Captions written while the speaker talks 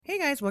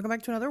guys, welcome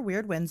back to another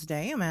Weird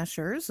Wednesday. I'm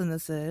Ashers, and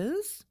this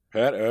is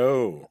Pat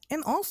O.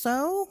 And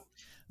also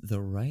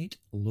the Right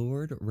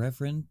Lord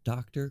Reverend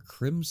Dr.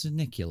 Crimson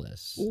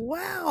Nicholas.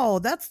 Wow,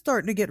 that's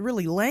starting to get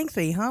really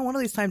lengthy, huh? One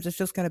of these times it's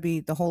just going to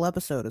be the whole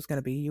episode is going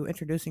to be you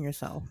introducing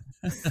yourself.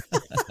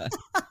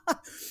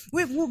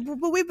 We've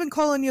been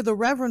calling you the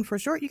Reverend for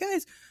short. You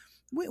guys,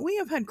 we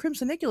have had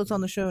Crimson Nicholas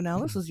on the show now.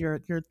 This is your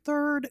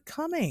third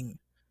coming.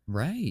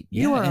 Right.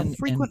 Yeah, you are a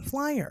frequent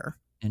flyer.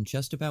 And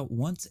just about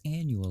once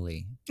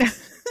annually.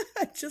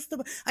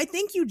 I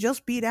think you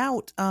just beat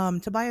out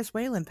Tobias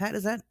Whalen. Pat,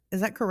 is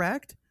that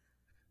correct?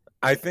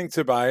 I think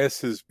Tobias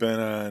has been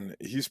on.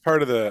 He's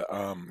part of the.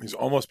 He's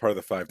almost part of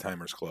the Five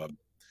Timers Club.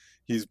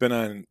 He's been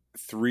on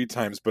 3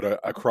 times, but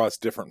across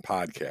different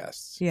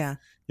podcasts. Yeah,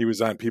 he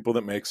was on People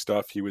That Make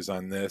Stuff. He was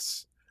on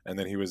this, and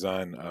then he was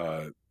on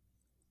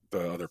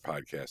the other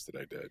podcast that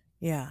I did.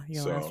 Yeah,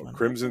 so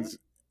Crimson's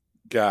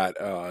got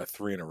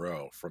 3 in a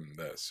row from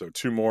this. So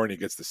 2 more, and he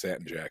gets the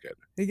satin jacket.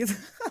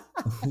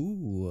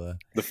 Ooh,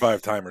 the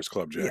Five Timers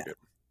Club jacket. Yeah.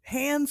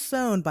 Hand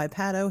sewn by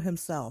Pat O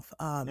himself.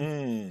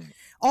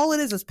 All it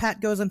is Pat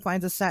goes and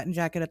finds a satin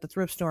jacket at the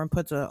thrift store and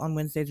puts a "On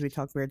Wednesdays We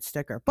Talk Weird"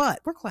 sticker. But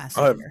we're classy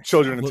here.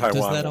 Children in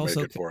Taiwan will make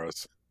it for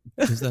us.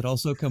 Does that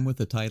also come with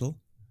a title?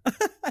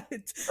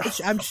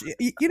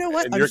 You know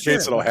what? In your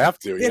case, it'll have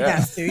to. It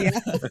has to. Yeah.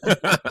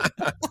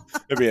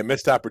 It'd be a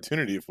missed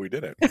opportunity if we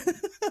didn't.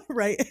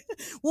 Right.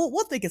 Well,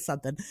 we'll think of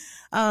something.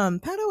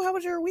 Pat O, how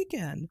was your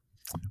weekend?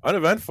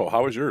 Uneventful.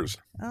 How was yours?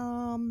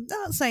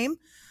 Same.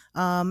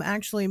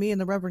 Actually, me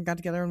and the Reverend got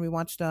together and we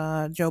watched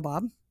Joe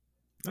Bob.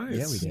 Nice.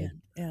 Yeah, we did.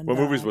 And, what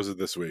movies was it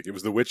this week? It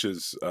was The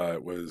Witches. Yeah,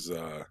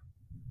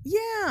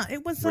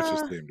 it was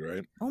Witches themed,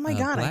 right? Oh my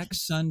God! Black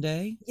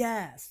Sunday.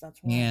 Yes, that's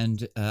right.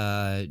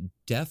 And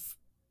Death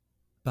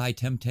by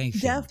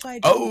Temptation.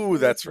 Oh,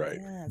 that's right.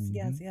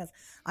 Yes.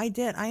 I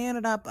did. I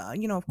ended up,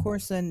 of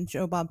course, in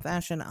Joe Bob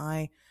fashion,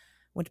 I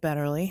went to bed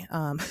early.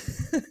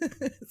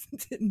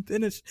 Didn't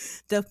finish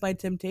Death by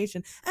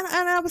Temptation, and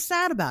I was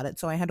sad about it.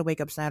 So I had to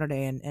wake up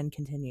Saturday and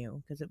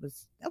continue because that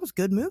was a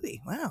good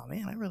movie. Wow,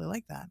 man, I really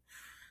like that.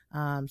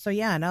 So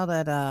yeah, now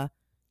that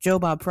Joe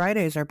Bob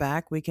Fridays are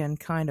back, we can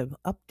kind of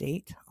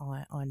update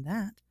on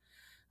that.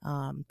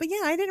 But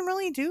yeah, I didn't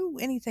really do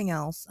anything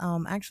else.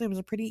 Actually, it was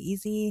a pretty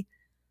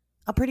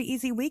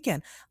easy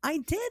weekend. I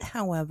did,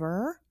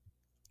 however,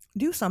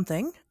 do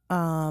something.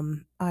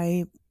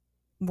 I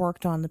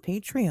worked on the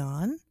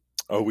Patreon.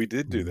 Oh, we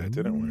did do that,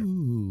 didn't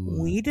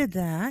we? We did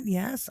that,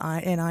 yes.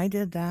 I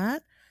did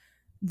that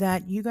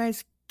you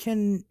guys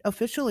can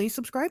officially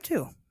subscribe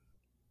to.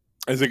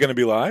 Is it going to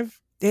be live?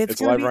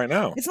 It's live right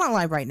now. It's not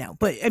live right now,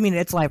 but I mean,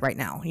 it's live right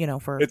now,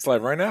 It's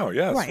live right now,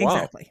 yes. Right, wow.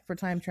 Exactly. For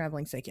time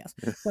traveling sake, yes.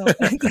 So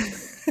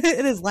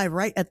it is live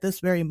right at this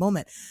very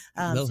moment.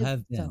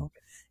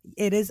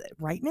 It is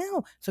right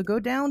now. So go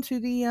down to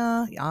the,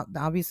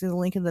 obviously the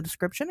link in the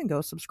description and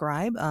go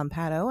subscribe.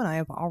 Pat O and I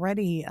have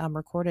already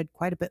recorded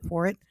quite a bit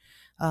for it.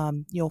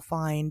 You'll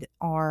find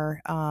our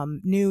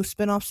new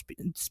spin-off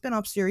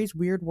series,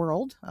 Weird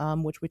World,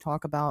 which we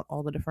talk about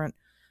all the different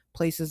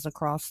places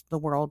across the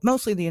world,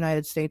 mostly the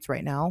United States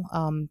right now,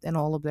 and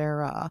all of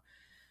their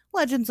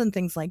legends and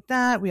things like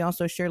that. We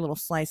also share little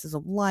slices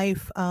of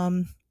life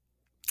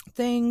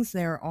things.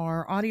 There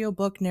are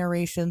audiobook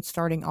narrations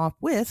starting off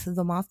with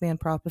the Mothman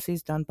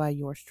prophecies done by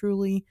yours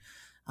truly,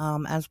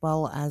 as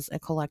well as a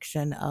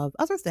collection of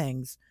other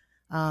things,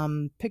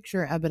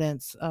 picture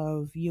evidence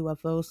of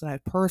UFOs that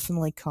I've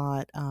personally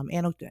caught,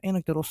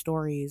 anecdotal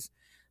stories,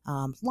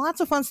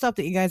 lots of fun stuff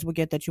that you guys will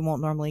get that you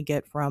won't normally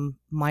get from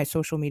my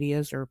social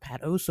medias or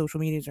Pat O's social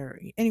medias or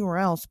anywhere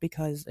else,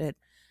 because it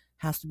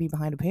has to be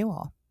behind a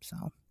paywall.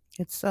 So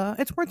it's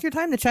worth your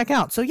time to check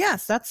out. So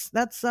yes, that's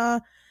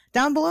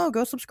down below.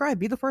 Go subscribe.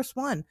 Be the first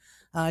one.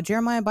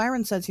 Jeremiah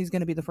Byron says he's going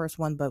to be the first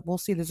one, but we'll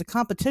see. There's a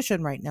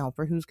competition right now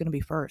for who's going to be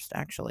first,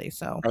 actually.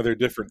 So are there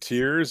different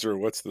tiers, or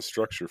what's the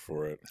structure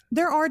for it?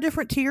 There are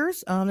different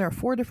tiers. There are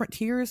 4 different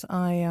tiers.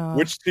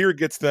 Which tier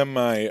gets them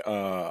my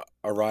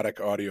erotic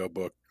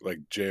audiobook, like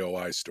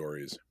JOI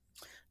stories?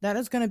 That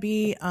is going to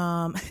be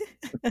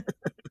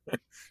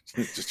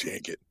just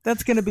yank it.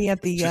 That's going to be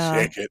at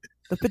the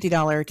the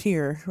 $50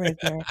 tier right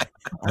there.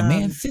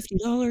 Man,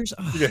 $50.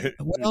 Oh, yeah.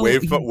 well,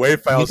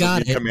 Wave files will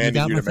be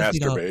commanding you to $50.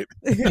 masturbate.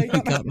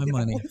 You got my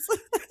money.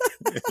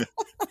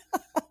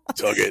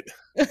 Tug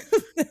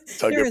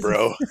it,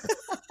 bro.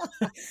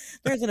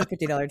 There isn't a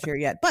 $50 tier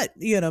yet, but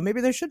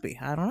maybe there should be.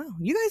 I don't know.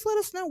 You guys let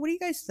us know. What do you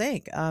guys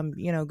think?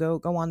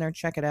 Go on there,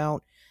 check it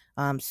out.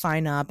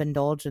 Sign up,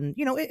 indulge, and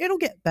it'll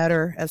get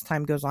better as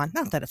time goes on.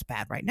 Not that it's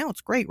bad right now;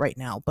 it's great right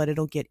now, but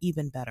it'll get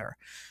even better.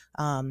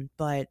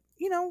 But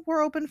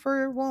we're open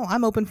for. Well,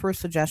 I'm open for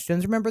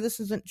suggestions. Remember, this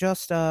isn't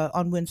just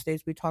on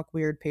Wednesdays We Talk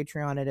Weird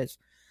Patreon. It is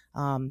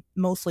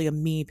mostly a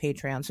me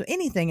Patreon. So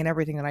anything and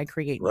everything that I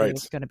create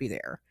is going to be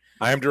there.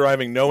 I am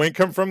deriving no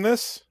income from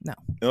this. No.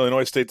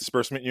 Illinois State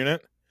Disbursement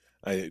Unit.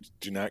 I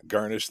do not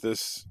garnish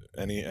this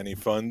any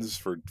funds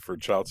for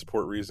child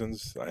support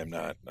reasons. I'm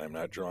not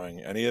drawing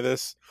any of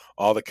this.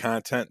 All the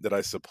content that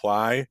I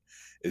supply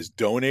is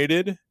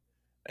donated,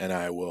 and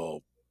I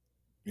will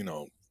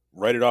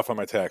write it off on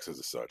my taxes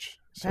as such.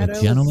 So, A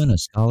gentleman, a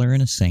scholar,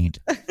 and a saint.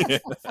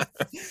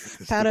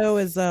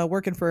 Pato is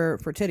working for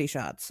titty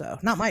shots, so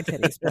not my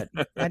titties, but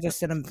I just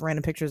sent him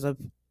random pictures of.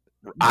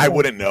 I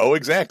wouldn't know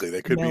exactly.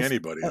 They could be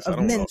anybody's. Of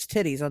men's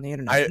titties on the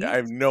internet. I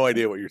have no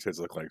idea what your tits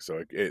look like,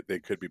 so they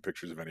could be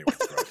pictures of anyone's.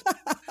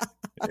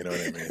 You know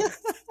what I mean?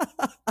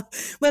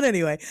 But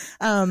anyway,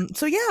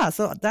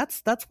 so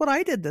that's what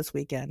I did this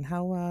weekend.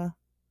 How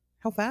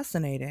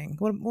fascinating.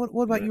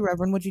 What about you,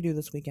 Reverend? What'd you do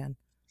this weekend?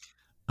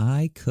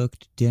 I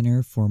cooked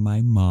dinner for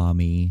my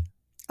mommy.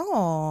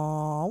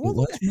 Oh, well, it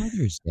was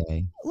Mother's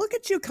Day. Look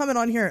at you coming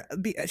on here,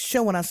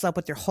 showing us up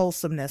with your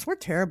wholesomeness. We're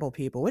terrible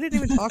people. We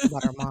didn't even talk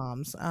about our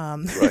moms.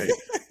 Right.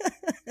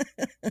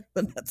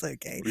 But that's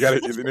okay. You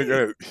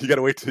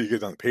gotta wait till you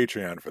get on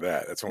Patreon for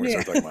that. That's when we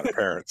start talking about our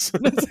parents.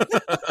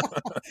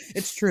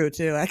 It's true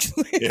too,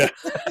 actually. Yeah.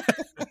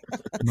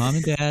 Mom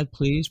and Dad,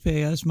 please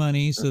pay us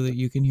money so that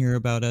you can hear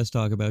about us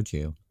talk about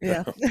you.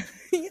 Yeah.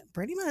 Yeah,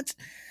 pretty much.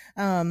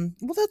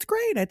 Well, that's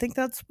great. I think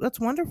that's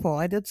wonderful.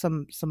 I did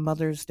some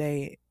Mother's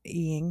Day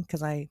eating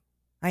because I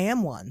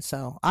am one,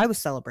 so I was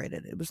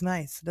celebrated. It was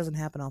nice. It doesn't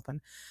happen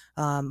often.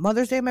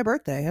 Mother's Day, my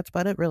birthday. That's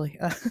about it, really.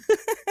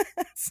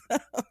 So,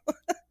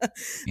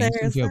 and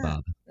some Joe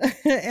Bob.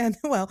 And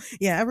well,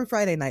 yeah, every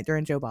Friday night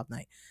during Joe Bob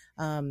night.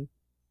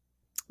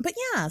 But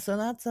yeah, so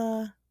that's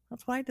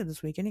what I did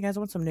this weekend. You guys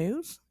want some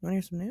news? You want to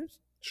hear some news?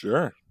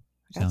 Sure.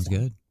 Sounds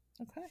good.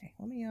 Okay,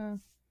 let me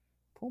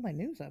pull my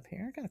news up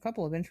here. I got a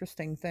couple of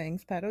interesting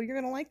things. Pato, you're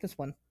gonna like this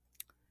one.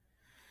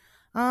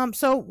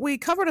 So we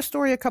covered a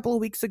story a couple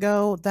of weeks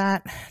ago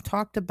that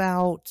talked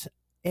about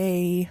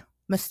a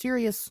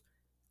mysterious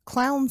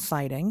clown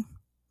sighting.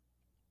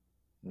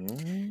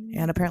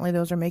 And apparently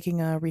those are making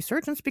a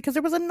resurgence because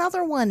there was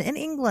another one in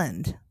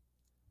England.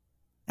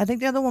 I think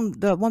the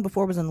one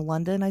before was in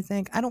London, I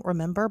think. I don't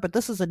remember, but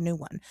this is a new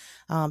one.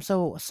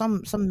 So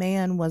some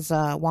man was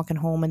walking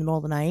home in the middle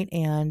of the night,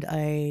 and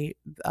a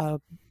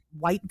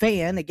white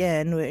van,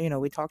 again,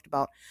 we talked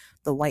about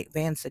the white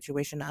van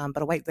situation,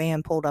 but a white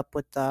van pulled up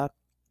with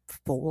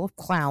full of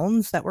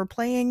clowns that were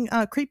playing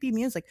creepy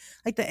music.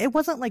 Like it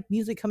wasn't like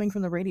music coming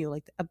from the radio.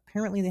 Like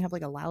apparently they have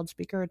like a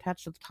loudspeaker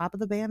attached to the top of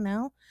the van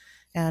now,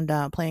 and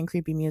playing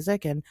creepy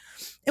music. And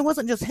it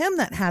wasn't just him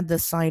that had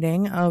this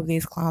sighting of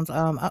these clowns.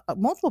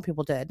 Multiple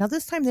people did. Now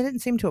this time they didn't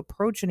seem to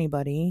approach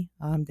anybody.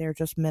 They're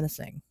just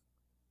menacing,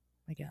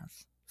 I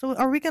guess. So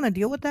are we going to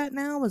deal with that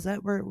now? Is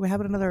that we're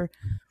having another?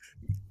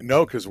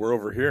 No, because we're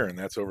over here and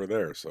that's over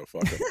there. So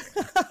fuck it.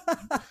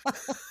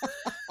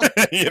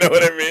 You know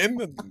what I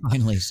mean?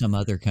 Finally, some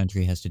other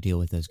country has to deal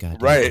with those guys.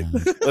 Right.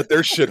 Let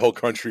their shithole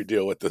country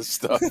deal with this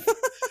stuff.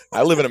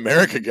 I live in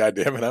America,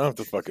 goddammit. I don't have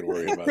to fucking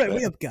worry about that.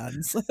 We have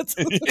guns.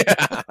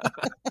 Yeah.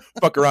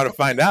 Fuck around and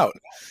find out.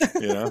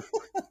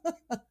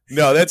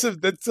 No, that's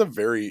a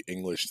very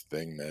English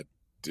thing that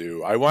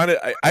do.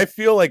 I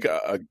feel like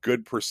a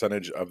good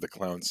percentage of the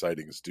clown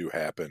sightings do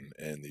happen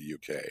in the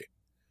UK.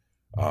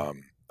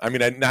 I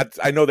mean,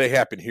 I know they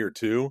happen here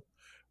too,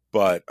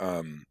 but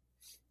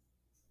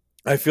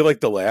I feel like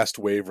the last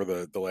wave or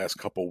the last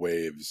couple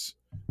waves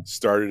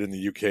started in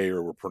the UK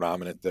or were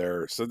predominant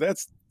there. So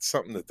that's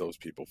something that those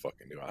people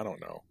fucking do. I don't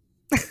know.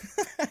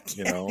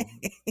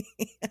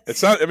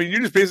 It's not, I mean, you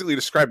just basically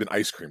described an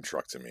ice cream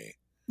truck to me.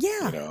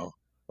 Yeah.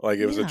 Like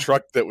it was a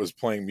truck that was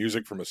playing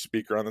music from a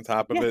speaker on the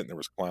top of it, and there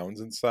was clowns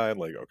inside.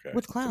 Like, okay,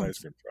 with clowns.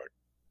 It's an ice cream truck.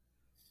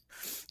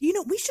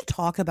 We should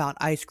talk about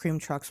ice cream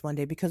trucks one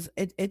day because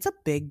it's a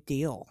big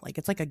deal. Like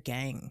it's like a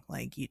gang.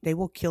 Like they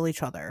will kill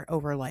each other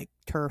over like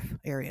turf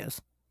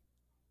areas.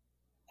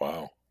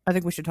 Wow. I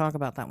think we should talk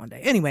about that one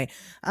day. Anyway,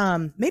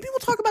 maybe we'll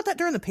talk about that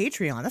during the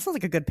Patreon. That sounds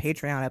like a good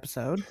Patreon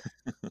episode.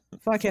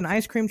 Fucking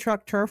ice cream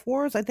truck turf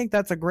wars. I think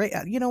that's a great.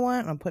 You know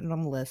what? I'm putting it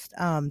on the list.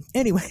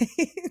 Anyway,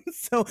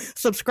 so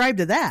subscribe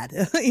to that.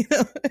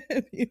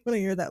 If you want to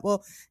hear that.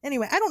 Well,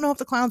 anyway, I don't know if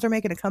the clowns are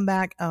making a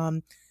comeback.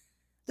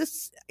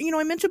 This,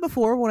 I mentioned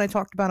before when I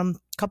talked about them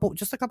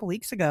just a couple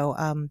weeks ago.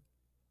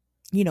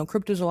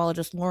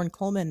 Cryptozoologist Lauren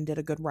Coleman did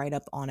a good write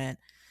up on it,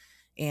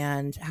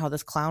 and how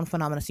this clown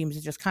phenomena seems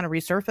to just kind of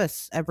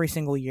resurface every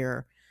single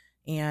year.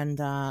 And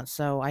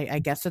so I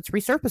guess it's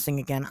resurfacing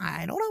again.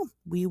 I don't know.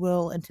 We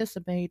will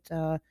anticipate.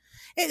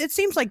 It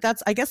seems like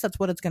that's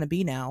what it's going to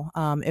be now.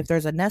 If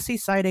there's a Nessie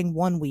sighting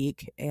one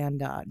week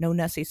and no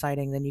Nessie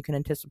sighting, then you can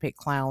anticipate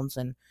clowns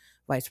and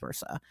vice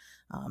versa.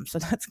 So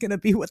that's going to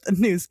be what the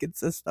news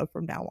consists of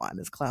from now on,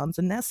 is clowns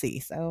and Nessie.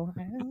 So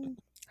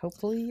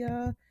hopefully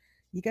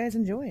you guys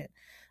enjoy it.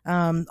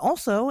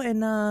 Also,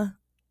 in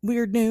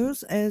weird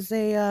news, as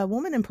a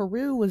woman in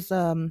Peru was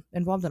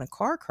involved in a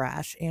car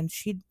crash, and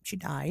she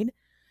died.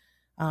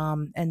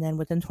 And then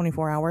within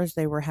 24 hours,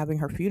 they were having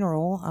her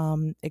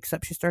funeral,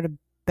 except she started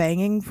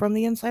banging from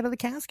the inside of the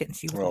casket. And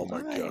she was oh,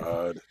 my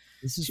God.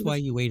 This is why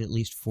you wait at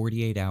least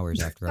 48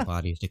 hours after a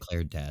body is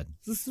declared dead.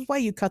 This is why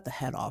you cut the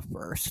head off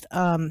first.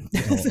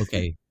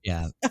 Okay,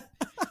 yeah.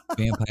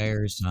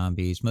 Vampires,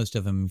 zombies, most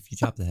of them, if you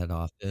chop the head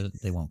off,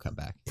 they won't come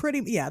back.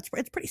 It's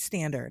pretty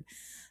standard.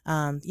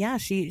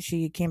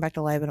 She came back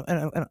to life,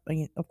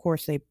 and of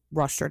course they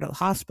rushed her to the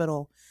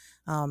hospital.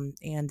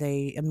 And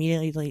they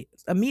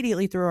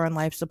immediately threw her on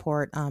life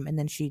support. And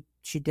then she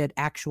did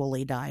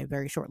actually die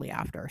very shortly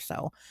after.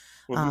 So,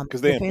 Well,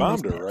 because they the family's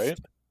embalmed her, right?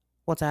 pissed.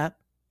 What's that?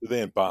 Did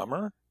they embalm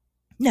her?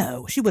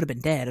 No, she would have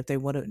been dead if they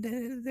would have.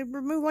 They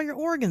remove all your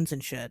organs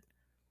and shit.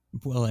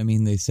 Well, I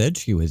mean, they said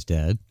she was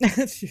dead.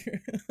 That's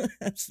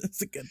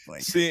a good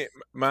point. See,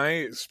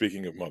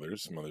 speaking of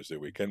Mother's Day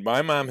weekend,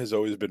 my mom has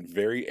always been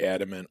very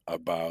adamant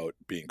about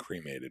being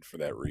cremated for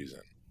that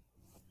reason.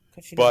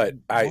 But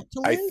I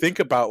think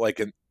about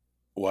like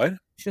what?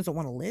 She doesn't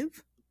want to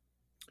live?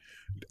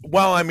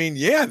 Well, I mean,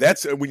 yeah,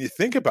 that's when you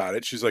think about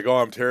it. She's like, "Oh,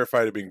 I'm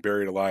terrified of being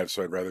buried alive,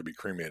 so I'd rather be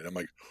cremated." I'm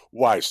like,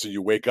 "Why? So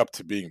you wake up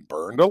to being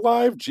burned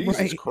alive? Jesus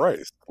Right.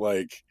 Christ!"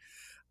 Like,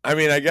 I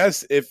mean, I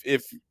guess if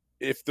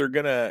they're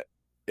gonna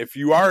if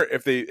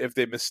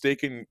they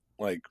mistakenly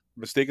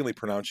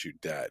pronounce you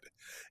dead,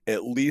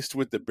 at least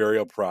with the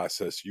burial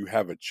process, you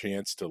have a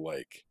chance to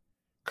like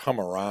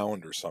come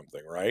around or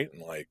something, right?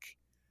 And like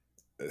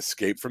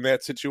escape from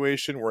that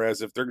situation.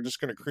 Whereas if they're just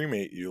gonna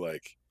cremate you,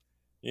 like,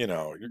 you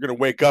know, you're gonna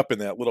wake up in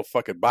that little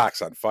fucking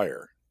box on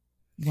fire.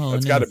 Well,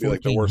 That's got to be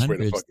like the worst way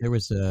to fucking. There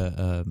was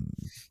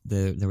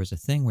a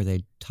thing where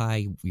they'd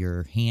tie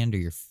your hand or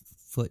your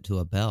foot to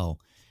a bell,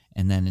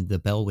 and then the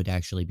bell would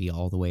actually be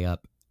all the way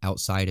up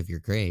outside of your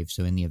grave.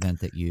 So in the event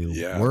that you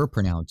were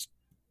pronounced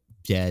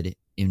dead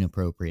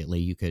inappropriately,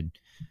 you could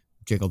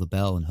jiggle the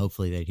bell and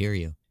hopefully they'd hear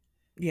you.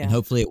 Yeah. And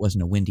hopefully it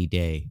wasn't a windy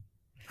day.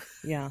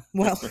 Yeah.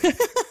 Well,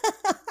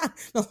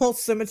 the whole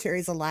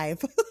cemetery's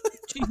alive.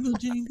 Jingle,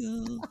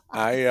 jingle.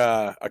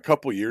 A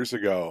couple years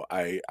ago,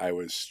 I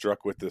was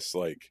struck with this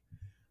like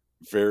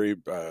very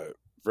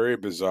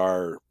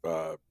bizarre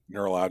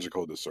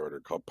neurological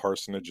disorder called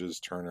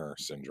Parsonage's-Turner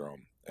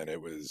syndrome, and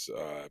it was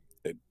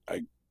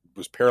I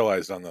was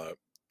paralyzed on the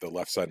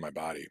left side of my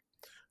body,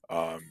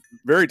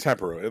 very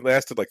temporary. It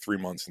lasted like 3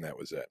 months, and that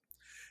was it.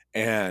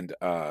 And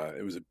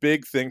it was a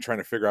big thing trying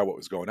to figure out what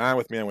was going on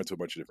with me. I went to a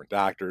bunch of different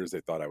doctors.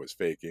 They thought I was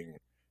faking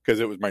because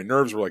my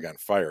nerves were like on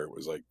fire. It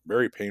was like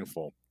very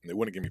painful, and they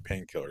wouldn't give me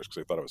painkillers because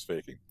they thought I was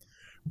faking.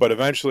 But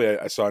eventually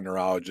I saw a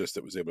neurologist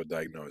that was able to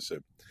diagnose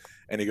it,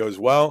 and he goes,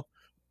 well,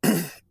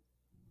 you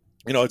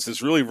know, it's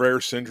this really rare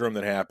syndrome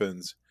that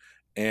happens,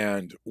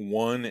 and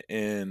one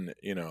in,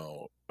 you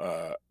know,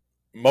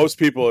 most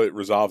people, it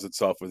resolves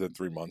itself within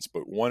 3 months,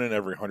 but 1 in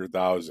every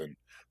 100,000,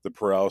 the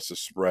paralysis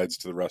spreads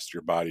to the rest of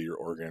your body, your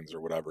organs or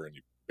whatever, and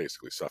you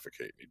basically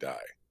suffocate and you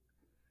die.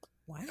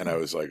 Wow. And I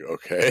was like,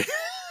 okay.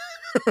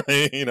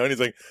 You know, and he's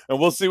like, and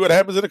we'll see what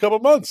happens in a couple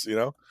months, you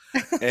know?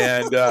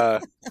 And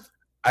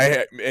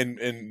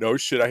and no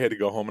shit, I had to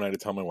go home and I had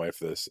to tell my wife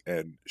this,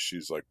 and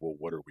she's like, well,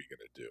 what are we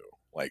going to do?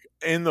 Like,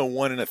 in the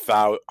 1 in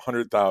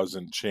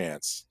 100,000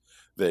 chance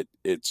that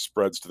it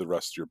spreads to the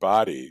rest of your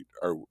body,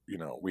 or, you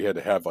know, we had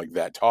to have like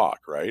that talk,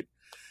 right?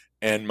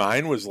 And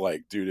mine was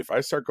like, dude, if I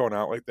start going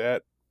out like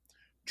that,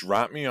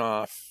 drop me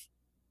off.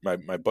 My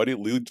buddy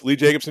Lee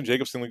Jacobson,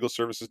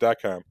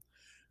 JacobsonLegalServices.com.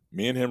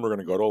 Me and him were going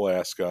to go to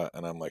Alaska,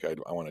 and I'm like, I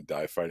want to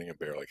die fighting a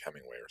bear like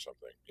Hemingway or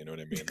something. You know what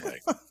I mean?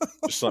 Like,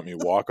 just let me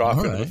walk off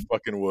into the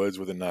fucking woods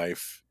with a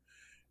knife,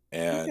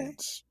 and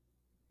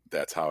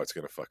that's how it's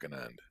going to fucking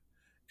end.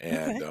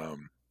 And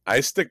I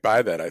stick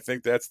by that. I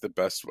think that's the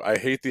best. I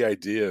hate the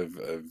idea of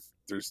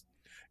there's,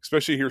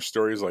 especially hear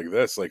stories like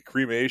this, like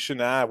cremation.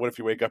 What if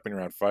you wake up and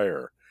you're on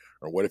fire?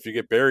 Or what if you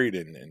get buried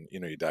and you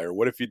know, you die? Or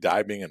what if you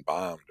die being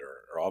embalmed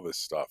or all this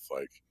stuff?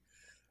 Like,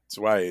 that's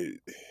why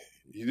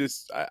you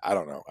just, I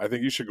don't know. I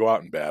think you should go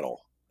out and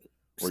battle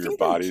where your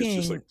body is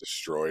just like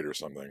destroyed or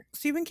something.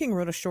 Stephen King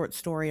wrote a short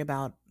story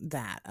about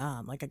that.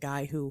 Like a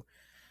guy who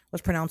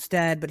was pronounced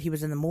dead, but he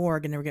was in the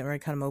morgue and they were getting ready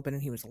to cut him open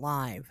and he was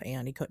alive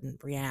and he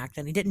couldn't react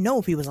and he didn't know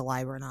if he was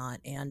alive or not.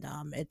 And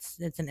it's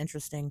an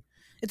interesting,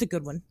 it's a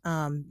good one.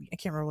 I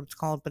can't remember what it's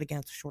called, but again,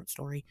 it's a short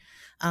story.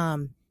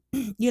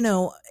 You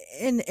know,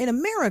 in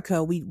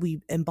America,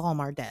 we embalm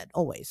our dead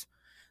always.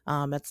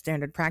 That's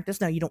standard practice.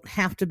 Now, you don't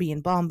have to be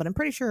embalmed, but I'm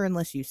pretty sure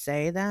unless you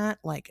say that,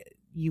 like,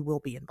 you will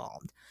be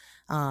embalmed.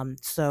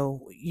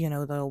 So, you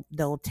know,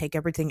 they'll take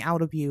everything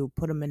out of you,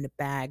 put them into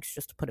bags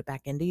just to put it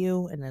back into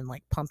you, and then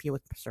like pump you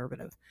with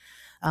preservative.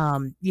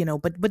 You know,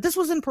 but this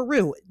was in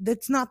Peru.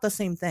 That's not the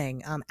same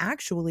thing.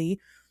 Actually,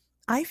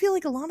 I feel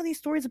like a lot of these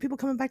stories of people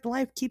coming back to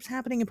life keeps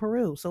happening in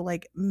Peru. So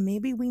like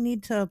maybe we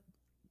need to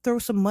throw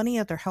some money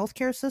at their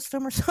healthcare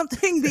system or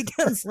something,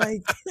 because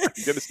like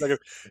get a second.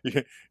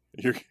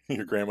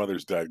 Your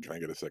grandmother's dead. Can I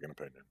get a second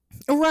opinion?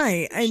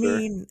 Right. I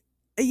mean,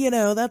 you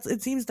know,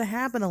 it seems to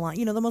happen a lot.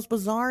 You know, the most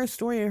bizarre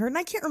story I heard, and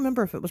I can't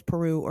remember if it was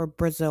Peru or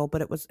Brazil,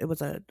 but it was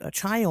a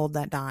child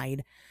that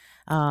died.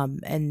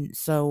 And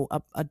so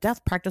a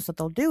death practice that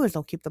they'll do is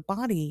they'll keep the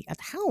body at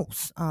the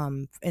house,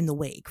 in the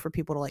wake for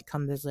people to like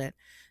come visit,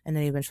 and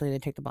then eventually they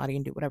take the body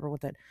and do whatever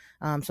with it.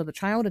 So the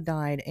child had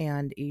died,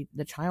 and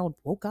the child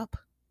woke up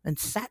and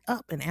sat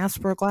up and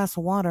asked for a glass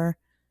of water,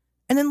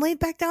 and then laid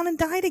back down and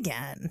died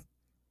again.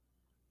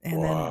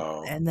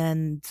 And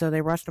then so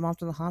they rushed him off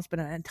to the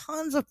hospital, and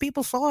tons of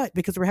people saw it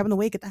because they were having the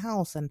wake at the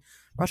house and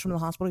rushed him to the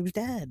hospital. He was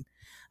dead.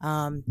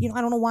 You know, I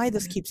don't know why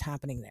this keeps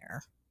happening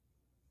there.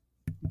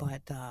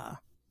 but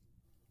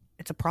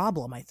it's a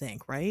problem, I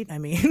think, right? I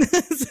mean,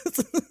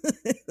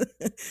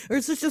 or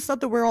is this just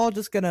something we're all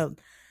just gonna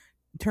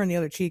turn the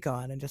other cheek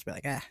on and just be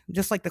like,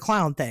 just like the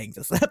clown thing,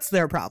 just that's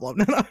their problem,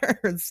 not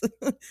ours.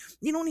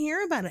 You don't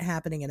hear about it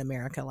happening in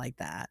America like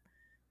that,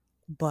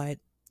 but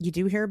you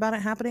do hear about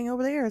it happening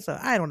over there. So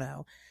I don't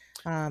know.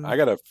 I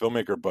got a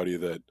filmmaker buddy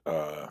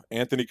that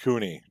Anthony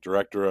Cooney,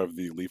 director of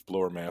the Leaf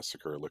Blower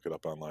Massacre. Look it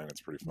up online;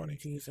 it's pretty funny.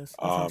 Jesus,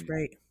 that sounds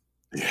great.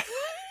 Yeah.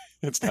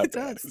 It's not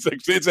bad.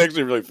 It's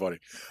actually really funny.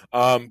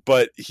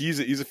 But he's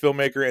a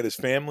filmmaker, and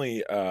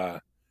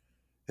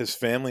his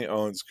family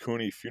owns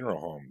Cooney Funeral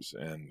Homes,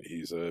 and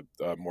he's a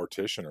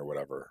mortician or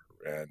whatever.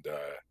 And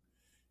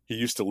he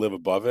used to live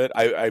above it.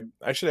 I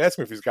should ask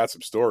him if he's got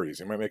some stories.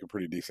 He might make a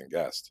pretty decent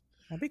guest.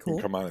 That'd be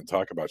cool. Come on and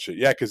talk about shit.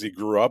 Yeah, because he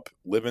grew up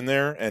living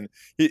there, and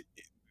the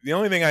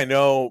only thing I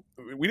know,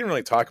 we didn't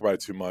really talk about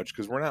it too much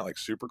because we're not like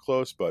super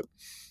close, but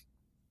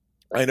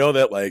I know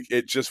that like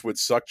it just would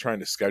suck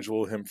trying to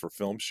schedule him for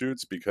film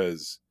shoots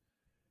because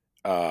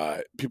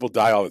people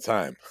die all the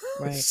time.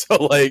 Right.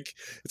 So like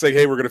it's like,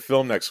 hey, we're gonna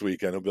film next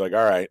weekend. He'll be like,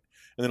 all right,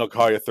 and then he'll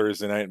call you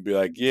Thursday night and be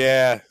like,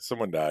 yeah,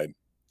 someone died.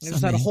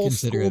 Just had a whole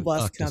school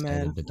bus come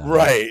in.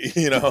 Right.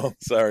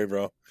 Sorry,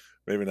 bro.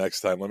 Maybe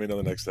next time. Let me know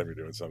the next time you're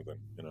doing something.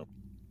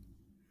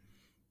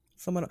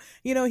 Someone,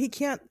 he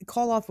can't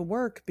call off of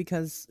work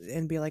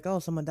and be like, oh,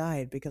 someone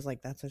died, because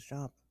like that's his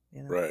job.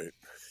 Right.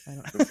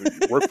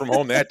 Work from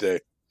home that day.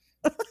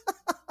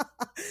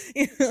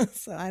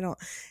 So I don't.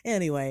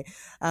 Anyway,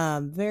 I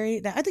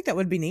think that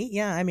would be neat.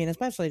 Yeah, I mean,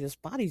 especially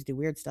just bodies do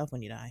weird stuff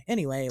when you die.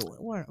 Anyway,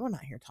 we're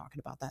not here talking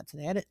about that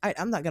today.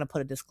 I'm not going to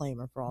put a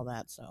disclaimer for all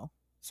that. So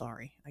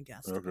sorry, I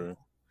guess. Okay.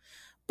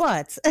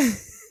 But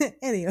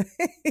anyway,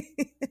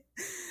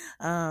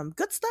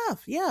 good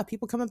stuff. Yeah,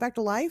 people coming back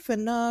to life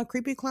and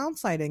creepy clown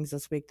sightings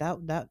this week.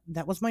 That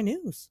was my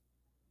news.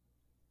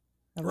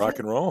 Rock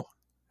and roll.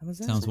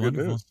 Sounds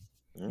wonderful.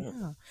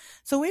 Yeah.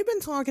 So we've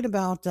been talking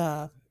about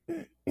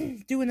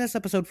doing this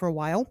episode for a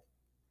while,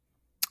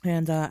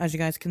 and as you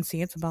guys can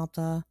see, it's about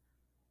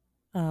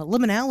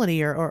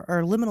liminality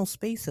or liminal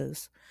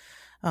spaces.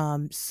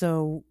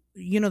 So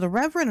the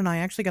Reverend and I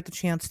actually got the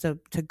chance to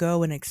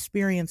go and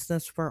experience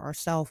this for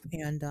ourselves,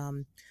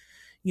 and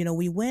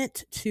we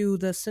went to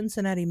the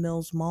Cincinnati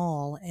Mills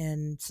Mall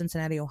in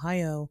Cincinnati,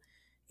 Ohio.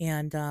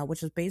 And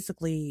which is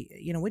basically,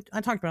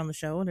 I talked about it on the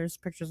show. There's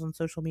pictures on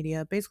social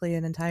media. Basically,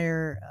 an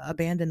entire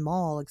abandoned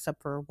mall,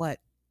 except for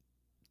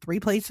 3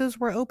 places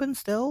were open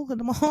still in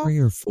the mall. 3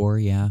 or 4,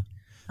 yeah.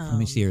 Let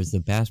me see. There's the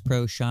Bass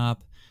Pro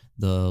Shop,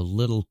 the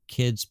little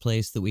kids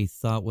place that we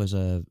thought was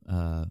a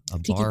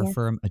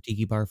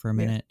tiki bar for a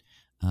minute.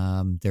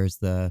 Yeah. There's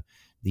the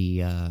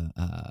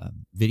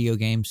video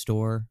game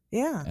store,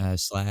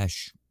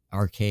 /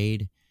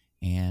 arcade,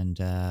 and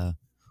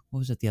what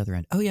was at the other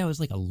end? Oh yeah, it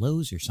was like a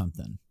Lowe's or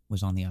something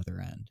was on the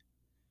other end.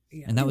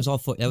 Yeah. And that was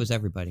that was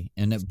everybody.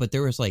 But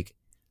there was like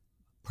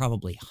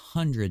probably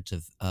hundreds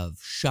of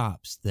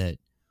shops that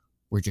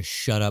were just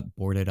shut up,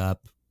 boarded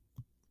up,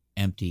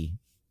 empty.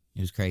 It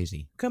was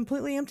crazy.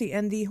 Completely empty.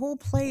 And the whole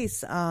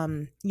place,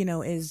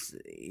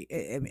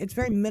 it's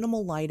very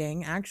minimal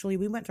lighting. Actually,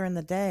 we went during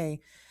the day,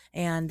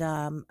 and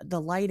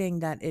the lighting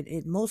that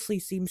it mostly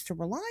seems to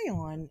rely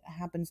on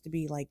happens to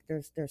be like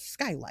there's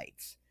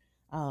skylights.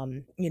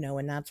 And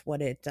that's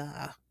what it,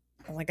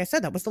 like I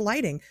said, that was the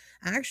lighting.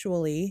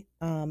 Actually,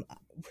 we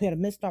had a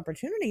missed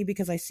opportunity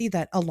because I see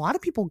that a lot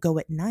of people go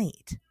at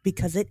night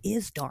because it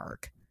is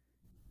dark,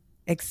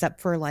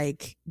 except for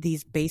like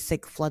these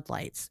basic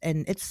floodlights,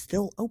 and it's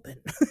still open.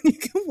 You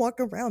can walk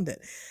around it.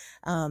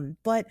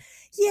 But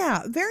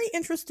yeah, very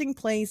interesting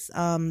place.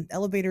 The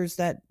elevator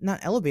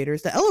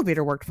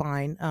worked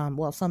fine.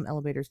 Well, some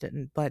elevators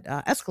didn't, but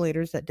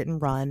escalators that didn't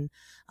run,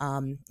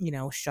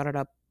 shuttered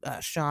up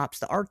shops.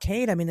 The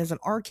arcade, I mean, there's an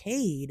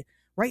arcade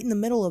right in the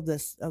middle of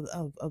this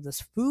of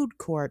this food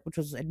court, which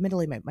was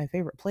admittedly my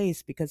favorite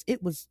place because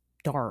it was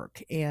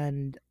dark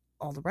and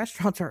all the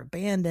restaurants are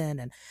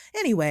abandoned. And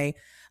anyway,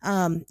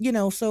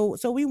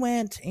 so we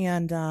went,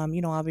 and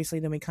obviously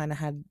then we kind of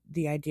had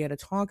the idea to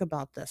talk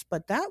about this,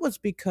 but that was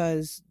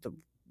because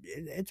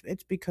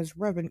it's because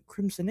Reverend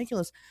Crimson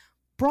Nicholas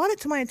brought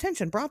it to my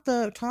attention, brought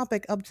the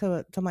topic up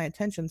to my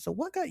attention. So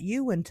what got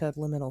you into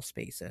liminal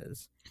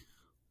spaces?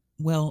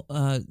 Well,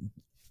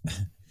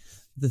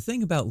 the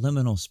thing about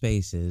liminal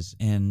spaces,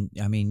 and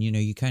I mean,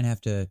 you kind of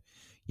have to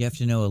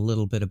know a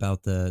little bit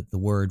about the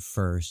word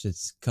first. It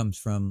comes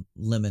from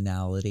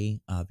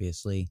liminality,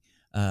 obviously.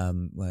 Blah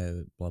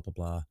blah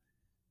blah.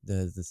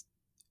 The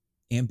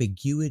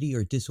ambiguity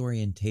or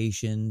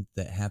disorientation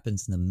that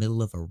happens in the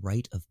middle of a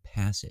rite of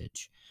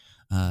passage.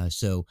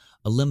 So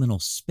a liminal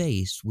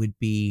space would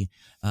be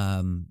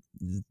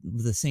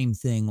the same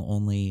thing,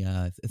 only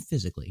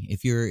physically.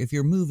 If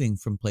you're moving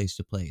from place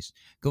to place,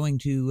 going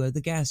to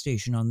the gas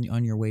station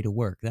on your way to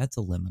work, that's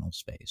a liminal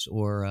space.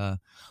 Or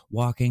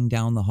walking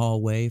down the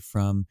hallway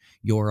from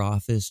your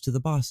office to the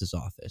boss's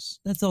office,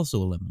 that's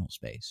also a liminal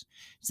space.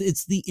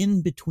 It's the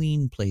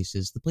in-between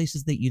places, the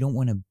places that you don't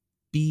want to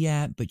be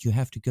at, but you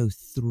have to go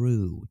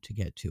through to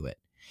get to it.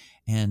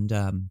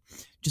 And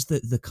just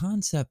the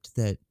concept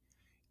that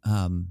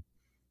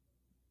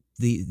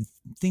the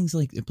things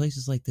like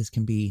places like this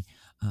can be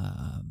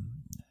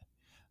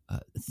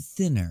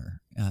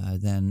thinner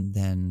than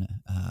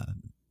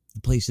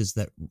the places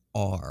that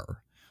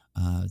are.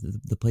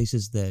 The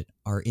places that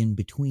are in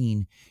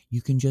between,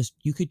 you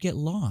could get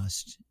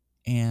lost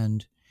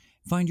and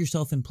find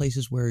yourself in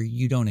places where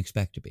you don't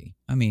expect to be.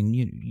 I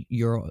mean,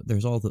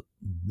 there's all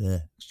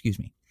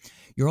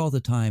you're all the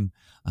time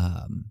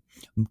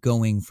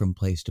going from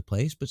place to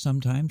place, but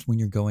sometimes when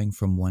you're going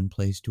from one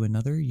place to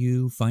another,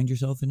 you find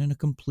yourself in a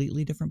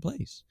completely different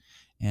place,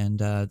 and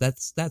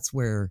that's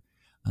where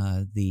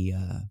the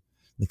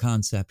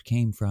concept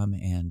came from,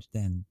 and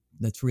then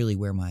that's really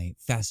where my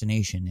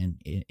fascination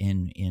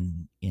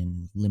in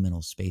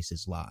liminal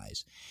spaces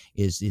lies,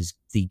 is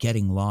the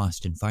getting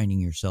lost and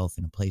finding yourself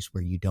in a place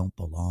where you don't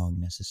belong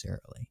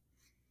necessarily.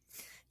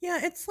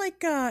 Yeah, it's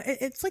like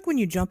when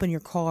you jump in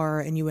your car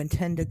and you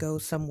intend to go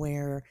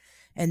somewhere,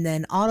 and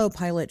then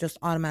autopilot just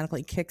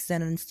automatically kicks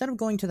in, and instead of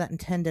going to that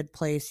intended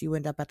place, you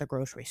end up at the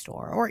grocery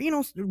store, or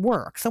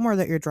work, somewhere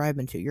that you're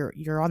driving to.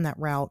 You're on that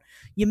route,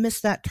 you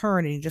miss that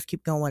turn, and you just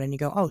keep going, and you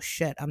go, oh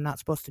shit, I'm not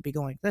supposed to be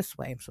going this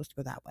way, I'm supposed to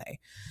go that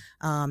way.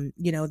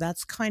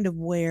 That's kind of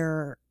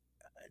where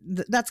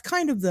that's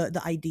kind of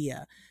the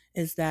idea,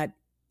 is that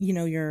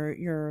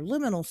your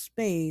liminal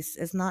space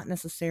is not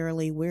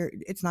necessarily where,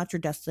 it's not your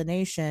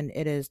destination,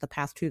 it is the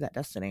path to that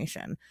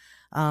destination.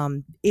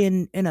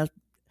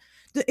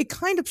 It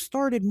kind of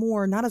started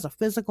more not as a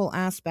physical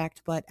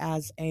aspect, but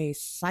as a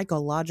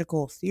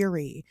psychological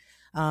theory,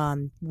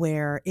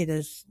 where it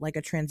is like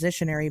a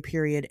transitionary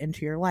period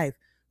into your life,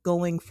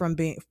 going from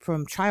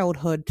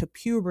childhood to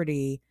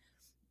puberty.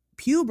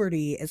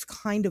 Puberty is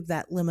kind of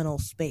that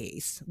liminal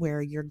space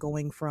where you're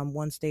going from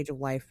one stage of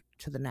life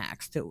to the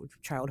next, to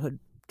childhood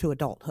to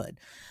adulthood.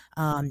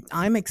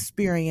 I'm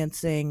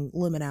experiencing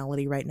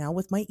liminality right now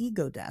with my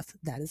ego death.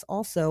 That is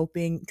also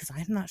being, because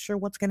I'm not sure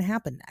what's going to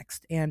happen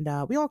next. And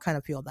we all kind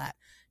of feel that.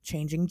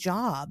 Changing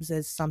jobs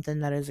is something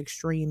that is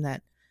extreme,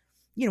 that,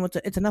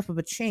 it's enough of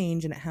a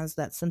change, and it has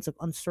that sense of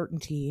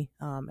uncertainty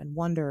and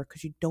wonder,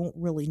 because you don't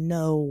really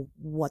know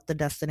what the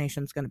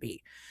destination is going to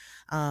be.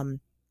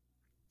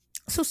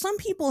 So some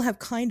people have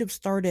kind of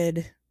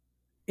started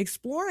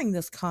exploring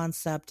this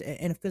concept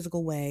in a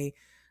physical way,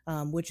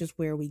 which is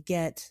where we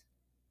get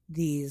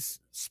these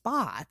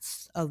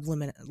spots of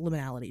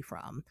liminality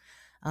from,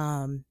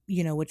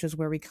 which is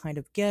where we kind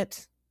of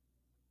get,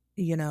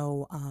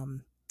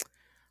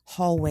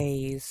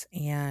 hallways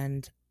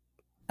and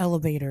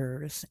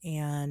elevators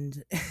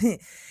and,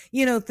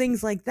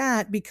 things like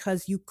that,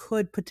 because you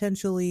could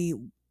potentially,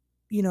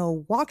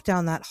 walk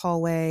down that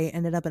hallway,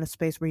 ended up in a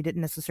space where you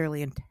didn't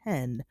necessarily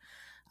intend.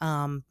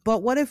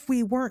 But what if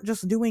we weren't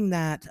just doing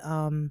that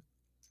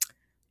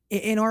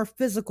in our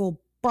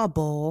physical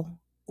bubble?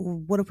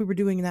 What if we were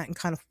doing that and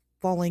kind of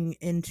falling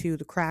into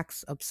the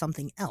cracks of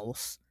something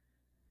else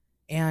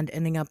and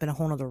ending up in a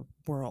whole other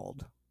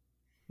world?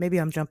 Maybe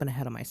I'm jumping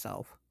ahead of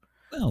myself.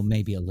 Well,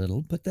 maybe a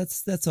little, but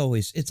it's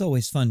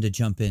always fun to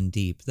jump in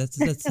deep. That's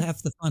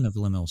half the fun of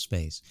liminal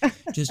space.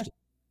 Just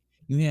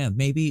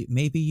maybe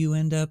you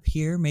end up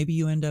here, maybe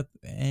you end up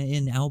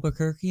in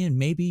Albuquerque, and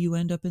maybe you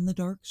end up in the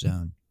dark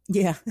zone.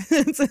 Yeah.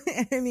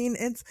 I mean,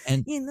 it's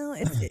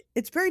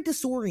very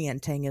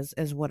disorienting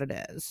is what it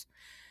is.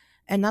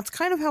 And that's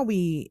kind of how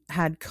we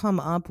had come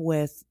up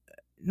with,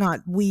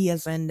 not we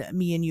as in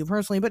me and you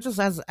personally, but just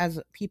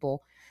as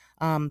people,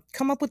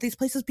 come up with these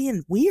places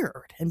being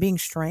weird and being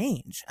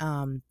strange,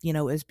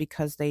 is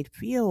because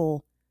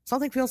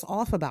something feels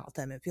off about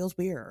them. It feels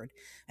weird.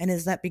 And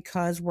is that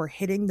because we're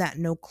hitting that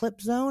no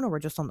clip zone, or we're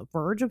just on the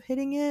verge of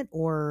hitting it,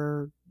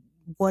 or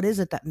what is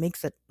it that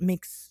makes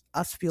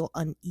us feel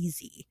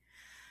uneasy?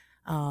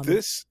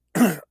 This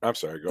I'm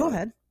sorry, go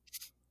ahead.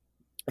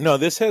 No,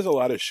 this has a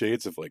lot of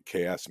shades of like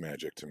chaos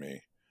magic to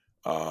me.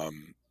 A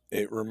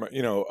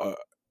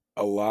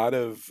lot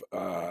of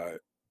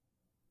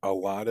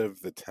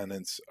the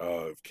tenets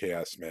of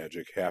chaos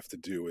magic have to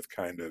do with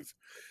kind of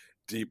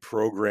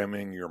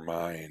deprogramming your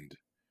mind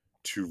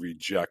to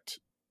reject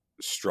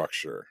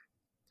structure.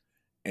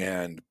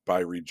 And by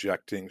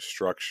rejecting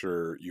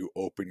structure, you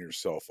open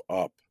yourself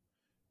up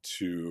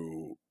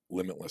to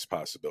limitless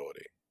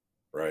possibility,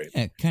 right?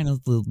 Yeah, kind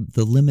of the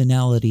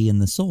liminality in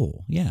the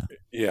soul. Yeah.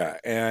 Yeah.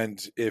 And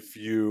if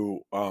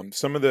you,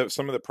 some of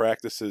the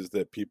practices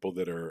that people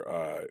that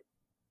are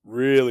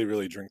really,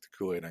 really drink the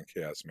Kool-Aid on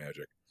chaos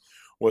magic,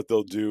 what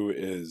they'll do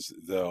is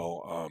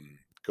they'll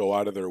go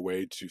out of their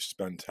way to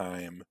spend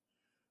time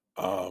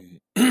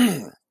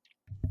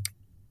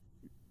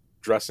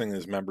dressing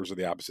as members of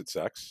the opposite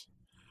sex,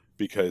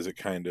 because it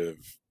kind of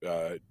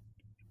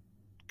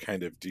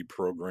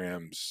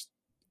deprograms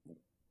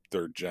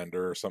their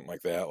gender or something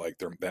like that, like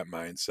that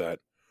mindset.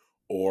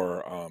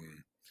 Or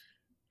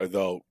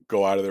they'll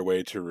go out of their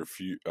way to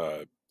refuse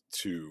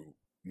to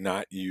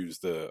not use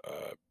the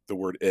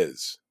word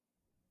is,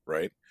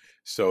 right?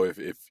 So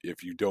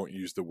if you don't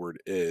use the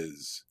word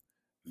is,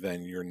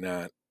 then you're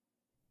not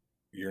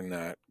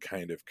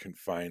kind of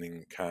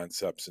confining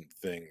concepts and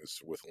things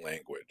with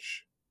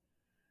language.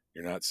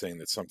 You're not saying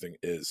that something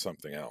is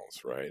something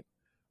else, right?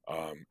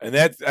 And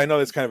that, I know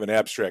that's kind of an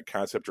abstract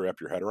concept to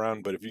wrap your head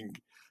around, but if you can,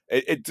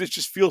 it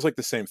just feels like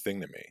the same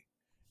thing to me.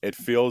 It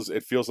feels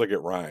like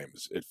it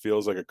rhymes. It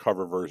feels like a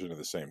cover version of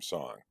the same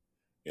song,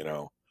 you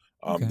know.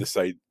 Okay. This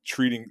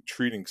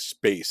treating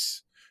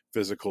space,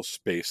 physical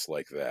space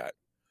like that,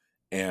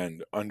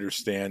 and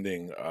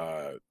understanding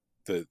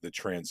the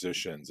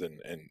transitions.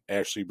 And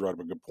Ashley brought up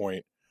a good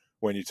point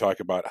when you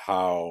talk about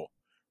how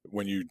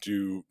when you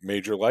do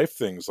major life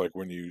things, like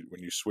when you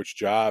switch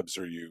jobs,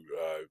 or you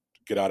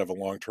get out of a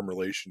long-term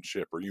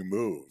relationship, or you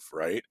move,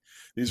 right?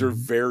 These are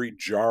very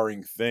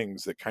jarring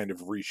things that kind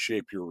of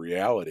reshape your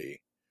reality.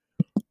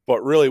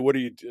 But really, what do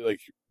you do?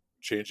 Like,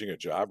 changing a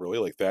job, really?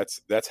 Like,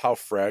 that's how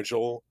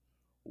fragile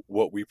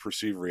what we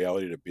perceive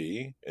reality to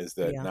be is.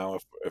 That now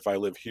if I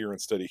live here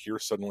instead of here,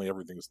 suddenly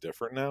everything's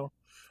different now.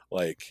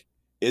 Like,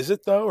 is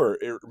it though? Or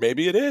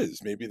maybe it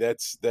is. Maybe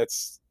that's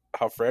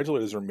how fragile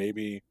it is. Or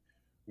maybe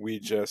we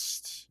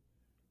just,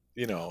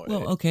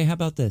 Well, okay, how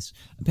about this,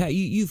 Pat?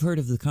 You've heard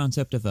of the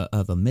concept of a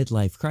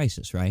midlife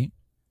crisis, right?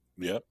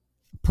 Yep.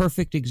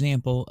 Perfect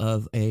example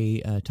of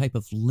a type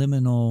of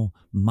liminal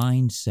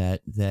mindset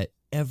that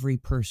every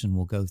person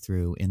will go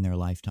through in their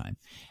lifetime.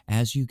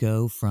 As you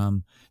go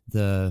from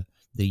the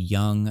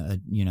young,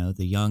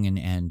 the young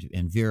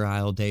and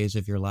virile days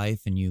of your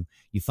life, and you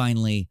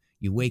finally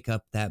wake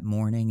up that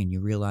morning and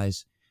you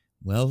realize,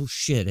 well,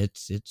 shit,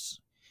 it's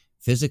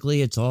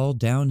physically it's all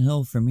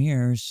downhill from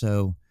here.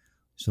 So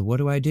what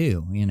do I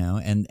do?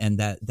 And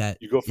that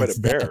you go fight a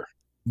bear.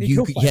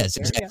 Yes,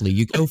 exactly.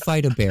 You go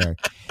fight a bear.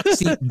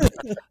 See,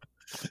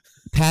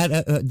 Pat,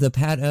 the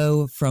Pat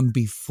O from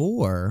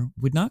before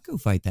would not go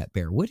fight that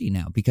bear, would he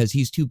now? Because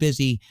he's too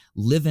busy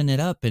living it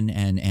up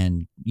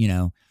and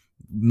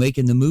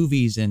making the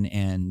movies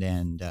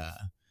and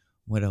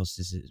what else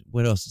is it?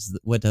 What else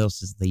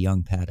does the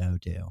young Pat O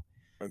do?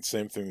 And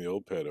same thing the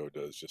old Pat O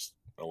does, just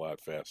a lot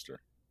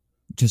faster.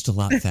 Just a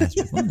lot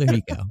faster. Well, there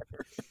you go.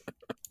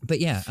 But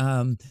yeah,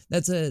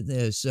 that's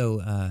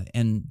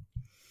and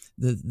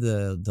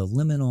the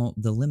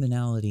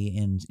liminality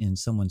in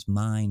someone's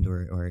mind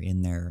or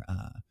in their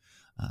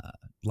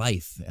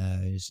life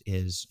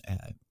is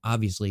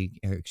obviously,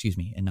 or excuse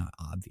me, and not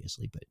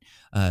obviously,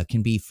 but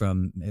can be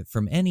from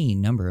any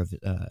number of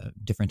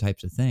different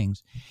types of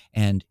things,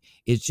 and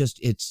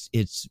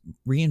it's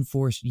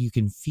reinforced. You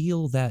can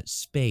feel that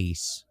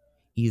space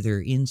either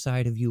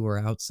inside of you or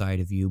outside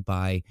of you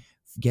by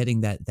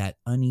getting that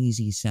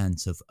uneasy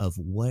sense of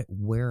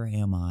where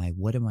am I?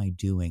 What am I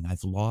doing?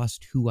 I've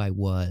lost who I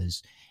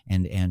was,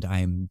 and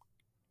I'm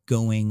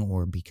going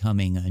or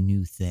becoming a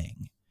new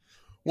thing.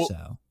 Well,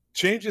 so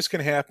changes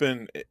can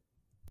happen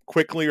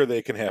quickly or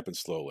they can happen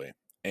slowly.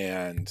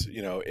 And,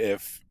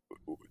 if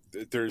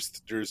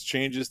there's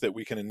changes that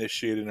we can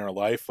initiate in our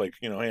life, like,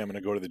 hey, I'm going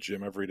to go to the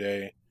gym every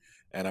day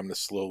and I'm going to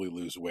slowly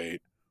lose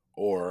weight,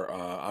 or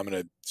I'm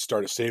going to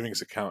start a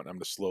savings account and I'm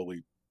going to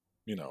slowly,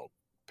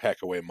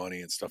 pack away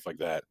money and stuff like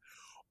that.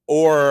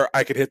 Or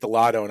I could hit the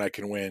lotto and I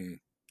can win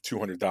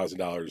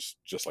 $200,000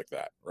 just like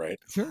that, right?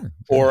 Sure.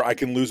 Or I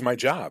can lose my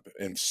job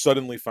and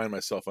suddenly find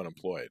myself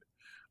unemployed.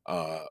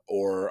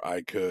 Or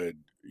I could,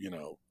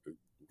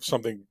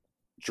 something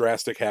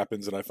drastic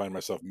happens and I find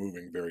myself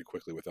moving very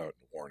quickly without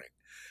warning.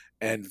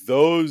 And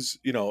those,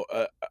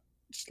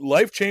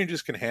 life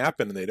changes can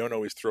happen and they don't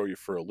always throw you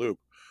for a loop.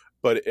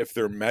 But if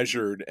they're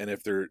measured and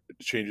if they're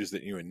changes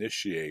that you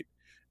initiate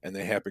and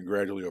they happen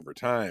gradually over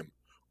time,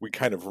 we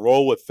kind of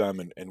roll with them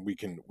and we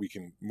can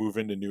move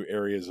into new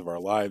areas of our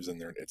lives, and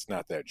it's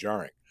not that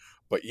jarring.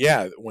 But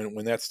yeah,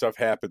 when that stuff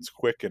happens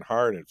quick and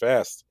hard and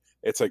fast,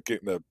 it's like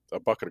getting a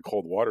bucket of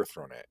cold water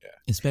thrown at you.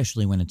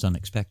 Especially when it's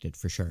unexpected,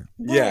 for sure.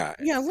 Well, yeah.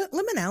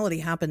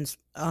 Liminality happens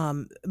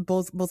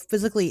both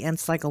physically and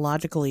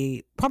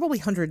psychologically, probably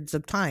hundreds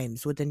of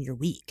times within your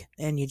week,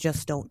 and you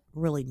just don't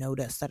really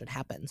notice that it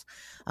happens.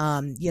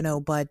 Even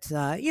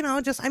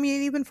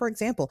for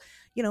example,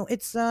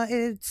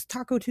 it's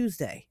Taco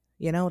Tuesday.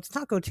 It's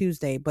Taco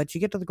Tuesday, but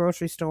you get to the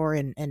grocery store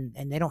and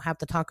they don't have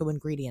the taco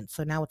ingredients,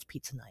 so now it's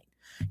pizza night.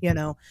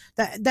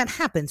 That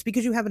happens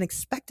because you have an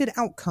expected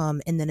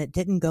outcome and then it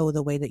didn't go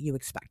the way that you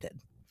expected.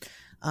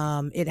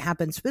 It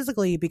happens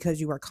physically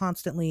because you are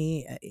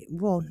constantly,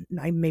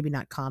 maybe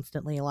not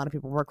constantly, a lot of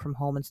people work from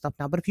home and stuff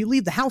now, but if you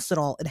leave the house at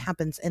all, it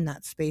happens in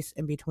that space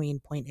in between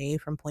point A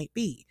from point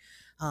B.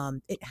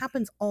 It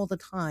happens all the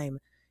time.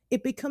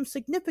 It becomes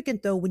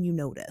significant though when you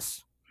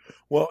notice.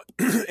 Well,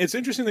 it's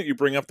interesting that you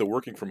bring up the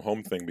working from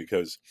home thing,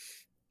 because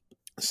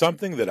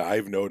something that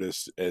I've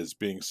noticed as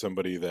being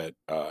somebody that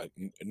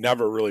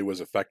never really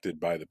was affected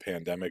by the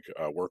pandemic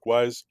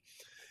work-wise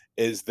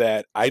is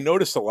that I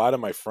noticed a lot of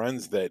my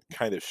friends that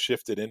kind of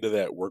shifted into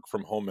that work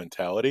from home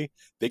mentality.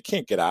 They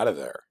can't get out of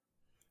there.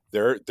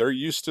 They're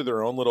used to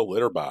their own little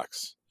litter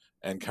box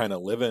and kind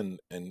of living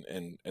and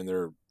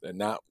they're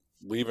not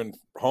leaving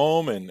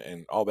home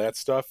and all that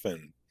stuff.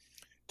 And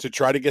to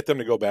try to get them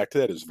to go back to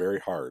that is very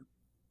hard.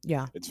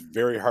 Yeah. It's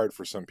very hard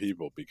for some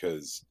people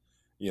because,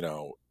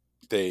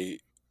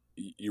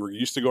 you were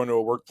used to going to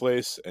a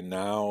workplace, and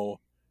now,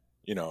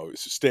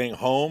 staying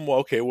home. Well,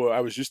 okay, well,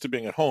 I was used to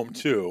being at home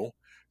too,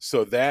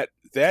 so that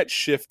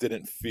shift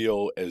didn't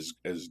feel as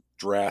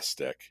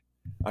drastic.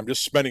 I'm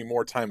just spending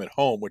more time at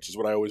home, which is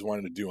what I always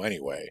wanted to do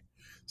anyway.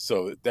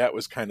 So that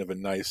was kind of a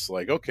nice,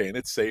 like, okay, and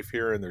it's safe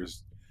here, and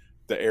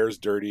the air's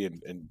dirty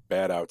and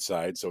bad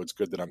outside, so it's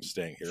good that I'm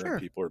staying here. Sure.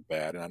 And people are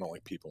bad, and I don't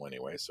like people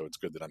anyway, so it's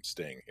good that I'm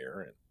staying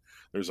here. And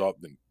there's all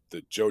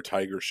the Joe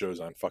Tiger shows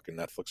on fucking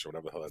Netflix or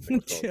whatever the hell that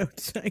thing is called.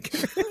 Joe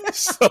Tiger.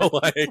 So,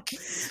 like,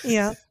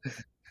 yeah.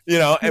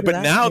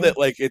 But now that,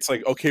 like, it's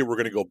like, okay, we're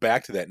going to go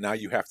back to that. Now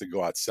you have to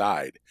go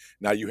outside.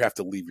 Now you have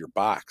to leave your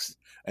box.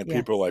 And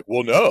people are like,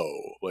 well, no,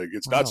 like,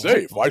 it's not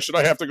safe. Why should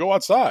I have to go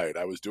outside?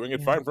 I was doing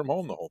it fine from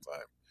home the whole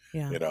time.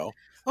 Yeah.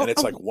 And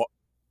it's like, what?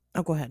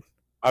 Oh, go ahead.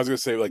 I was going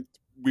to say, like,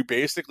 we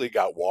basically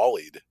got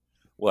Wallied,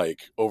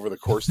 like, over the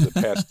course of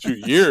the past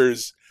 2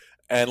 years.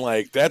 And,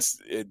 like, that's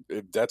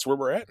where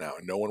we're at now.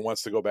 And no one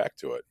wants to go back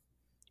to it.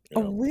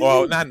 Really,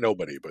 well, not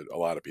nobody, but a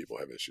lot of people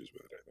have issues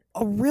with it, I think.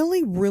 A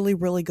really, really,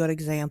 really good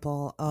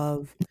example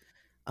of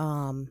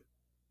a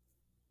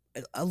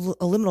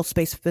liminal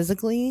space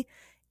physically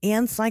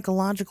and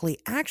psychologically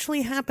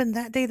actually happened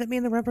that day that me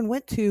and the Reverend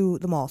went to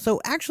the mall. So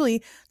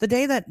actually, the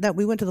day that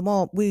we went to the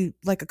mall, we,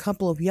 like a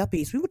couple of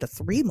yuppies, we went to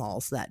 3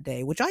 malls that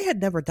day, which I had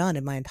never done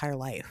in my entire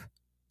life.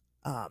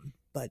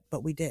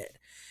 But we did.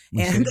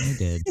 We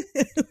did.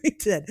 We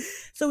did.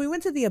 So we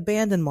went to the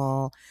abandoned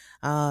mall,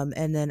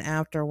 and then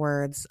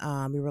afterwards,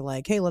 we were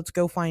like, "Hey, let's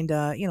go find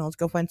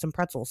some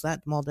pretzels."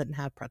 That mall didn't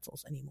have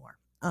pretzels anymore.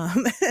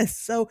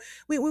 So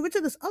we went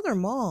to this other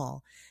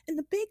mall, and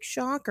the big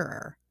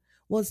shocker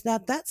was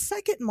that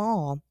second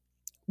mall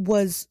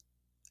was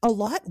a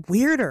lot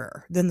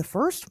weirder than the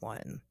first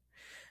one,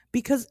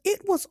 because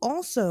it was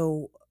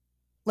also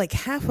like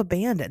half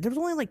abandoned. There was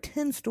only like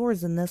 10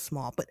 stores in this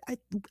mall, but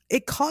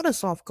it caught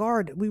us off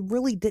guard. We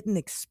really didn't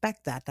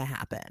expect that to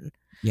happen.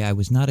 Yeah, I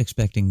was not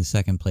expecting the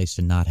second place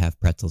to not have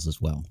pretzels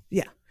as well.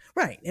 Yeah.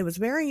 Right. It was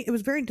very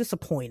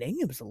disappointing.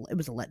 It was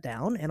a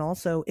letdown, and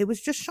also it was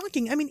just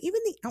shocking. I mean,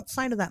 even the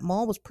outside of that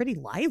mall was pretty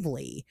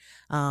lively.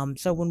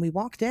 So when we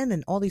walked in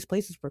and all these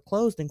places were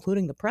closed,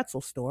 including the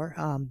pretzel store,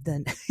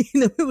 then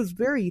it was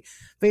very,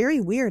 very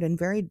weird and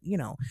very,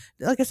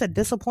 like I said,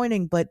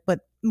 disappointing, but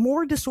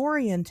more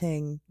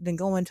disorienting than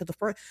going to the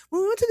first.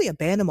 When we went to the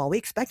abandoned mall, we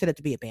expected it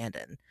to be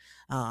abandoned.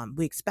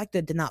 We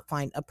expected to not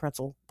find a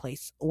pretzel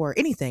place or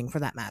anything for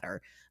that matter.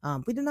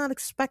 We did not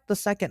expect the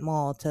second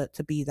mall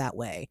to be that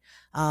way.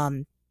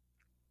 And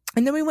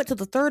then we went to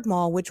the third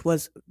mall, which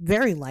was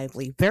very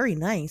lively, very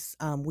nice.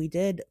 We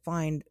did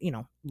find,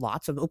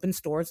 lots of open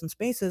stores and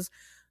spaces,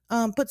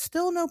 but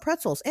still no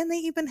pretzels. And they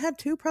even had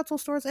 2 pretzel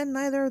stores, and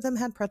neither of them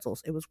had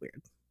pretzels. It was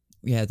weird.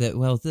 Yeah, that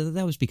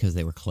was because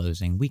they were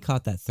closing. We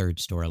caught that third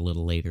store a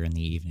little later in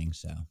the evening,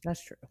 so.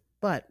 That's true.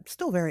 But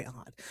still very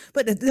odd.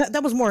 But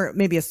that was more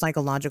maybe a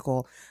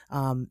psychological,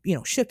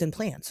 shift in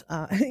plans.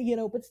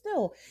 But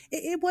still,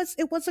 it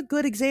was a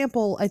good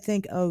example, I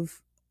think,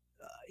 of,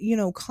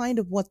 kind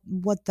of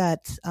what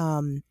that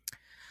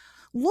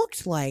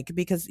looked like,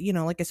 because,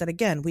 like I said,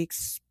 again,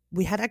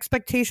 we had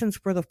expectations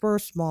for the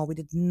first mall. We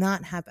did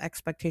not have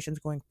expectations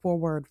going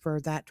forward for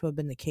that to have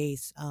been the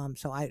case.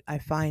 So I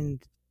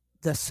find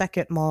the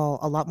second mall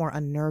a lot more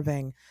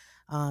unnerving.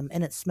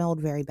 And it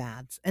smelled very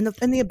bad. And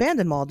the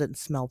abandoned mall didn't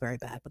smell very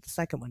bad, but the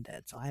second one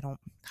did. So I don't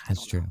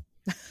That's true.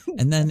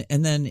 and then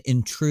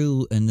in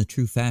the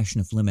true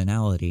fashion of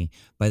liminality,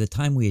 by the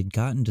time we had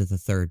gotten to the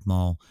third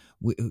mall,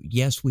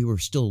 we were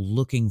still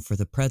looking for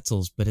the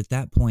pretzels, but at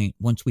that point,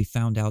 once we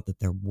found out that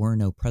there were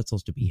no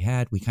pretzels to be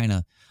had, we kind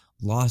of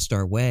lost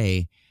our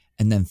way,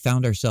 and then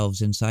found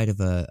ourselves inside of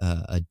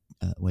a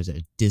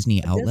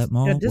Disney outlet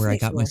mall where I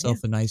got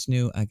myself a nice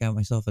new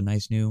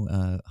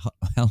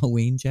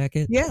Halloween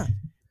jacket. Yeah,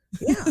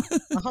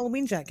 a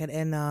Halloween jacket.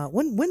 And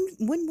when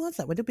was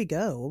that? When did we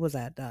go? What was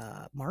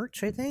that?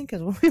 March, I think. A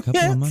couple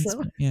of months,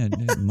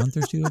 a month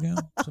or 2 ago.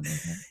 Something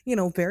like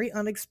that. Very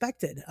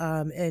unexpected.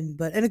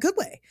 But in a good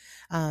way.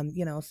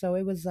 So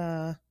it was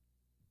a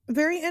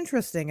very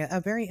interesting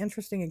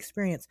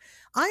experience.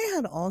 I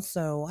had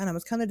also, and I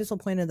was kind of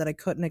disappointed that I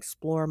couldn't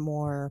explore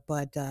more,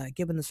 but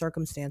given the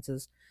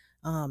circumstances,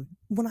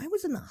 when I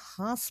was in the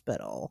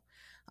hospital,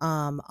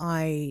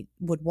 I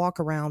would walk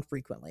around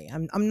frequently.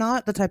 I'm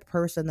not the type of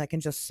person that can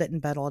just sit in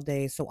bed all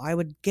day. So I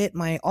would get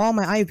all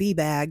my IV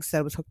bags that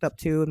I was hooked up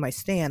to in my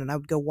stand, and I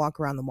would go walk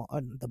around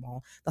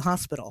the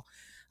hospital.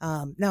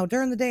 Now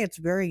during the day, it's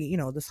very,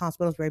 this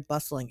hospital is very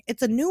bustling.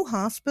 It's a new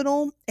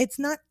hospital. It's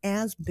not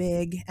as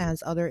big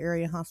as other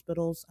area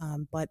hospitals.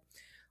 But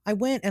I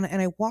went and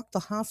I walked the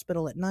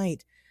hospital at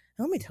night.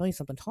 And let me tell you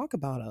something, talk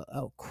about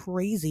a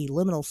crazy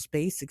liminal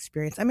space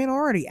experience. I mean, I'm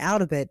already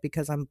out of it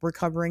because I'm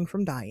recovering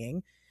from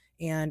dying,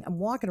 and I'm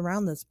walking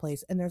around this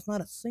place and there's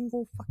not a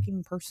single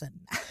fucking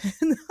person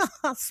in the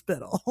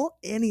hospital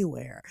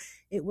anywhere.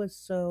 It was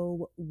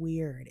so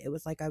weird. It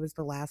was like I was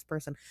the last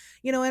person,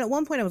 and at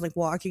one point I was like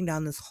walking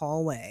down this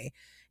hallway,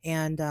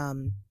 and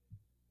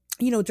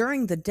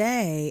during the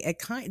day,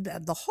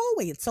 the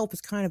hallway itself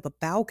is kind of a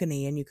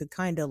balcony, and you could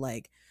kind of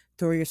like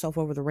throw yourself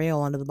over the rail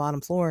onto the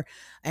bottom floor,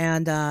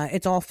 and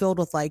it's all filled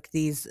with like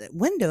these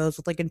windows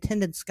with like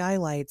tinted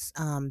skylights,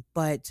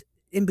 but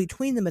in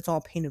between them it's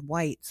all painted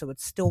white, so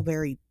it's still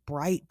very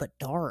bright but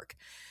dark.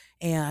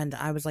 And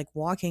I was like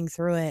walking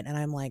through it, and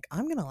I'm like,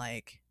 I'm gonna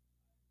like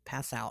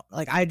pass out.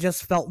 Like, I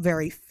just felt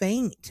very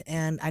faint,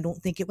 and I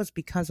don't think it was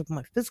because of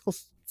my physical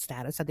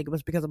status. I think it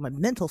was because of my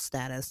mental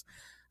status.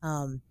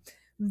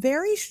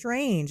 Very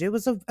strange. It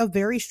was a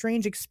very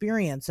strange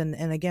experience, and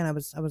again, I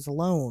was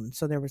alone,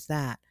 so there was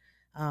that.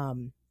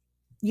 And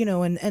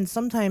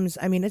sometimes,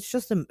 I mean, it's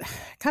just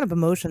kind of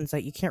emotions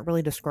that you can't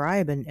really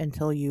describe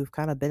until you've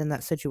kind of been in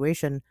that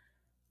situation,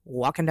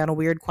 walking down a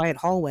weird quiet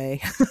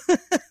hallway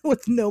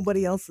with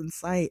nobody else in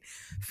sight,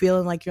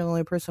 feeling like you're the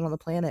only person on the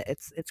planet.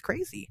 It's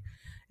crazy.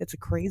 It's a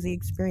crazy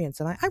experience,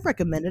 and I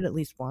recommend it at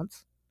least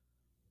once.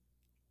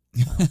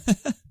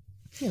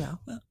 So,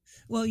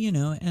 well,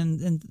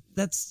 and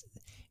that's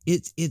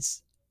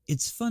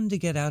it's fun to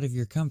get out of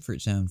your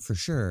comfort zone for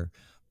sure,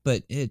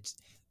 but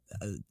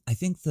I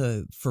think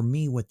for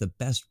me, what the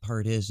best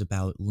part is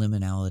about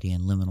liminality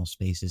and liminal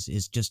spaces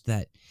is just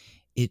that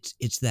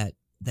it's that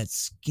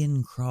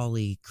skin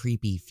crawly,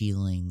 creepy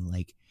feeling.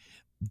 Like,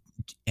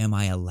 am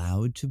I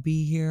allowed to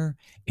be here?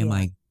 Am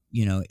I,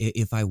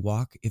 if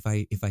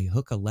I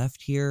hook a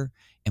left here,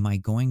 am I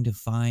going to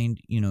find,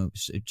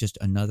 just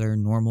another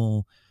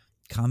normal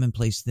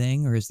commonplace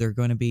thing? Or is there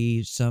going to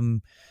be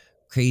some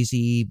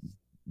crazy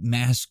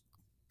mask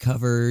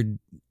covered,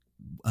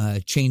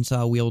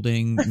 chainsaw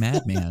wielding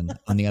madman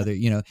on the other,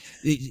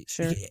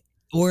 sure.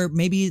 Or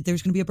maybe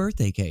there's going to be a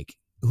birthday cake.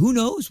 Who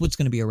knows what's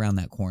going to be around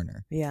that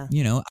corner? Yeah.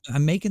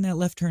 I'm making that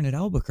left turn at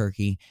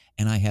Albuquerque,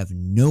 and I have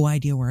no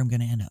idea where I'm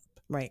going to end up.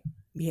 Right.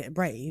 Yeah,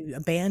 right. You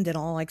abandon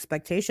all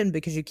expectation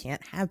because you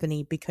can't have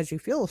any, because you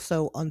feel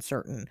so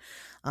uncertain.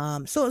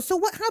 So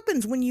what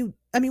happens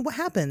what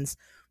happens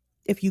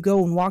if you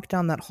go and walk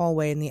down that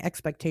hallway, and the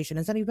expectation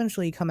is that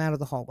eventually you come out of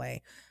the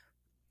hallway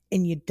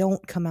and you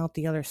don't come out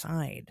the other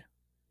side?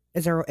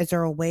 Is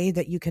there a way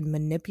that you can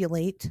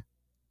manipulate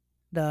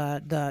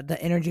the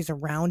energies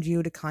around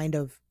you to kind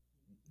of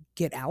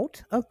get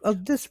out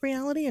of this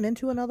reality and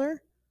into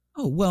another?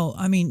 Oh, well,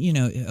 I mean,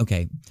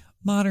 okay.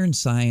 Modern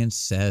science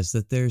says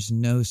that there's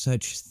no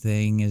such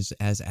thing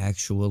as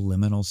actual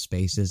liminal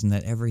spaces, and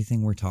that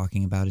everything we're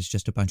talking about is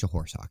just a bunch of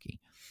horse hockey.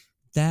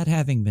 That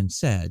having been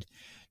said,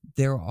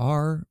 there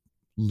are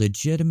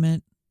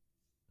legitimate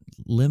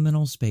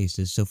liminal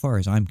spaces, so far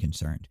as I'm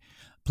concerned,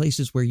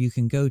 places where you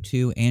can go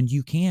to and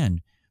you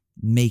can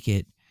make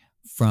it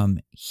from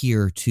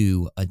here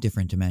to a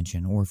different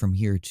dimension, or from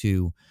here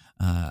to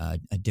a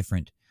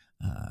different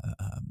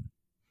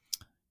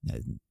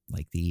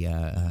like the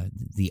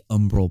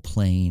umbral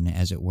plane,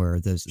 as it were,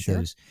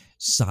 those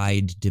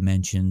side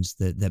dimensions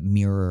that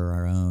mirror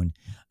our own.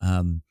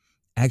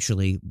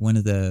 Actually, one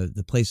of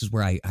the places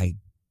where I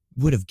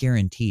would have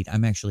guaranteed,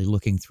 I'm actually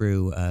looking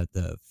through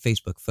the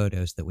Facebook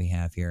photos that we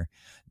have here,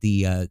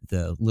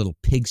 the little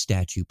pig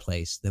statue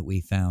place that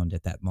we found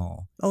at that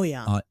mall. Oh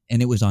yeah.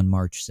 And it was on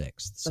March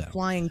 6th. The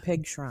flying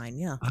pig shrine.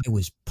 Yeah. I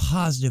was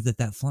positive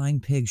that flying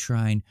pig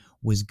shrine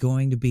was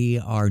going to be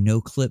our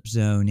no clip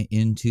zone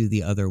into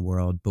the other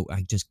world, but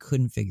I just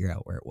couldn't figure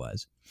out where it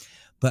was.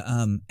 But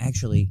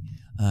actually,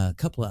 a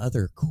couple of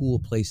other cool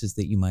places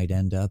that you might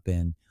end up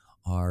in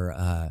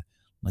are,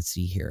 let's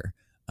see here.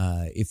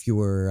 If you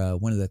were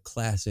one of the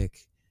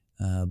classic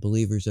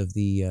believers of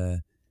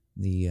the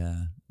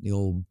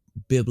old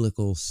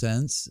biblical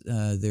sense,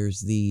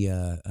 there's the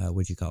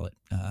what'd you call it?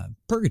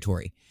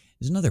 Purgatory.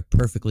 There's another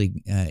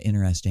perfectly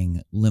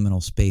interesting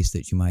liminal space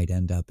that you might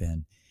end up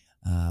in.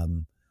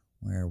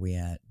 Where are we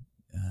at?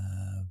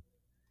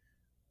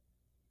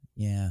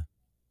 Yeah.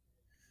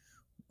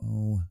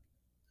 Oh.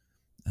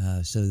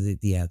 So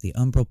the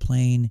umbral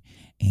plane,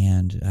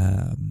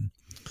 and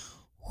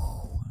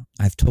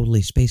I've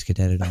totally space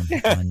cadetted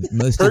on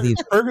most of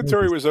these.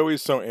 Purgatory was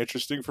always so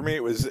interesting for me.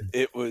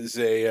 It was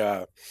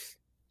a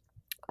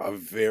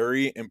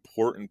very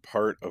important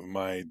part of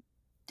my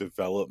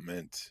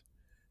development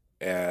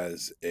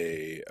as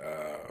a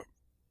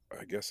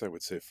I guess I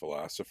would say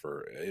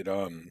philosopher.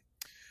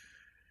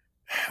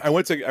 I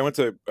went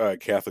to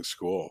Catholic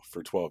school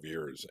for 12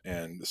 years,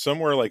 and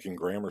somewhere like in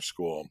grammar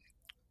school,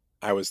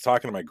 I was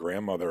talking to my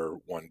grandmother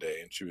one day,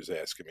 and she was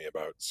asking me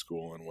about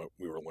school and what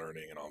we were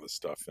learning and all this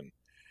stuff, and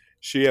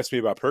she asked me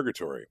about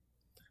purgatory,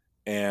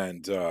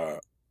 and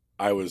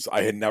I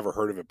had never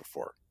heard of it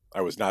before.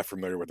 I was not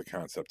familiar with the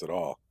concept at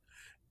all.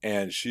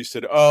 And she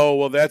said, "Oh,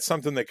 well, that's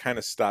something that kind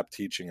of stopped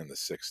teaching in the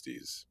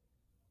 60s."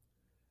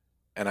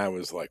 And I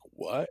was like,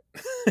 "What?"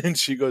 And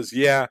she goes,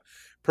 "Yeah,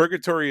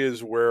 purgatory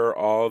is where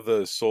all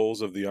the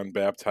souls of the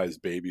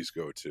unbaptized babies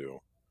go to,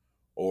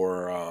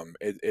 or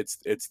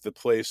it's the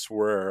place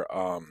where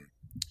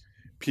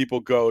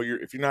people go.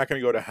 If you're not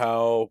going to go to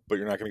hell, but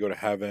you're not going to go to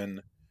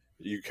heaven,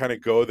 you kind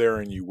of go there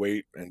and you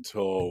wait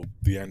until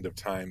the end of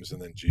times,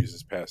 and then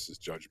Jesus passes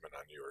judgment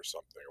on you or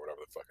something, or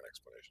whatever the fucking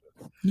explanation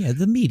is. Yeah,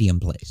 the medium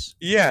place.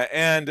 Yeah,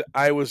 and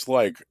I was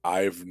like,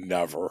 I've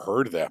never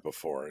heard that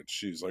before. And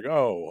she's like,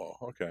 oh,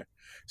 well, okay.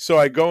 So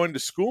I go into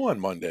school on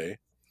Monday,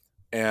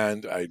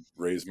 and I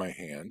raise my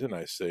hand, and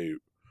I say,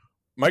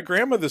 my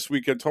grandma this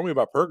weekend told me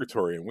about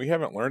purgatory, and we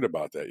haven't learned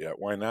about that yet.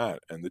 Why not?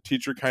 And the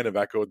teacher kind of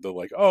echoed the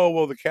like, oh,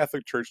 well, the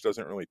Catholic Church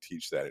doesn't really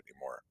teach that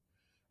anymore.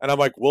 And I'm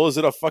like, well, is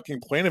it a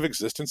fucking plane of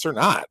existence or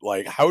not?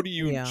 Like, how do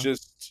you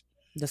just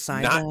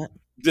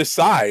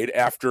decide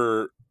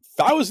after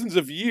thousands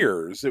of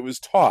years it was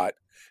taught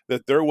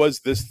that there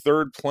was this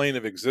third plane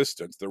of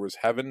existence? There was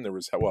heaven, there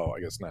was, well,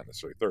 I guess not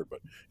necessarily third,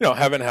 but,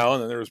 heaven, hell,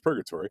 and then there was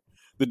purgatory.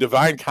 The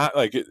divine,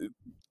 Dante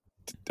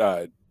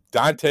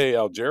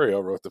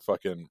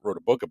Alighieri wrote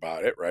a book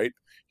about it, right?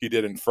 He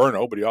did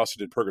Inferno, but he also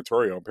did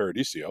Purgatorio and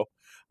Paradiso.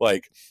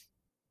 Like,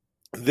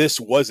 this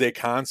was a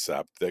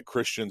concept that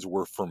Christians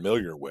were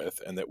familiar with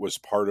and that was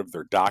part of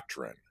their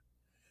doctrine.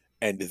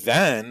 And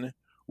then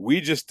we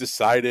just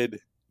decided,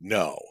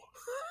 no,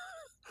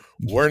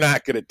 we're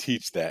not going to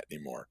teach that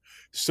anymore.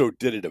 So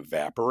did it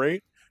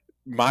evaporate?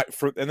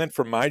 And then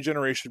from my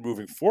generation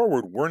moving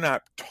forward, we're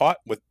not taught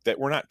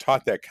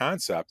that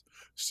concept.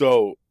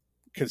 So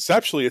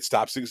conceptually, it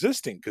stops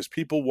existing because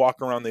people walk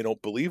around, they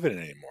don't believe in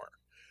it anymore.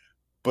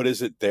 But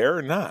is it there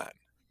or not?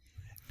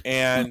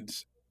 And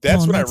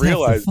that's when I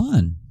realized.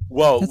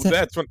 Well,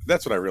 that's when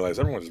I realized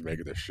everyone's just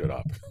making this shit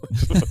up.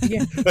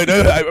 Yeah.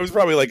 I was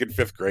probably like in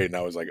 5th grade, and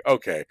I was like,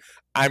 okay,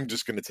 I'm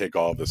just going to take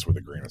all of this with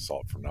a grain of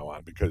salt from now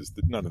on because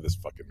none of this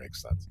fucking makes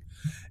sense.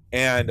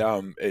 And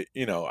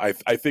I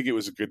think it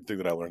was a good thing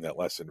that I learned that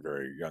lesson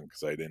very young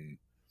because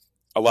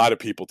a lot of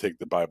people take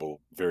the Bible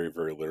very,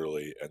 very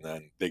literally, and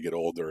then they get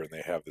older and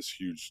they have this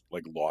huge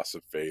like loss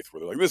of faith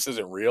where they're like, this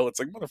isn't real. It's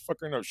like,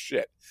 motherfucker, no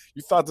shit.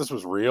 You thought this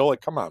was real? Like,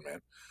 come on,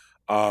 man.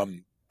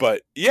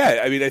 But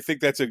yeah, I mean, I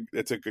think that's a good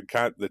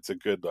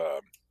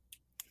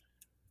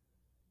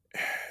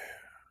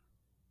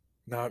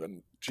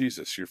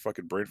Jesus, your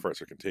fucking brain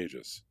farts are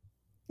contagious.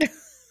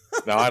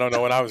 Now I don't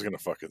know what I was gonna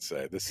fucking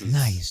say. This is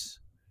nice.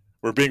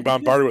 We're being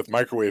bombarded with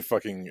microwave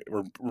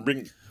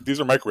these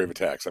are microwave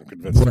attacks, I'm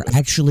convinced. We're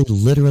actually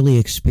literally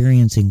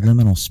experiencing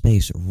liminal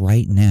space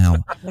right now.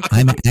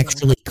 I'm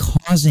actually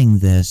causing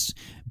this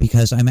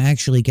because I'm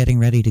actually getting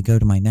ready to go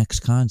to my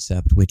next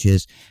concept, which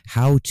is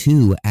how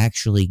to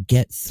actually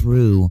get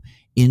through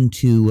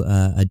into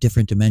a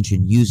different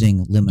dimension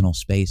using liminal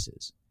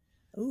spaces.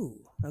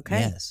 Ooh, okay.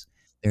 Yes.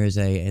 There's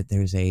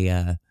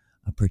a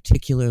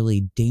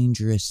particularly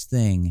dangerous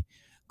thing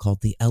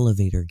called the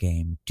elevator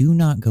game. Do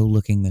not go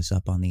looking this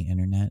up on the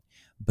internet,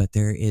 but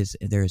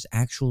there's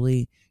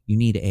actually, you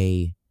need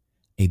a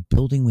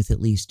building with at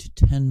least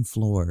 10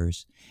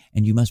 floors,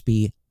 and you must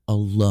be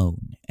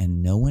alone,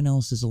 and no one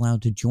else is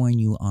allowed to join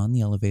you on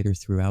the elevator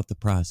throughout the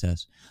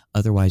process.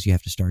 Otherwise, you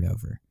have to start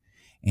over.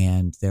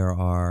 And there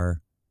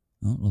are,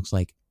 it looks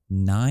like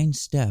 9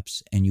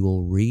 steps, and you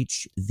will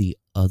reach the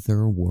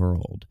other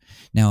world.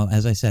 Now,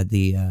 as I said,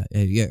 I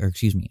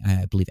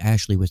believe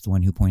Ashley was the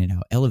one who pointed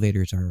out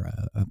elevators are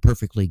a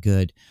perfectly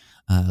good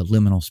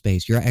liminal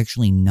space. You're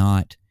actually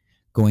not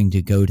going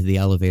to go to the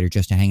elevator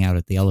just to hang out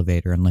at the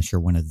elevator unless you're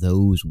one of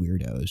those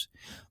weirdos.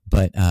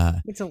 But a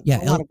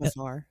lot of us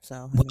are.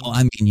 So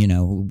I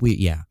mean,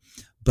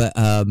 but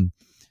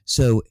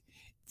so.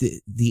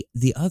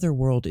 The other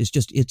world is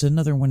it's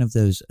another one of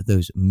those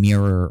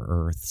mirror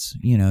Earths,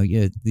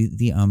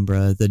 the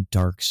Umbra, the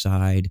dark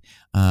side,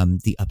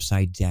 the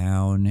upside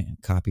down,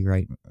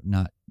 copyright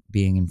not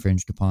being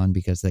infringed upon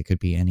because that could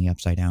be any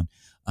upside down.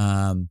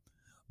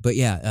 But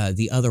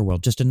the other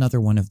world, just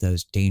another one of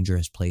those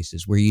dangerous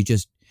places where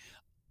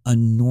a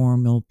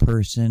normal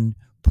person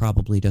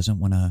probably doesn't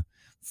want to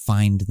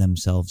find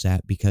themselves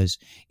at, because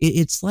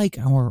it's like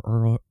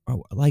our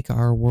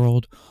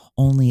world,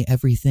 only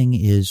everything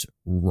is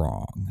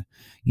wrong.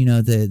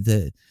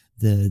 The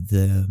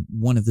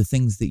one of the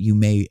things that you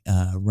may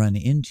run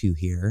into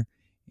here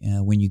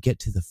when you get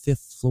to the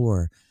 5th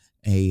floor,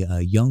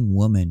 a young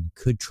woman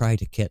could try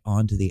to get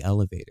onto the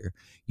elevator.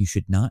 You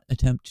should not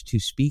attempt to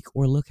speak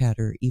or look at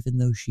her, even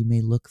though she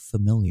may look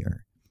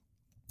familiar.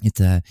 It's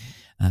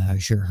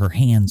sure her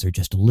hands are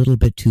just a little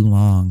bit too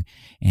long,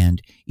 and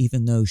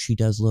even though she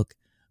does look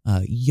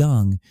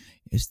young,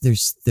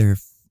 there are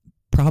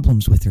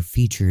problems with her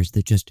features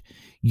that just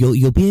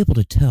you'll be able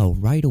to tell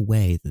right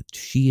away that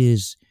she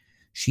is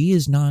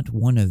not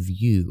one of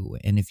you,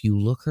 and if you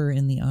look her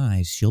in the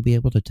eyes, she'll be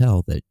able to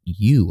tell that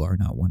you are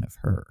not one of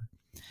her.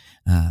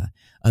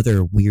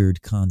 Other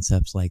weird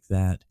concepts like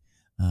that,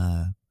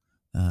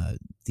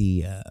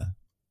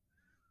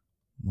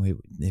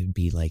 it'd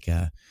be like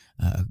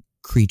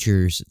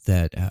creatures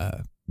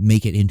that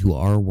make it into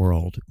our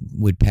world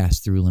would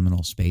pass through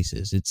liminal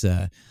spaces. It's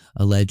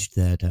alleged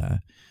that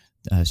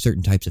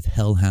certain types of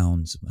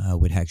hellhounds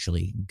would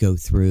actually go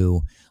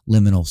through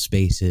liminal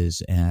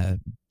spaces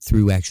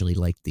through actually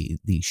like the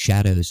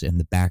shadows and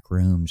the back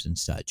rooms and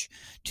such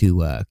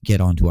to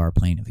get onto our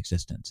plane of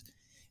existence.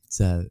 It's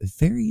a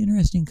very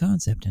interesting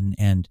concept,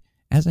 and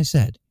as I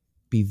said,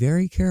 be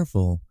very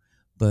careful.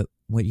 But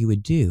what you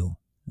would do,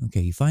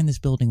 okay, you find this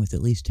building with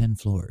at least 10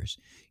 floors.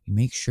 You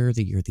make sure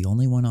that you're the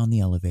only one on the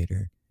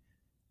elevator.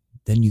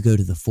 Then you go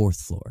to the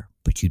 4th floor,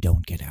 but you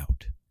don't get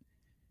out.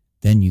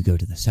 Then you go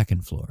to the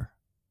 2nd floor,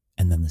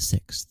 and then the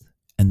 6th,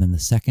 and then the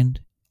 2nd,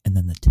 and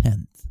then the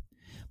 10th.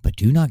 But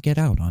do not get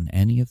out on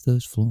any of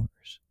those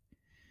floors.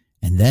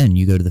 And then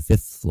you go to the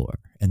 5th floor,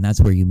 and that's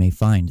where you may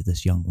find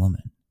this young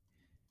woman.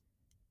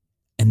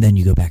 And then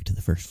you go back to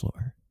the 1st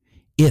floor.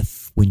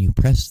 If, when you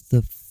press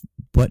the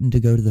button to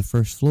go to the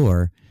 1st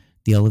floor,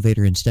 the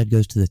elevator instead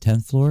goes to the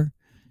 10th floor,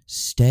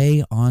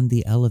 stay on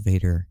the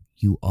elevator.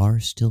 You are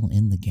still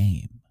in the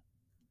game.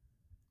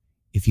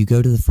 If you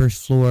go to the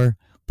 1st floor,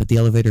 but the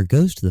elevator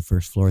goes to the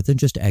 1st floor, then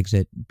just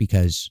exit,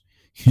 because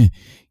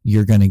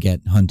you're going to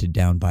get hunted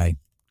down by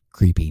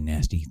creepy,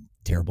 nasty,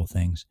 terrible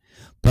things.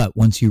 But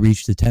once you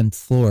reach the 10th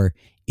floor,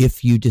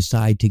 if you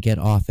decide to get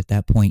off at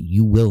that point,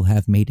 you will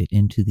have made it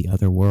into the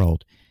other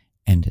world.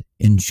 And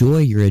enjoy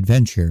your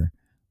adventure,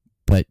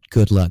 but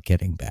good luck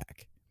getting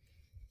back.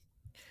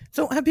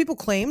 So have people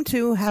claimed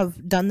to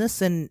have done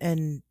this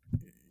and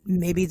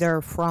maybe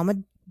they're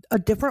from a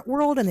different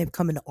world and they've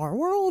come into our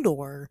world,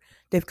 or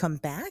they've come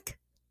back?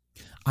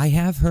 I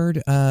have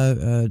heard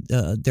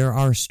there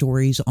are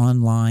stories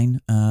online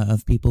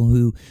of people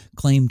who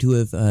claim to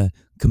have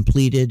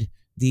completed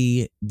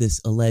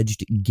this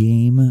alleged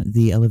game,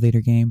 the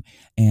elevator game,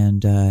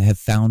 and have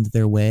found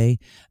their way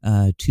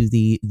to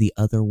the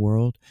other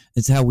world.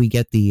 That's how we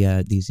get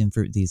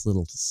these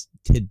little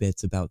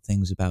tidbits about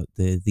things about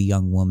the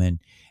young woman.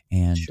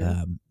 And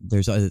sure.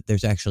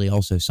 There's actually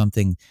also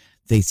something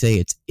they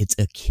say it's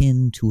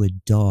akin to a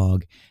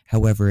dog.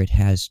 However, it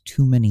has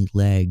too many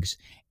legs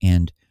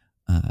and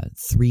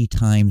 3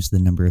 times the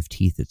number of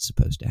teeth it's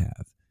supposed to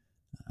have.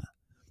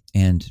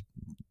 And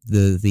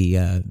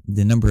the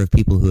number of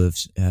people who have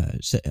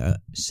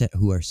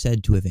who are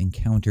said to have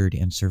encountered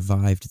and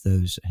survived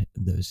those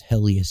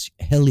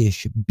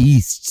hellish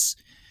beasts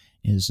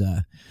is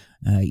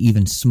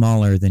even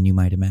smaller than you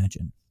might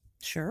imagine.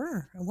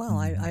 Sure. Well,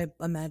 I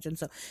imagine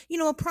so.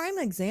 A prime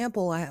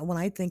example, when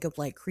I think of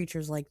like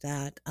creatures like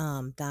that,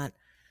 that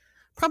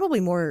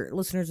probably more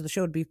listeners of the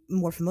show would be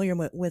more familiar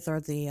with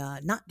are the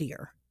not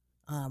deer,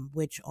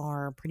 which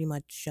are pretty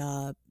much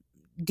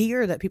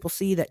deer that people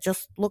see that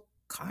just look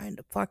kind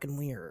of fucking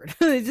weird.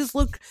 They just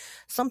look,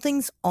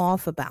 something's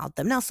off about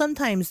them. Now,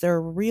 sometimes they're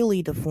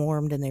really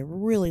deformed and they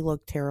really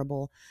look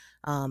terrible.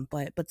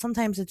 But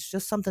sometimes it's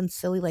just something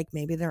silly, like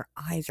maybe their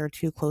eyes are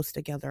too close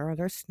together, or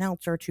their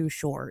snouts are too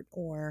short,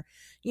 or,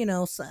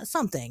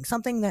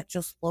 something that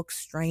just looks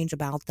strange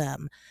about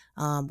them,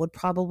 would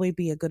probably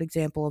be a good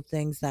example of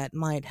things that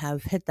might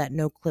have hit that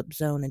no clip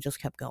zone and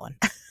just kept going.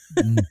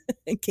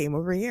 It came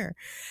over here.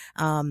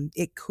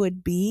 It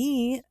could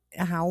be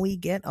how we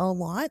get a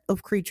lot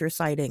of creature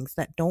sightings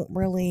that don't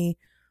really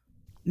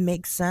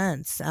make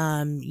sense.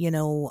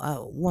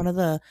 One of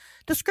the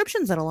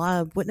descriptions that a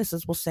lot of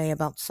witnesses will say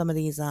about some of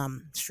these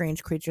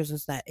strange creatures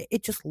is that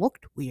it just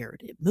looked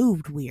weird. It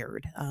moved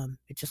weird.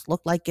 It just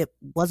looked like it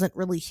wasn't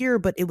really here,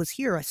 but it was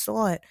here. I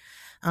saw it.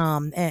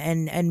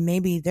 And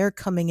maybe they're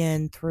coming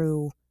in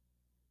through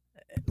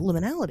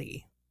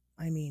liminality.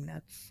 I mean,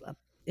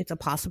 it's a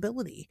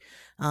possibility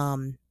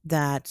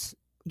that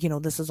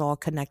this is all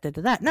connected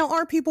to that. Now,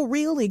 are people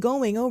really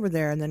going over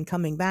there and then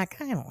coming back?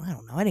 I don't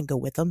know. I didn't go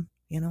with them.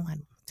 I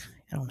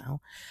don't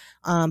know.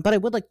 But I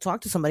would like to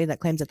talk to somebody that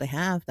claims that they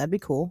have. That'd be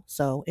cool.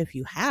 So if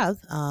you have,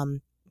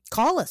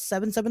 call us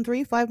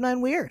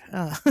 773-59-WEIRD.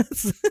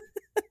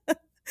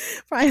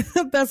 Probably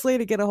the best way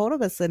to get a hold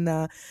of us, and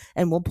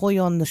we'll pull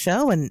you on the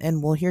show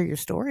and we'll hear your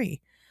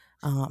story.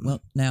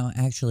 Well, now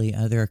actually,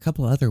 there are a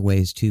couple other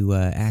ways to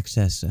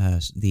access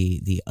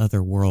the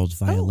other worlds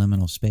via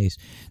liminal space.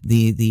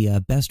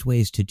 The best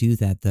ways to do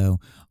that, though,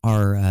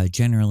 are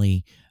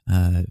generally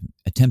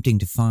attempting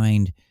to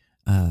find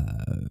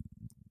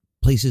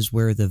places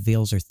where the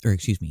veils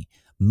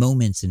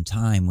moments in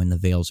time when the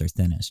veils are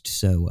thinnest.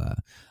 So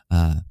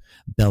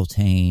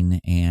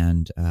Beltane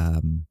and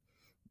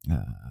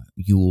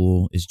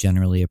Yule is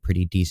generally a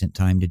pretty decent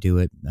time to do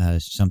it.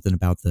 Something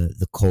about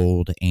the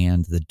cold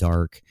and the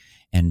dark,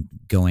 and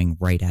going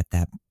right at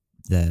the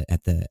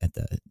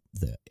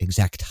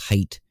exact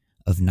height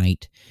of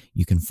night.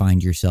 You can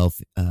find yourself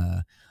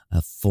a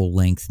full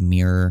length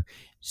mirror,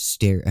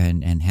 stare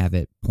and have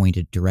it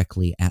pointed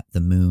directly at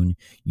the moon.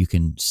 You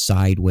can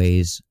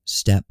sideways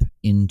step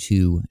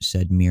into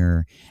said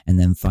mirror and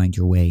then find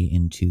your way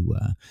into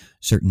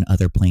certain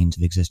other planes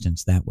of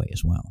existence that way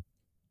as well.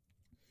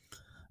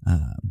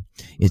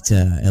 It's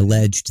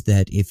alleged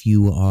that if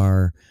you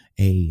are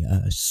a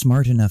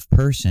smart enough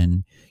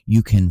person,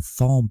 you can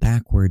fall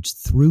backwards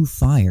through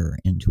fire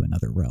into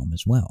another realm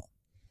as well.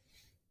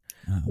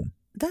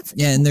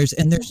 And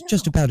there's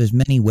just about as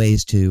many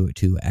ways to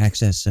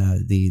access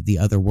the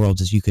other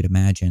worlds as you could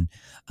imagine.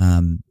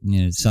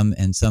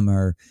 Some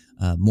are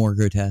more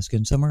grotesque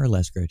and some are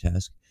less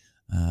grotesque.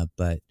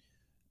 But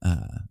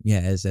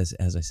as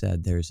I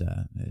said, there's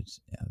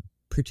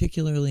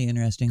particularly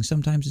interesting.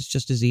 Sometimes it's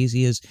just as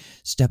easy as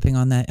stepping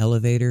on that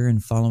elevator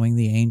and following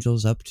the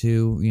angels up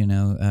to,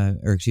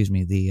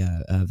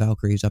 the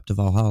Valkyries up to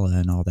Valhalla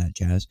and all that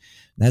jazz.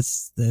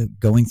 That's the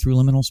going through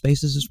liminal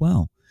spaces as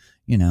well,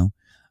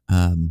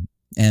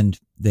 and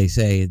they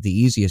say the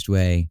easiest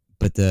way,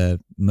 but the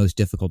most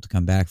difficult to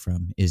come back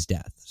from is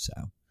death. So.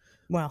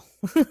 Well,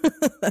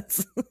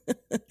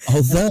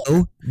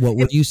 although what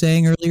were you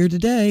saying earlier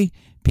today?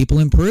 People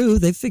in Peru,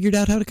 they've figured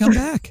out how to come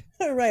back.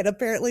 Right.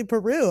 Apparently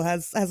Peru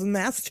has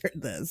mastered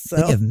this. So.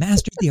 They have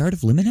mastered the art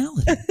of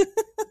liminality.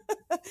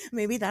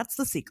 Maybe that's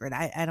the secret.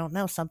 I don't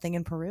know. Something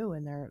in Peru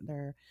and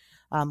their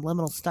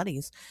liminal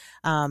studies.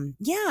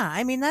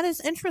 I mean, that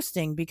is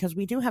interesting because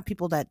we do have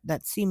people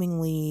that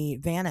seemingly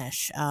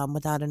vanish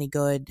without any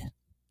good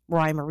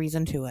rhyme or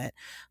reason to it.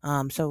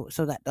 So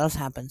that does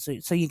happen.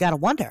 So you got to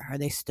wonder, are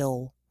they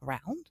still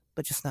around,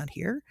 but just not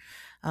here?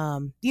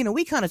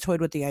 We kind of toyed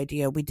with the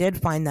idea. We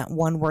did find that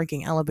one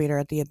working elevator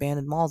at the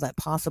abandoned mall that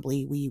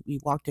possibly we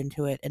walked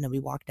into it and then we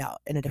walked out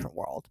in a different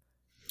world.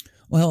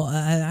 Well,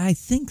 I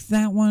think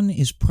that one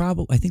is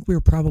I think we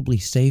were probably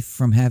safe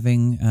from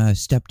having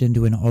stepped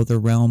into another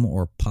realm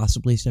or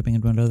possibly stepping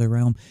into another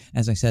realm.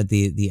 As I said,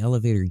 the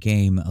elevator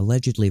game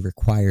allegedly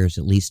requires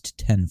at least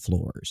 10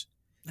 floors.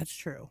 That's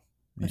true.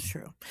 That's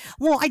true.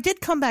 Well, I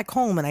did come back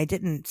home and I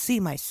didn't see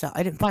myself.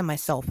 I didn't find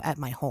myself at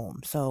my home.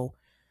 So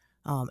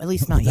at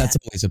least not yet. That's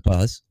always a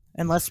plus.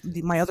 Unless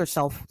my other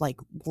self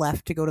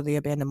left to go to the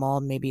abandoned mall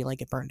and maybe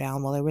it burned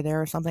down while they were there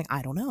or something.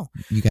 I don't know.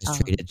 You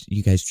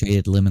guys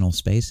traded liminal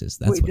spaces.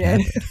 That's what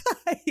happened.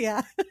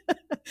 Yeah.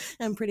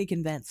 I'm pretty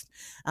convinced.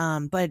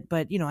 But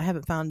I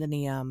haven't found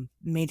any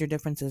major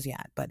differences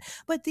yet. But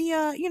the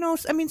I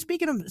mean,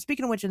 speaking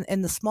of which,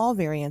 in the small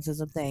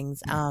variances of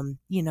things,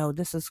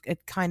 this is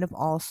it kind of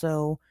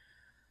also.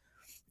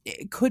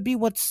 It could be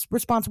what's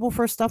responsible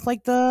for stuff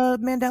like the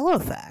Mandela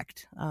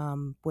effect,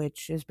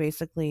 which is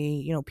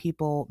basically,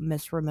 people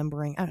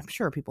misremembering. I'm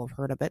sure people have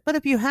heard of it, but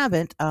if you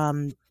haven't,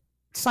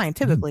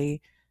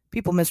 scientifically,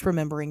 people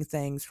misremembering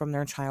things from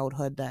their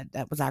childhood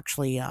that was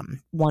actually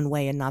one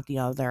way and not the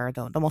other.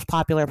 The most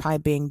popular probably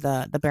being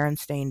the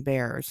Berenstain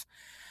Bears,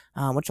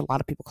 which a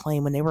lot of people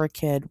claim when they were a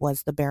kid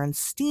was the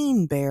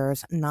Berenstein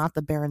Bears, not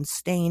the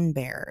Berenstain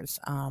Bears.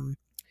 But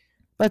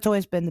it's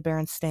always been the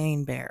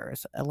Berenstain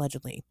Bears,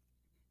 allegedly.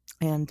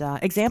 And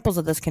examples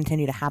of this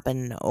continue to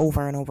happen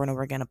over and over and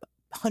over again,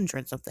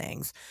 hundreds of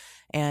things.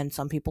 And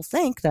some people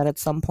think that at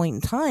some point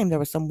in time, there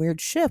was some weird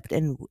shift.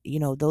 And,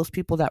 those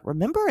people that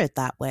remember it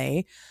that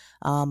way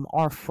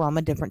are from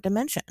a different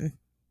dimension.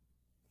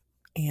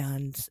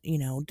 And,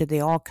 did they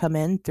all come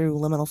in through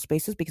liminal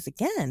spaces? Because,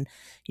 again,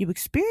 you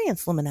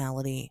experience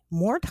liminality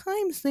more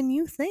times than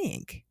you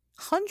think.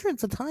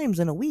 Hundreds of times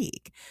in a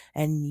week,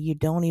 and you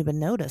don't even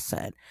notice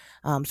it.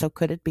 So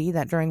could it be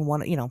that during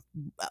one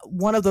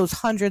of those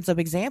hundreds of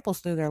examples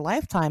through their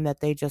lifetime that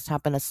they just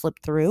happen to slip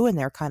through, and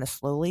they're kind of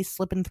slowly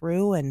slipping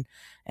through and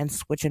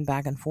switching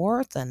back and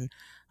forth, and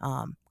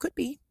could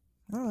be.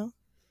 I don't know.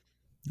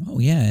 Oh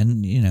yeah,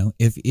 and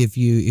if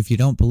you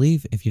don't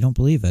believe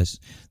us,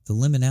 the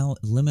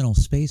liminal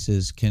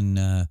spaces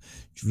can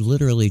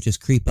literally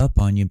just creep up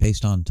on you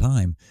based on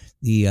time.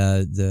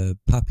 The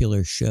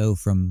popular show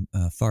from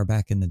far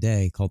back in the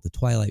day called The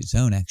Twilight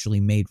Zone actually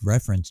made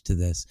reference to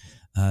this.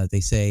 They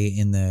say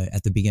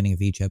at the beginning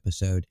of each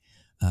episode,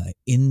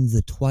 in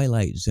the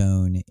Twilight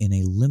Zone, in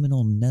a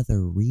liminal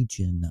nether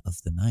region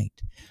of the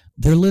night.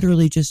 They're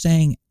literally just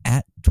saying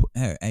at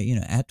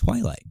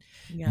twilight.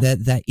 Yeah.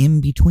 That in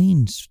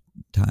between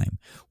time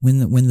when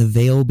the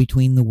veil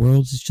between the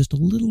worlds is just a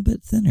little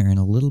bit thinner and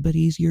a little bit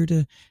easier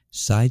to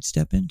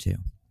sidestep into.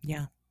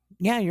 Yeah,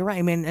 you're right.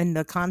 I mean, and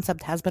the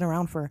concept has been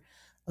around for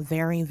a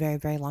very, very,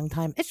 very long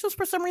time. It's just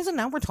for some reason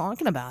now we're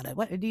talking about it.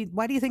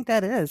 Why do you think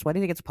that is? Why do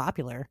you think it's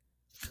popular?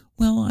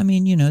 Well, I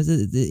mean,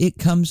 it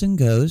comes and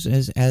goes,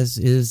 as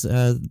is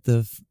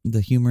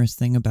the humorous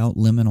thing about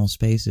liminal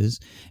spaces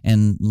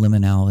and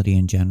liminality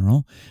in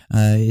general.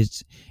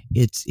 It's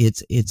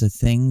a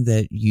thing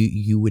that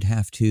you would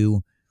have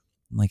to,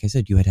 like I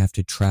said, you would have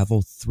to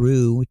travel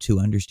through to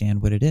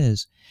understand what it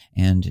is,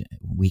 and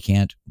we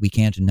can't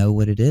know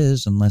what it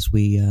is unless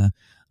we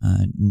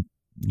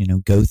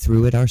go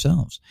through it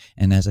ourselves.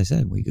 And as I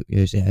said,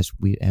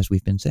 as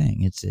we've been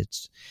saying,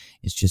 it's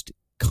just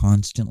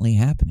constantly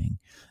happening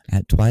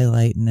at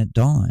twilight and at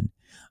dawn,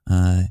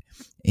 at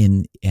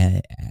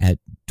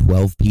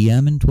 12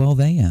 p.m. and 12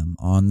 a.m.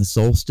 on the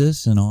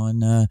solstice and on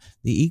the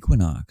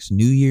equinox,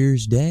 New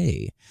Year's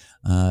Day.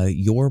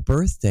 Your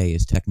birthday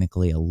is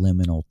technically a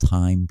liminal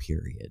time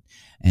period,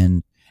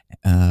 and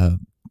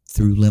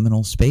through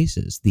liminal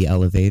spaces, the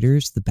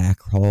elevators, the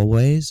back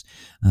hallways,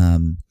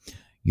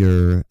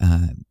 your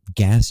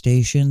gas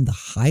station, the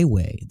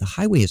highway. The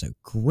highway is a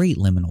great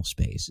liminal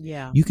space.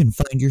 Yeah. You can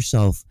find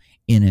yourself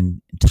in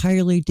an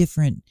entirely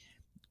different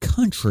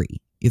country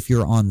if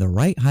you're on the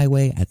right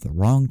highway at the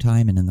wrong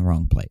time and in the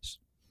wrong place.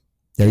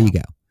 There you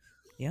go.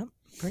 Yep,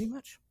 pretty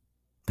much.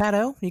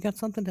 Pato, you got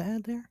something to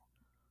add there?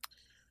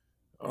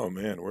 Oh,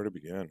 man, where to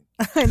begin?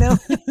 I know.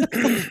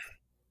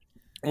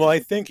 Well, I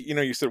think,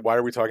 you said, why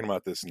are we talking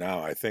about this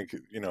now? I think,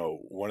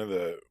 one of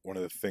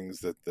the things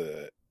that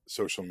the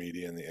social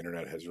media and the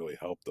internet has really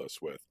helped us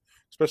with,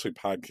 especially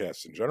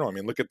podcasts in general. I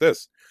mean, look at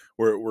this.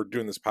 We're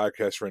doing this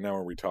podcast right now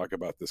where we talk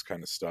about this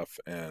kind of stuff,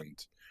 and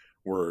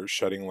we're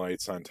shedding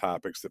lights on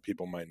topics that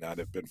people might not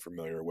have been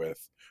familiar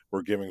with.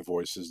 We're giving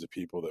voices to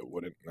people that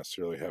wouldn't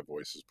necessarily have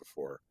voices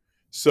before.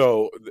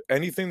 So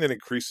anything that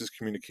increases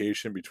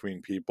communication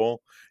between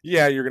people,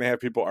 yeah, you're going to have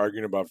people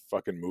arguing about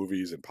fucking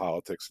movies and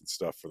politics and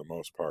stuff for the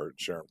most part,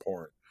 sharing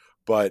porn,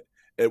 but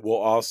it will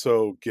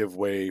also give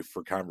way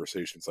for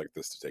conversations like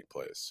this to take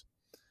place.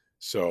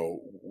 So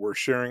we're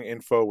sharing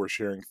info, we're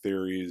sharing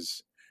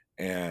theories,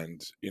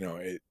 and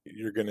it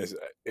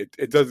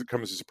doesn't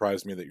come as a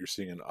surprise to me that you're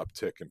seeing an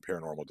uptick in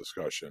paranormal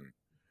discussion,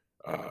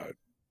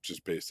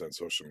 just based on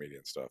social media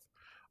and stuff.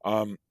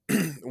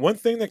 One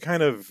thing that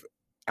kind of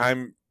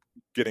I'm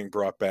getting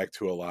brought back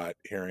to a lot,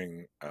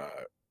 hearing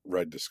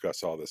Red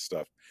discuss all this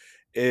stuff,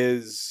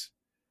 is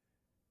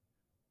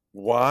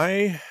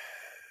why.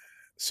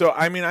 So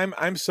I mean,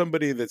 I'm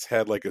somebody that's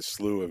had like a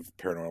slew of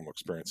paranormal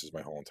experiences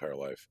my whole entire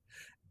life,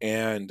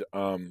 and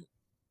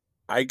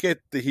I get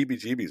the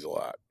heebie-jeebies a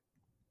lot,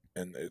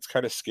 and it's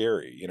kind of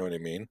scary. You know what I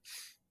mean?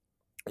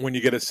 When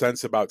you get a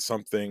sense about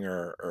something,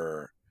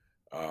 or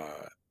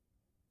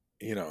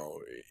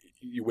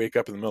you wake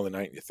up in the middle of the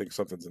night and you think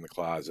something's in the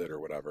closet or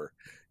whatever.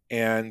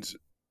 And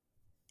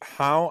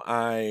how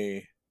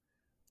I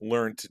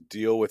learned to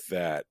deal with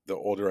that the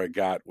older I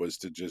got was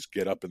to just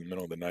get up in the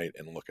middle of the night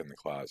and look in the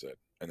closet,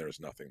 and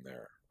there's nothing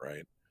there,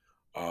 right?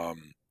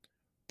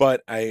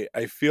 But I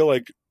feel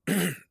like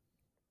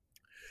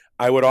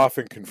I would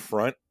often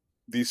confront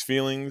these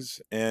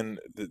feelings and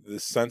the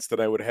sense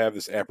that I would have,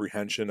 this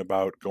apprehension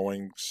about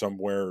going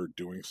somewhere or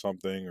doing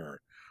something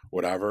or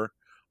whatever.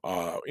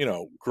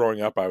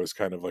 Growing up, I was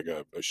kind of like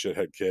a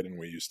shithead kid, and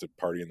we used to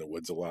party in the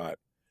woods a lot.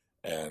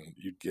 And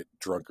you'd get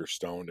drunk or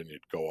stoned, and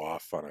you'd go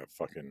off on a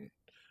fucking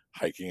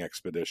hiking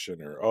expedition,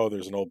 or, oh,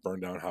 there's an old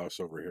burned down house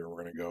over here,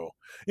 we're gonna go.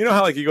 You know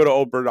how like you go to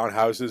old burned down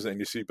houses and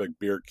you see like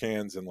beer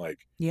cans and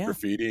like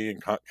graffiti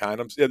and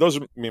condoms? Yeah, those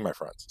are me and my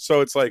friends.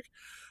 So it's like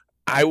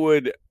I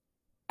would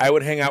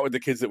hang out with the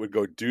kids that would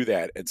go do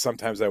that, and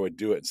sometimes I would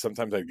do it, and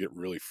sometimes I'd get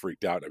really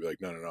freaked out, and I'd be like,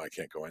 no, I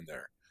can't go in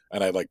there,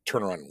 and I'd like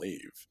turn around and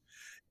leave.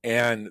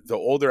 And the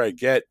older I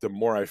get, the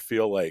more I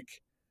feel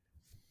like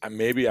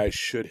maybe I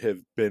should have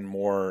been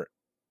more.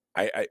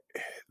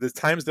 The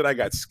times that I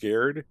got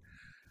scared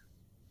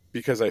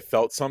because I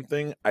felt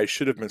something, I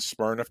should have been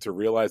smart enough to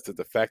realize that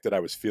the fact that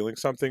I was feeling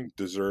something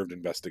deserved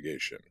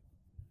investigation,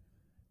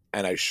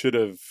 and I should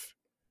have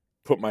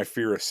put my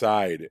fear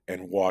aside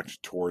and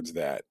walked towards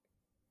that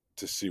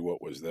to see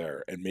what was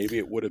there. And maybe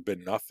it would have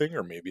been nothing,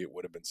 or maybe it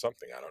would have been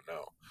something. I don't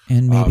know.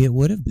 And maybe it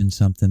would have been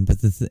something.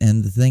 But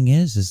the thing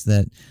is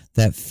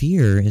that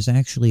fear is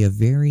actually a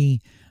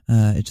very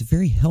it's a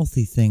very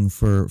healthy thing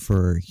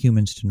for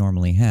humans to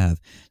normally have.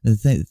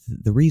 The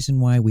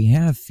reason why we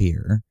have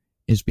fear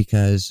is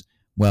because,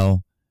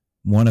 well,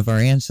 one of our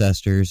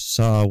ancestors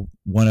saw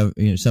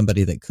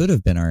somebody that could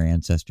have been our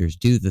ancestors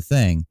do the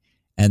thing,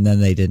 and then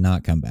they did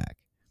not come back.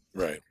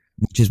 Right.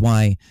 Which is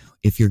why,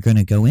 if you're going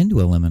to go into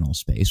a liminal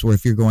space, or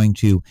if you're going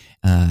to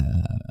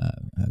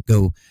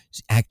go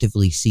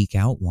actively seek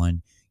out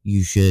one,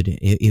 you should,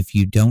 if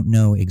you don't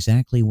know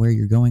exactly where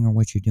you're going or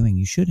what you're doing,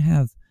 you should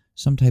have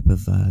some type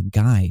of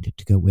guide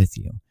to go with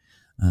you.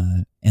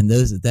 And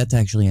that's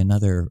actually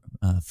another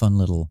fun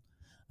little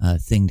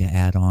thing to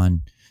add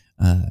on,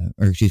 a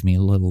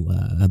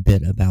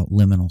bit about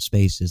liminal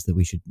spaces that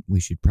we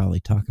should probably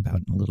talk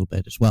about in a little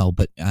bit as well.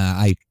 But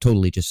I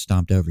totally just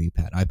stomped over you,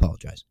 Pat. I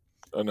apologize.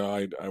 Oh,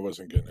 no, I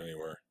wasn't getting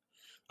anywhere.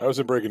 I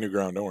wasn't breaking new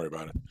ground. Don't worry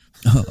about it.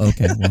 Oh,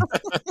 okay.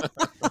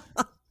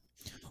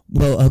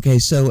 Well, okay.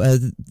 So,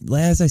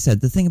 as I said,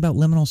 the thing about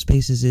liminal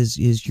spaces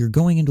is you're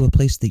going into a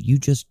place that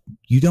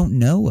you don't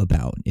know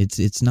about.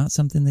 It's not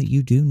something that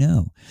you do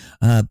know,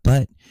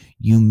 but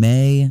you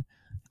may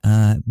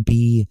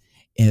be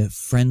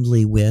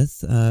friendly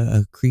with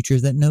a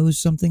creature that knows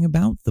something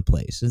about the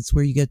place. It's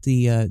where you get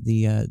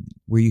the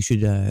where you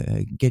should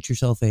get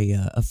yourself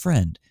a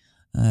friend.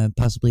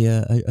 Possibly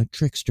a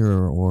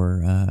trickster,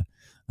 or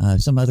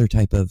some other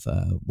type of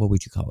what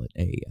would you call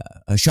it?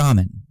 A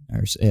shaman,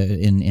 or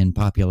in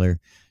popular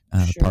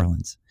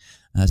parlance,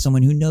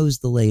 someone who knows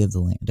the lay of the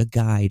land, a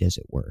guide, as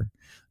it were,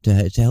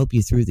 to help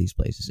you through these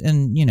places.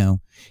 And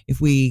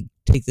if we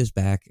take this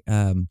back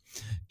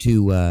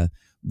to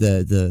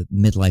the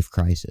midlife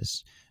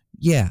crisis,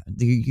 yeah,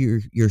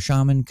 your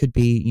shaman could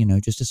be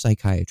just a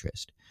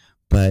psychiatrist.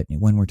 But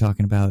when we're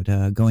talking about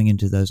going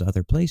into those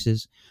other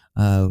places,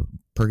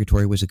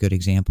 Purgatory was a good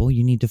example.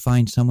 You need to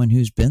find someone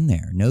who's been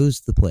there,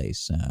 knows the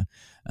place.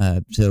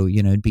 So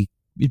it'd be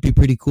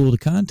pretty cool to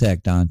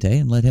contact Dante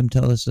and let him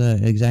tell us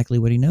exactly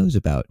what he knows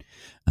about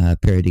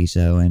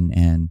Paradiso and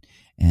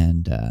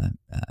in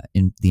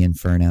the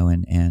Inferno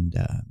and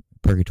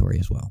Purgatory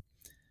as well.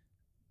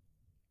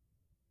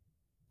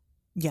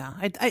 Yeah,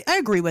 I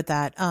agree with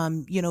that.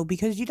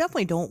 Because you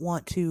definitely don't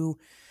want to.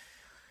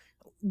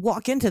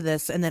 walk into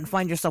this and then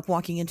find yourself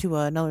walking into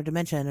another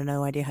dimension and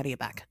no idea how to get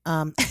back.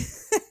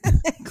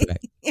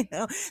 You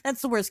know,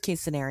 that's the worst case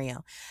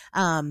scenario.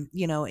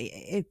 You know,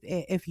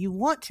 if you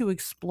want to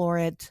explore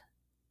it,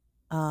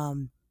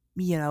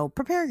 you know,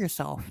 prepare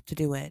yourself to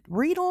do it.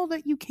 Read all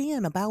that you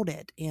can about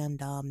it,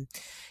 and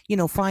you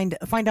know, find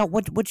out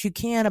what you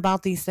can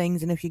about these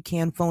things, and if you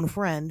can, phone a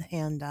friend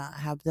and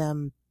have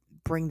them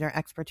bring their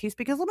expertise,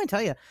 because let me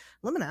tell you,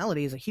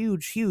 liminality is a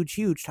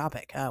huge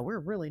topic. We're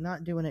really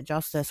not doing it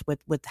justice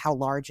with how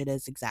large it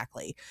is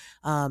exactly.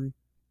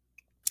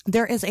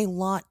 There is a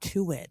lot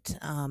to it,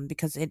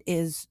 because it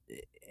is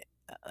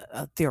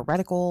a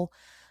theoretical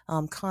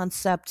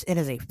concept. It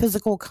is a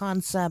physical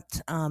concept,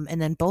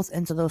 and then both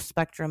ends of those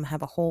spectrum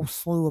have a whole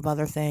slew of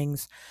other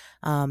things,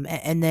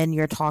 and then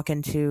you're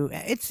talking to,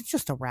 it's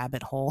just a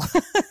rabbit hole.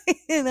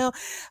 You know,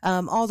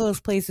 all those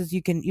places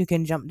you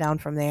can jump down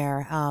from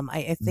there.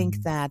 I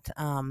think that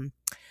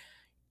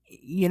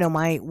you know,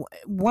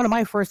 one of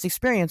my first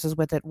experiences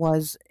with it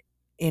was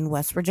in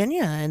West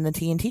Virginia, in the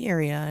TNT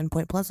area in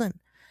Point Pleasant.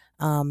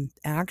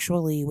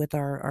 Actually, with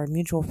our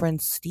mutual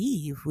friend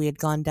Steve, we had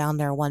gone down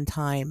there one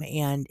time,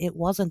 and it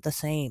wasn't the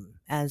same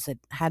as it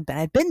had been.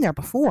 I'd been there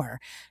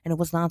before, and it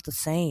was not the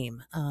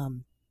same.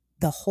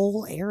 The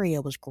whole area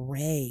was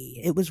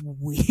gray. It was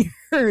weird.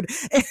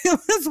 It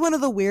was one of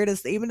the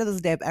weirdest, even to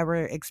this day, I've ever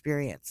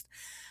experienced.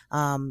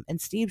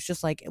 And Steve's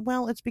just like,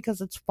 well, it's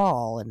because it's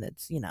fall and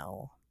it's, you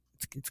know,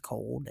 it's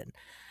cold. And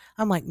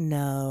I'm like,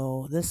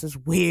 no, this is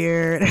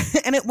weird.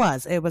 And it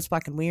was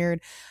fucking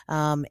weird.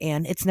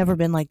 And it's never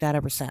been like that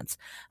ever since.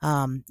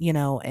 You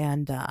know,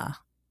 and,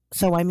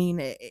 so, I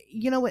mean,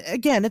 you know,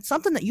 again, it's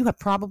something that you have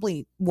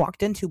probably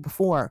walked into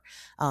before.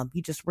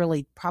 You just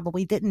really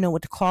probably didn't know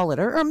what to call it.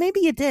 Or maybe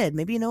you did.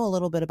 Maybe you know a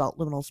little bit about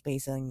liminal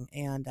spacing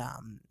and,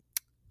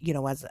 you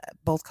know, as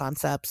both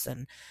concepts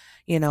and,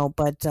 you know,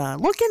 but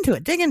look into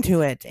it, dig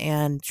into it,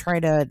 and try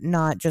to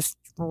not just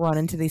run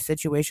into these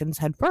situations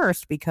head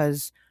first,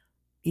 because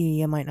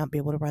you might not be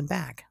able to run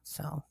back.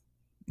 So.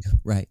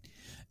 Right.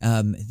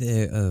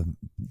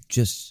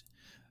 Just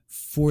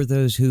for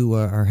those who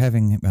are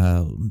having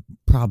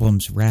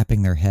problems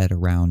wrapping their head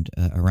around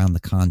the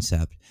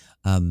concept,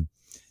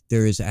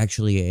 there is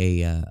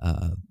actually a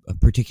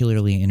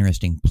particularly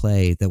interesting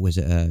play that was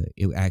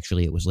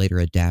it was later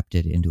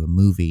adapted into a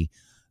movie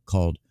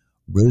called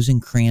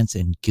Rosencrantz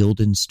and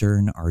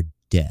Guildenstern Are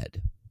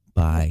Dead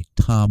by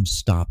Tom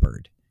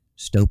Stoppard.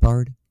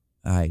 Stoppard?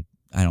 I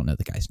don't know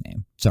the guy's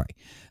name. Sorry.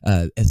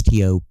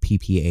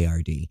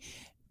 Stoppard.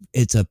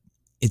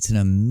 It's an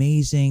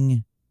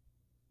amazing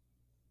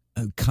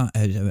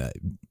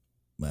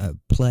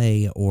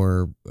play,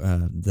 or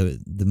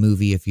the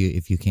movie if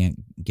you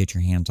can't get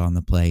your hands on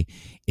the play.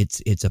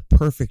 It's a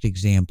perfect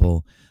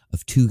example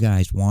of two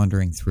guys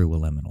wandering through a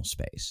liminal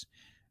space.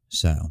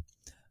 So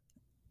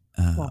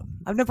well,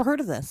 I've never heard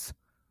of this.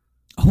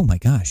 Oh my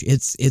gosh,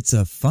 it's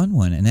a fun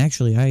one, and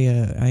actually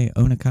I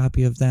own a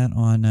copy of that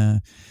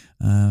on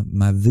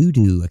my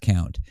Vudu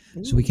account.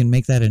 Ooh. So we can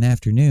make that an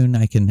afternoon.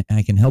 I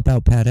can help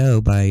out Pat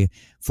O by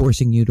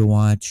forcing you to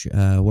watch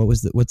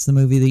what's the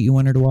movie that you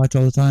want her to watch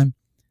all the time?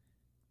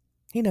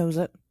 He knows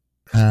it.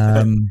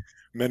 Men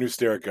Who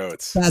Stare at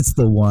Goats. That's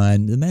the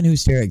one. The Men Who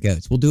Stare at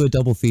Goats. We'll do a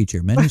double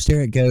feature. Men Who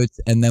Stare at Goats,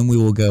 and then we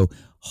will go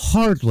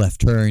hard left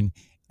turn,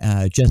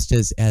 just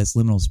as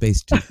liminal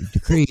space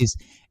decrees,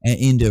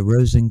 into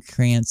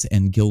Rosencrantz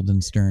and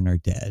Guildenstern Are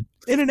Dead.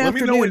 In an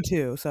afternoon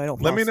too, so I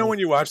don't. Let me know when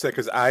you watch that,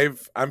 because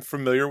I'm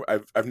familiar.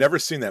 I've never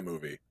seen that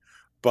movie,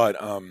 but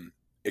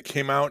it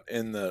came out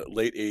in the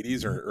late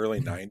 '80s or early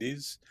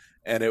 '90s,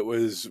 and it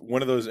was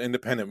one of those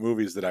independent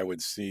movies that I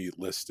would see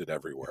listed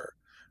everywhere.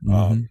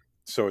 Mm-hmm.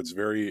 So it's a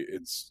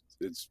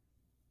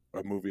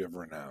movie of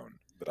renown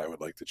that I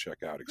would like to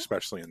check out,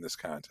 especially in this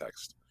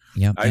context.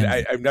 Yeah,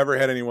 I've never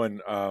had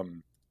anyone. I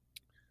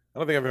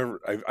don't think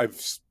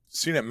I've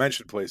seen it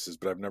mentioned places,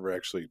 but I've never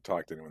actually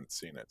talked to anyone that's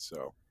seen it.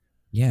 So.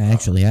 Yeah,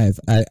 actually,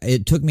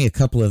 it took me a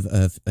couple of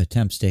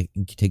attempts to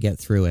get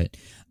through it,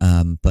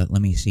 but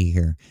let me see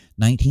here.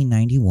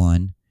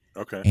 1991.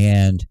 Okay.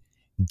 And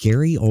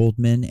Gary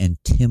Oldman and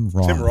Tim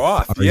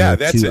Roth.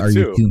 That's it too.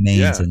 Your two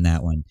mains in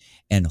that one.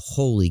 And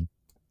holy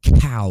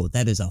cow,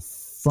 that is a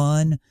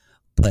fun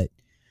but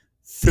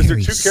because they're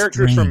two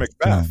characters from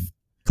Macbeth.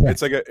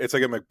 Correct. It's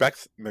like a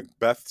Macbeth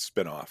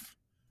spinoff.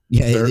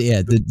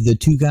 Yeah, the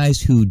two guys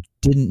who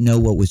didn't know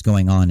what was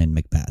going on in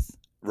Macbeth.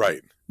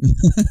 Right.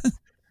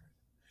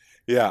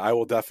 Yeah, I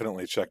will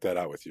definitely check that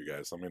out with you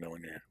guys. Let me know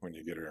when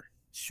you get her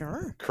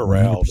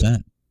corralled.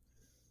 100%.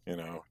 You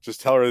know, just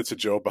tell her it's a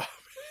Joe Bob.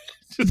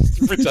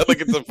 Just pretend like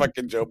it's a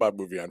fucking Joe Bob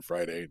movie on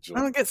Friday. I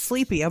don't get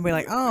sleepy. I'll be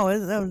like,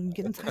 I'm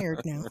getting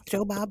tired now.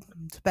 Joe Bob,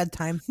 it's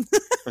bedtime.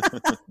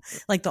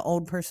 Like the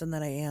old person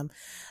that I am.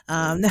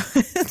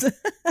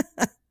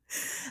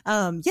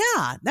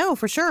 Yeah, no,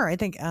 for sure. I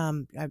think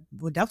I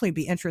would definitely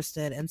be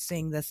interested in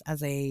seeing this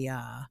as a,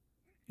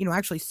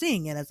 actually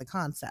seeing it as a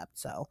concept.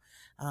 So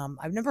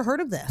I've never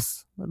heard of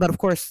this, but of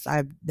course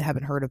I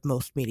haven't heard of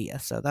most media,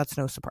 so that's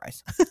no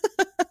surprise.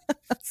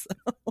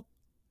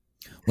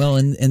 Well,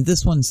 and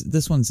this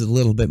one's a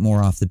little bit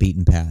more off the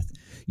beaten path.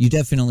 You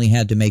definitely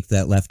had to make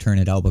that left turn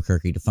at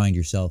Albuquerque to find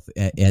yourself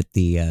at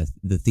the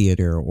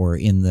theater or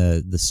in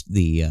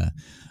the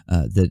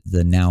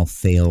now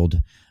failed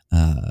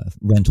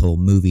rental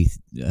movie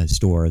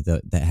store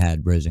that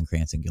had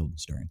Rosencrantz and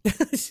Guildenstern.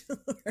 Sure.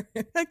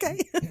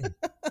 Okay.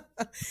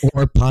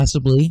 Or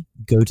possibly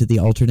go to the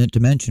alternate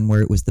dimension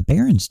where it was the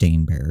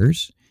Berenstain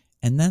Bears,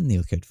 and then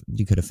you could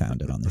have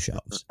found it on the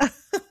shelves.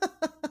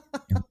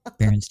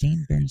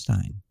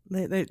 Berenstein.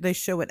 They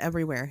show it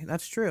everywhere.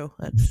 That's true.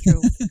 That's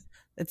true.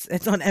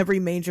 It's on every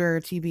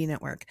major TV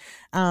network.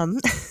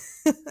 Okay,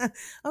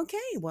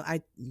 well,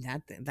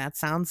 that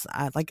sounds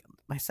like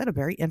I said, a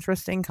very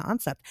interesting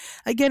concept.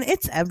 Again,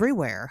 it's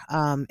everywhere.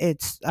 I'm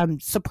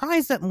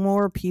surprised that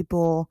more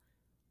people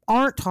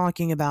aren't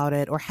talking about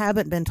it or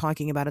haven't been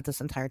talking about it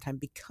this entire time,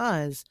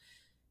 because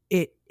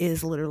it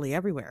is literally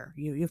everywhere.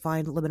 You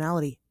find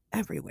liminality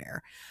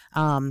everywhere.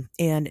 And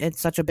it's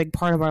such a big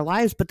part of our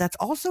lives, but that's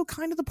also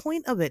kind of the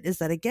point of it, is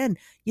that, again,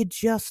 you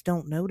just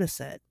don't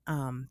notice it,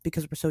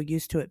 because we're so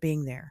used to it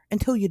being there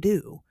until you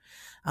do.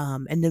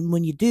 And then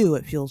when you do,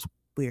 it feels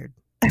weird.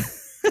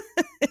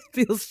 It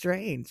feels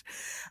strange.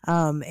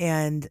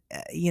 And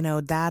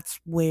that's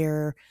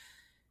where,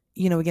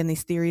 again,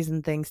 these theories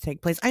and things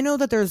take place. I know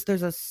that there's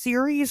a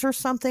series or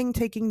something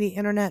taking the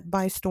internet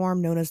by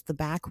storm known as The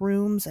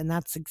Backrooms, and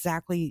that's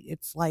exactly,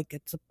 it's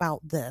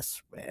about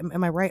this.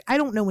 Am I right? I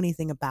don't know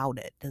anything about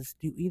it.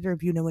 Do either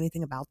of you know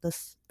anything about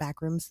this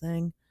Backrooms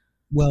thing?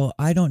 Well,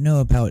 I don't know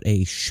about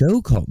a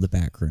show called The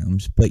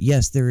Backrooms, but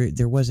yes,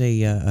 there was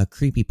a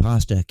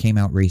creepypasta came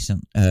out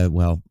recently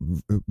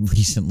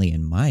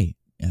in my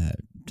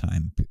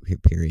time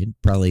period,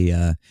 probably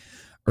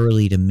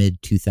early to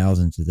mid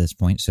 2000s at this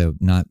point, so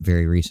not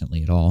very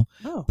recently at all.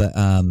 Oh. But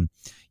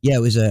it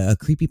was a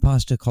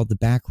creepypasta called The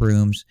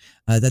Backrooms.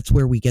 That's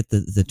where we get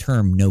the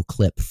term "no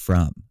clip"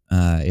 from.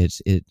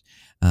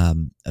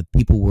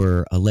 People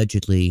were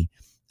allegedly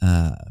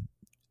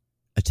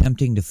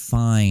attempting to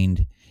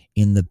find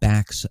in the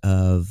backs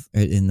of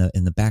in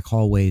the back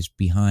hallways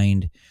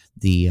behind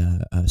the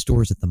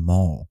stores at the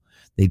mall.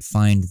 They'd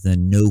find the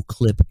no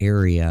clip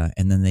area,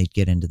 and then they'd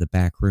get into the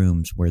back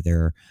rooms where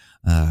they're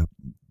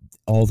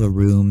all the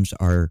rooms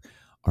are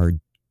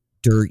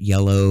dirt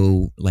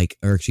yellow, like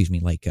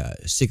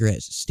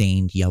cigarette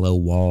stained yellow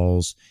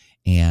walls,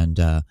 and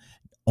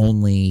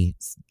only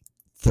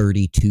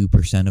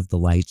 32% of the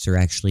lights are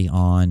actually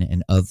on,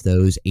 and of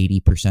those,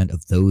 80%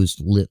 of those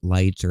lit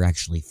lights are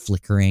actually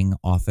flickering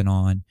off and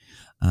on.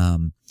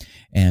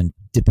 And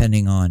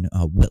depending on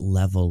what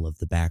level of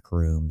the back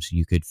rooms,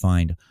 you could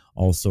find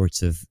all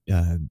sorts of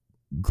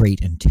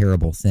great and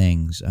terrible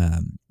things,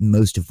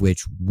 most of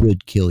which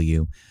would kill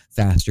you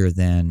faster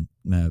than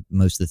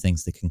most of the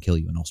things that can kill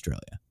you in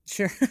Australia.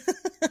 Sure.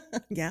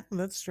 Yeah,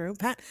 that's true.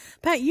 Pat,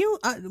 you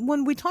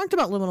when we talked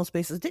about liminal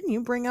spaces, didn't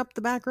you bring up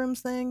the Backrooms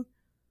thing?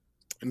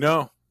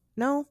 No.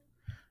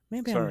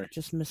 Maybe Sorry. I'm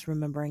just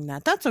misremembering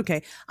that. That's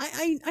okay.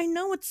 I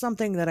know it's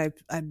something that I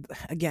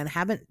again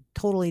haven't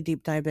totally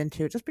deep dive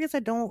into, just because I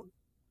don't,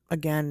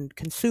 again,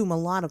 consume a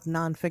lot of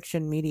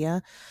nonfiction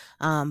media.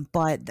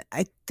 But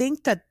I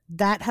think that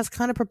has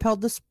kind of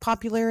propelled this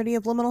popularity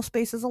of liminal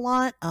spaces a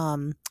lot.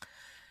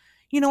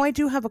 I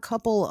do have a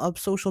couple of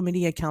social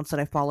media accounts that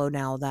I follow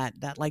now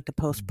that like to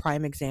post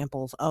prime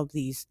examples of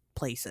these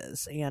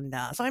places. And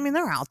so, I mean,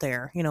 they're out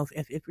there,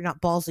 if you're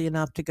not ballsy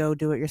enough to go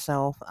do it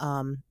yourself,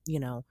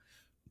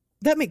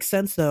 that makes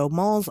sense though.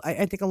 Malls,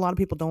 I think a lot of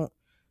people don't,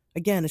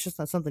 again, it's just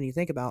not something you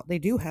think about. They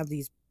do have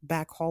these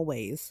back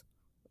hallways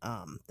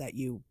that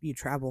you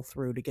travel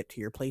through to get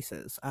to your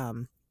places.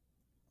 When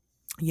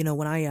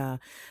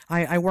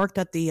I worked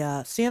at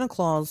the Santa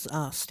Claus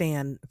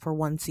stand for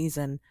one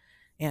season,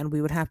 and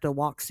we would have to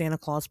walk Santa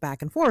Claus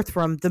back and forth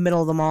from the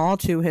middle of the mall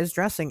to his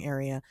dressing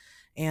area,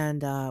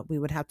 and we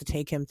would have to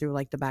take him through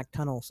like the back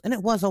tunnels, and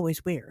it was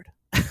always weird.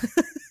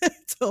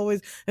 It's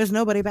always, there's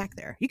nobody back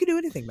there. You can do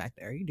anything back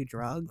there. You can do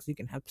drugs. You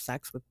can have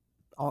sex with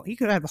all. You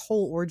could have a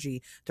whole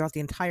orgy throughout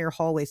the entire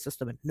hallway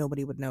system, and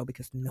nobody would know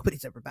because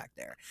nobody's ever back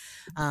there.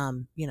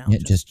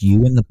 Just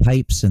you and the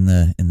pipes and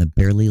the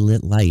barely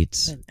lit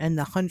lights and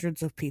the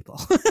hundreds of people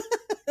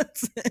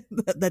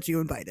that you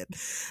invited.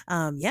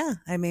 I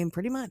mean,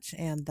 pretty much.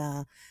 And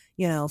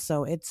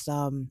so it's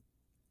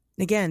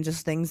again,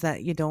 just things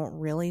that you don't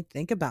really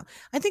think about.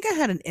 I think I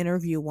had an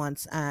interview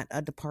once at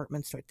a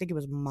department store. I think it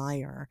was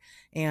Meijer,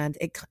 and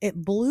it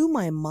blew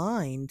my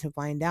mind to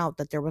find out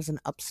that there was an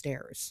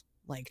upstairs,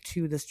 like,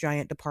 to this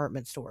giant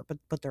department store,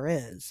 but there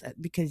is,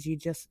 because you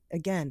just,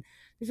 again,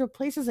 these are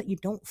places that you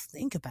don't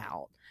think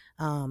about,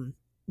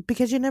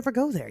 because you never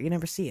go there, you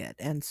never see it.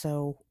 And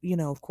so,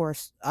 of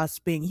course, us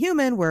being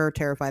human, we're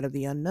terrified of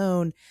the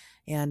unknown,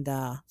 and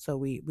so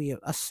we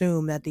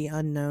assume that the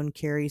unknown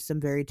carries some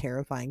very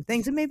terrifying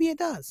things, and maybe it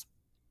does.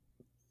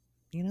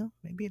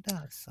 Maybe it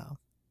does. So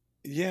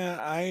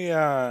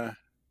yeah,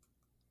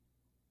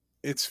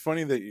 it's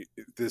funny that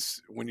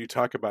when you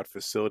talk about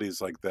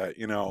facilities like that,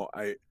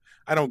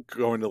 I don't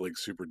go into like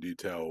super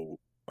detail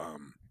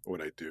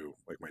what I do,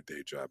 like my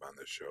day job on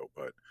this show.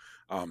 But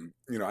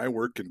you know, I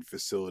work in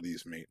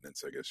facilities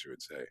maintenance, I guess you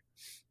would say.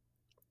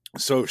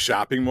 So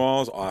shopping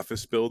malls,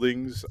 office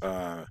buildings,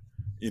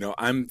 you know,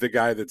 I'm the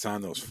guy that's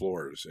on those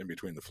floors, in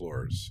between the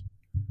floors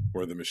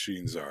where the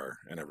machines are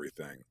and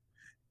everything.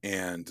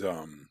 And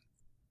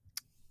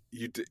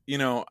you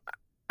know,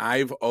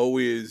 I've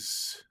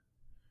always,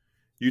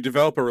 you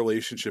develop a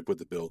relationship with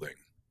the building.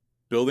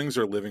 Buildings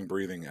are living,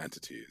 breathing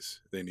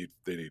entities. They need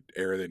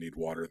air, they need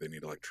water, they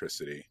need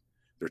electricity.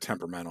 They're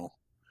temperamental,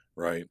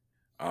 right?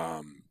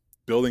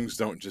 Buildings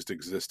don't just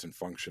exist and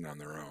function on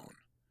their own.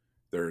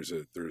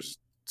 There's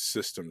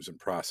systems and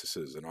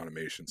processes and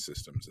automation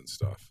systems and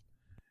stuff.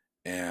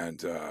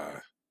 And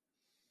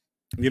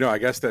you know, I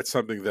guess that's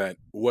something that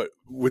what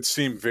would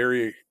seem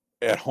very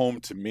at home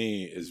to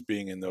me is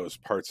being in those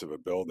parts of a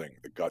building,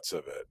 the guts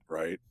of it,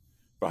 right?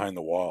 Behind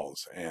the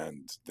walls.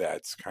 And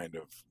that's kind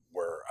of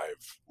where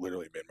I've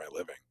literally made my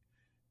living.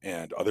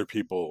 And other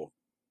people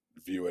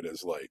view it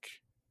as like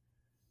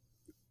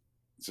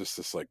just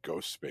this like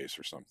ghost space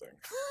or something.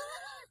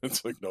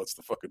 It's like, no, it's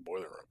the fucking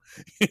boiler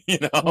room, you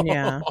know?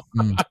 Yeah.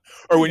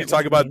 Or when you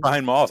talk about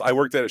behind malls, I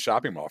worked at a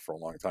shopping mall for a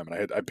long time,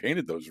 and I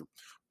painted those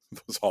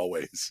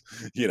hallways,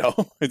 you know.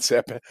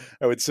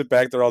 I would sit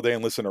back there all day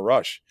and listen to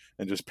Rush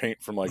and just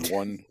paint from like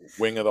one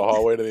wing of the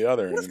hallway to the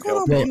other.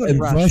 And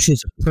Rush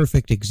is a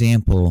perfect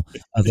example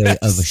of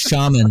a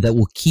shaman that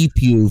will keep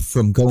you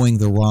from going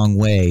the wrong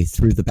way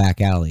through the back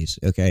alleys,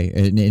 okay,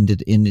 and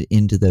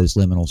into those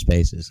liminal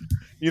spaces.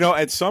 You know,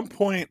 at some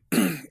point,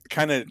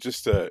 kind of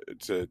just to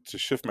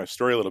shift my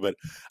story a little bit,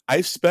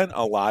 I spent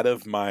a lot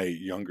of my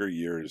younger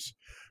years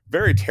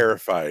very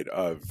terrified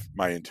of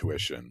my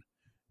intuition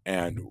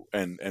and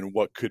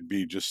what could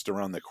be just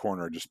around the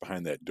corner, just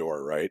behind that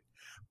door, right?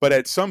 But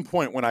at some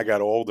point when I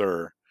got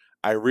older,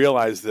 I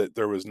realized that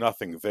there was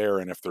nothing there,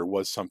 and if there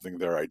was something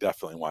there, I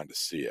definitely wanted to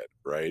see it,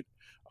 right?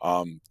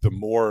 The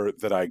more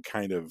that I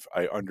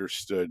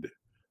understood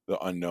the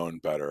unknown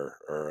better,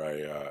 or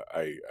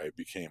I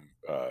became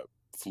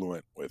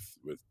fluent with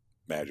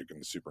magic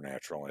and the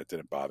supernatural, and it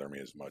didn't bother me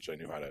as much.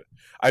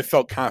 I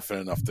felt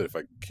confident enough that if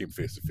I came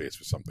face to face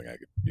with something, I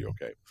could be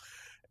okay.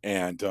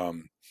 And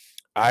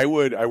I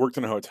worked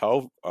in a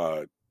hotel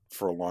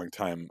for a long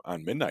time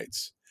on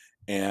midnights,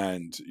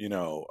 and you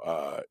know,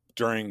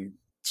 during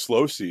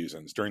slow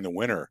seasons, during the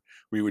winter,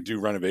 we would do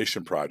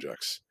renovation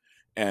projects,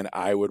 and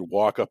I would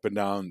walk up and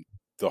down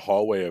the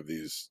hallway of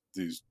these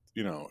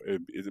you know, a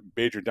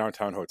major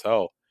downtown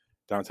hotel,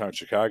 downtown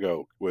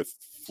Chicago, with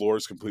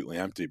floors completely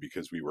empty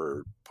because we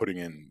were putting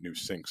in new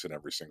sinks in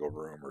every single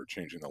room or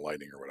changing the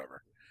lighting or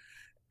whatever,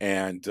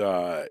 and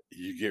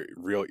you get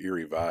real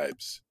eerie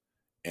vibes.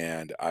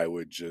 And I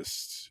would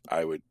just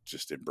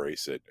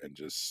embrace it, and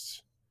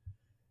just,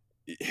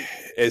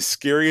 as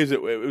scary as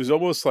it was,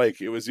 almost like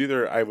it was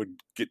either I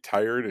would get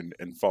tired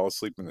and fall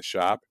asleep in the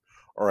shop,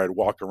 or I'd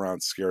walk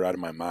around scared out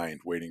of my mind,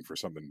 waiting for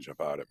something to jump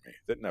out at me.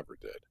 That never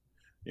did,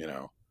 you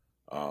know.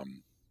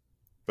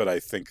 But I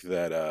think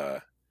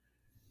that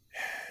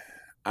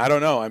I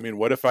don't know. I mean,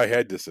 what if I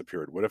had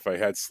disappeared? What if I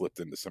had slipped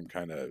into some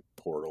kind of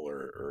portal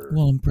or...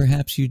 Well,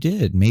 perhaps you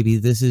did. Maybe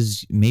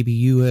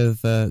you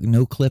have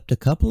no-clipped a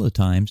couple of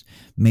times,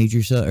 made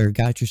yourself or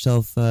got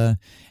yourself, and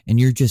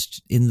you're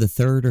just in the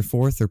third or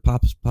fourth or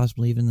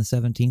possibly even the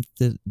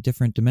 17th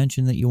different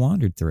dimension that you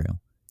wandered through.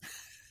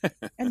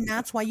 And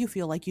that's why you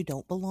feel like you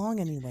don't belong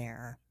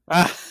anywhere.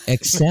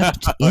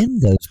 Except in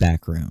those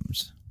back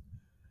rooms.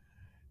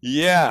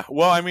 Yeah.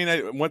 Well, I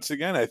mean, once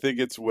again, I think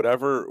it's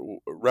whatever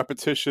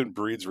repetition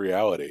breeds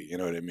reality. You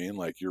know what I mean?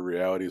 Like, your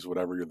reality is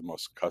whatever you're the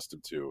most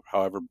accustomed to,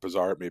 however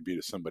bizarre it may be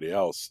to somebody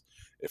else.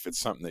 If it's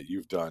something that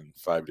you've done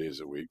 5 days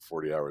a week,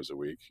 40 hours a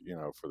week, you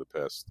know, for the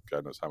past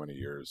God knows how many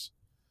years,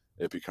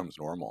 it becomes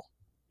normal,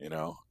 you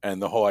know? And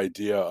the whole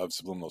idea of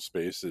subliminal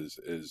space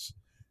is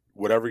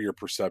whatever your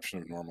perception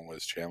of normal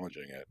is,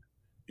 challenging it,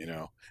 you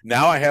know?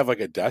 Now I have like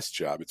a desk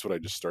job. It's what I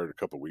just started a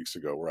couple of weeks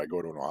ago, where I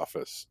go to an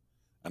office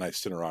and I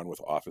sit around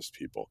with office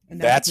people. And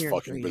that's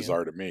fucking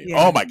bizarre to me.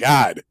 Yeah. Oh my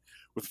God.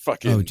 With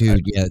fucking... Oh, dude,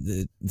 yeah.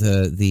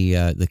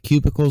 The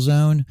cubicle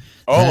zone.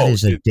 That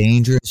is a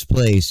dangerous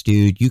place,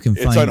 dude. You can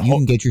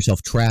get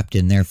yourself trapped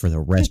in there for the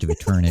rest of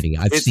eternity.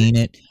 I've seen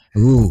it.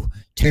 Ooh,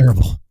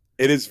 terrible.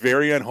 It is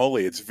very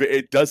unholy.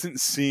 It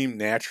doesn't seem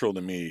natural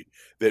to me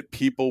that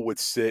people would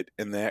sit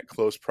in that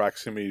close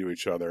proximity to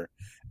each other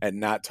and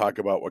not talk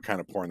about what kind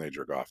of porn they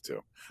jerk off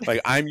to.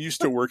 Like, I'm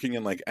used to working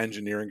in like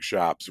engineering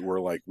shops where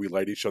like we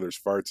light each other's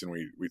farts and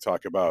we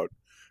talk about,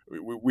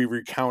 we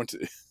recount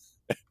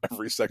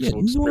every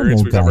sexual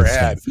experience we've ever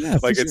had. Yeah,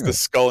 like it's the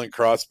Skull and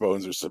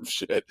Crossbones or some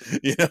shit.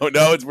 You know,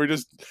 no, we're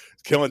just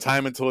killing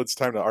time until it's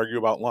time to argue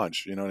about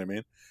lunch. You know what I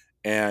mean?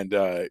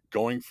 And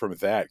going from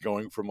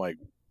like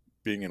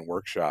being in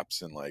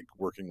workshops and like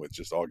working with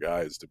just all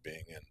guys to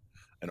being in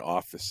an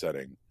office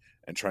setting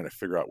and trying to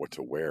figure out what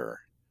to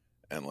wear.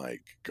 And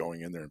like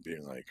going in there and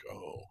being like,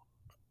 oh,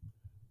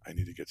 I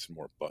need to get some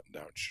more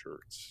button-down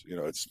shirts. You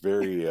know, it's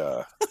very,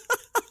 I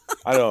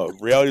don't know.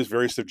 Reality is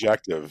very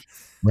subjective.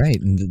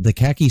 Right. And the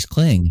khakis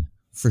cling.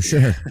 For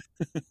sure.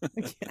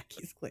 Yeah,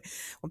 he's clear.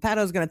 Well,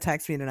 Pato's going to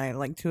text me tonight at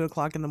like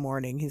 2:00 in the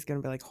morning. He's going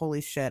to be like,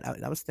 holy shit.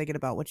 I was thinking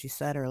about what you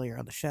said earlier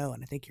on the show,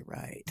 and I think you're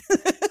right.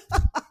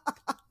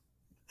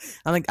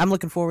 I'm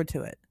looking forward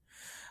to it.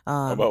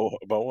 About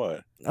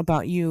what?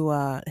 About you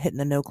hitting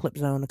the no clip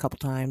zone a couple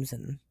times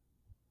and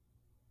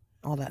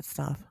all that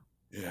stuff.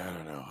 Yeah, I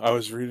don't know. I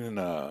was reading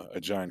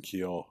a John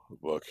Keel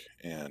book,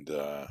 and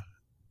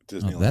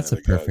Disneyland. That's a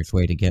perfect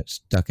way to get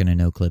stuck in a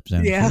no clip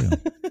zone. Yeah. Too.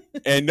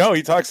 And no,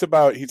 he talks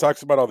about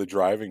all the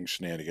driving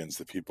shenanigans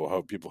that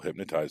how people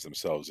hypnotize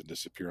themselves and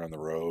disappear on the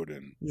road,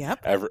 and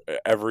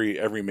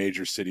every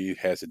major city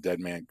has a dead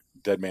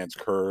man's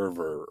curve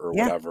or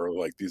whatever.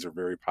 Like, these are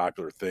very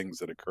popular things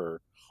that occur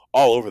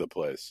all over the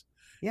place.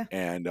 Yeah.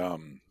 And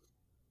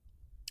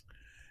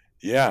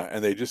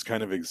and they just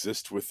kind of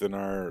exist within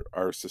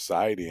our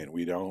society, and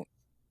we don't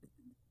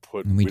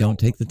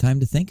take the time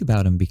to think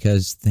about them,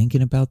 because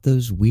thinking about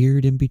those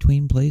weird in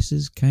between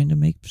places kind of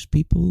makes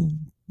people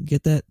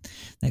get that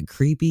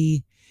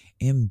creepy,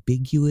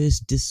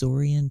 ambiguous,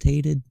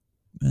 disorientated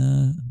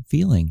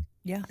feeling.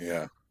 Yeah.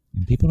 Yeah.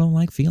 And people don't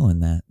like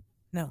feeling that.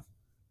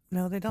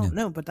 No, they don't.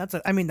 No, but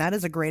that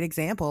is a great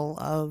example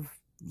of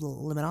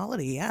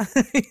liminality. Yeah.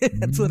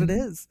 That's what it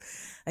is.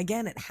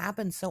 Again, it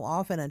happens so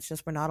often. It's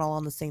just we're not all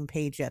on the same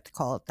page yet to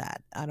call it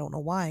that. I don't know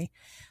why.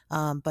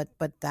 But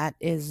that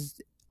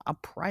is a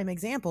prime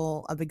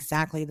example of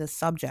exactly this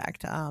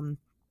subject.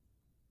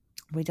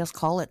 We just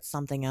call it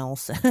something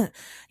else,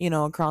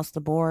 across the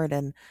board.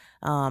 And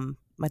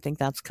I think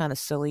that's kind of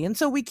silly. And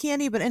so we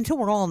can't even, until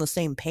we're all on the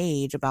same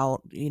page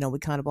about, we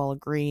kind of all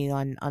agree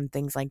on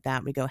things like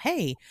that. We go,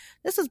 hey,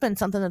 this has been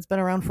something that's been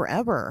around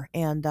forever.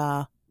 And,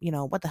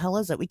 what the hell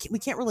is it? We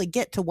can't really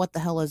get to what the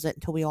hell is it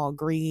until we all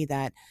agree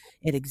that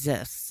it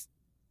exists.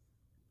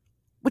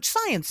 Which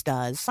science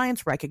does.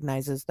 Science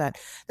recognizes that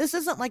this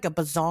isn't like a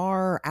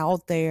bizarre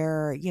out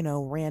there,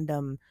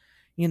 random,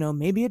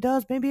 maybe it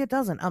does, maybe it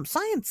doesn't.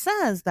 Science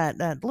says that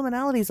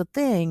liminality is a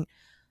thing,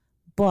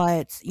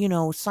 but,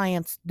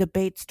 science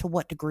debates to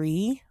what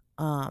degree,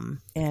 and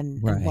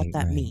what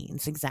that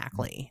means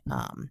exactly,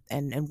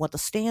 and what the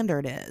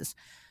standard is.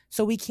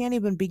 So we can't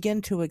even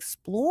begin to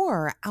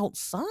explore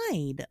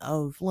outside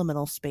of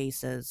liminal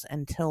spaces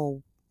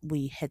until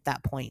we hit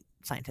that point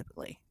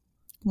scientifically.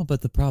 Well,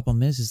 but the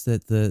problem is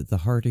that the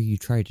harder you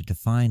try to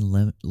define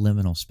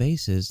liminal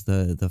spaces,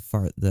 the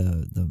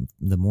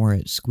more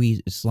it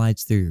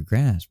slides through your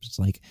grasp. It's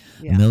like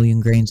a million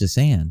grains of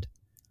sand.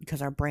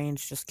 Because our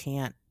brains just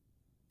can't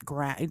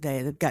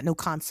they've got no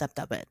concept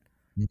of it.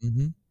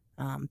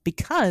 Mm-hmm.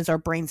 Because our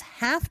brains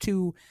have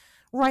to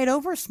write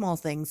over small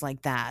things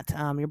like that.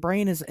 Your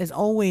brain is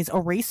always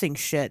erasing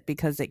shit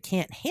because it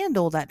can't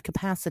handle that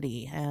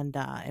capacity, and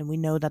we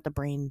know that the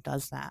brain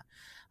does that.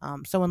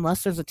 So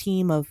unless there's a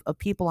team of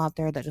people out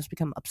there that just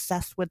become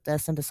obsessed with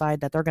this and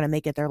decide that they're going to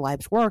make it their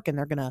life's work, and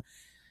they're going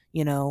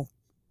to,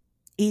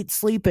 eat,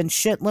 sleep, and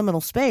shit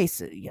liminal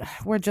space,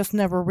 we're just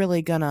never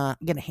really going to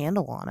get a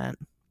handle on it.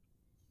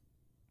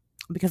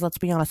 Because let's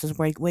be honest, there's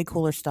way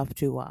cooler stuff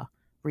to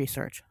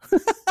research.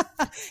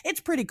 It's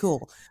pretty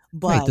cool.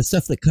 But right, the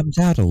stuff that comes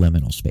out of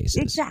liminal spaces.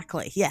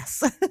 Exactly,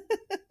 yes.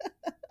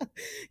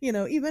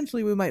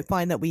 Eventually we might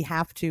find that we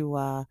have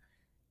to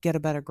get a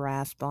better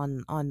grasp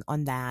on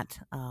that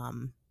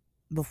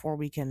before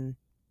we can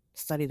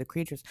study the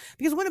creatures.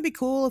 Because wouldn't it be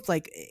cool if,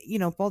 like,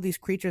 if all these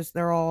creatures,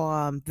 they're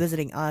all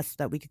visiting us,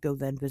 that we could go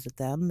then visit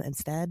them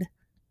instead?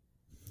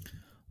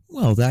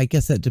 Well, I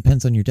guess that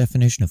depends on your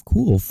definition of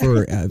cool.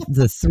 For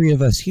the three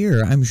of us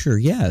here, I'm sure,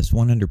 yes,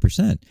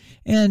 100%.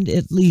 And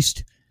at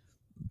least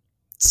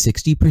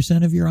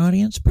 60% of your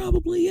audience,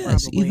 probably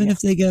yes. Even if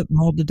they get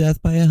mauled to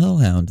death by a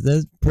hellhound,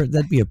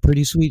 that'd be a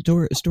pretty sweet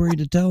story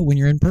to tell when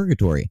you're in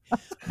purgatory.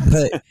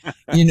 But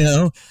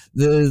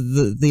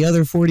the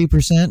other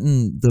 40%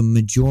 and the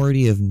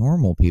majority of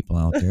normal people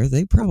out there,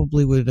 they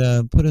probably would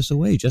put us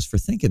away just for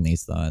thinking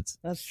these thoughts.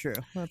 That's true.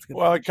 That's good.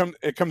 Well,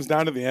 it comes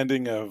down to the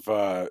ending of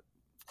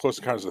Close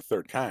Encounters of the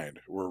Third Kind,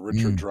 where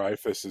Richard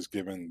Dreyfuss is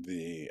given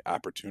the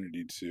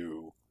opportunity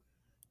to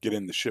get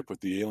in the ship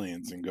with the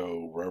aliens and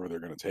go wherever they're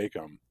going to take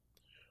him.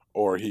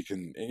 Or he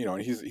can,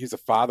 he's a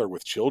father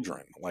with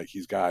children. Like,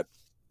 he's got,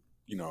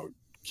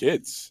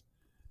 kids,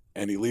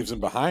 and he leaves them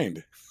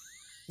behind.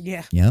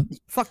 Yeah. Yep.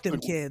 Fuck them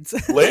kids.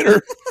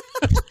 Later.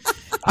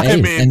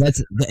 And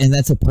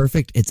that's a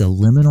perfect, it's a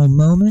liminal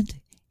moment.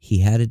 He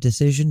had a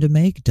decision to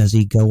make. Does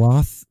he go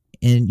off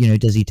and,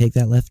 does he take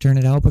that left turn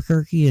at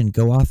Albuquerque and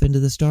go off into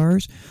the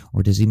stars?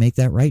 Or does he make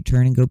that right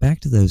turn and go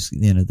back to those,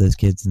 those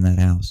kids in that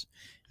house?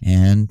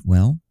 And,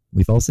 well,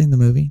 we've all seen the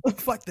movie.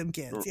 Fuck them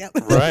kids. Yep.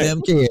 Right. Fuck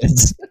them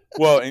kids.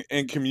 Well,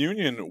 in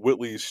Communion,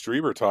 Whitley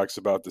Strieber talks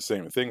about the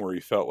same thing, where he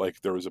felt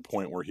like there was a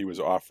point where he was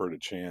offered a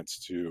chance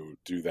to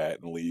do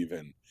that and leave,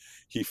 and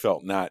he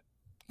felt not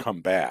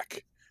come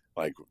back.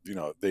 Like,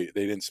 they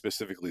didn't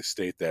specifically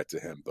state that to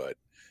him, but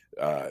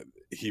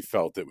he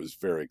felt it was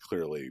very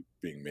clearly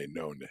being made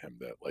known to him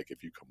that, like,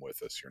 if you come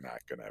with us, you're not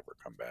going to ever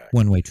come back.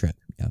 One-way trip.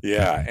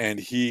 Yeah. And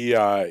he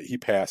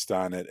passed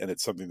on it, and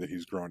it's something that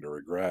he's grown to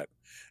regret.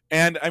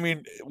 And I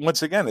mean,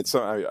 once again, it's,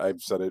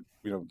 I've said it,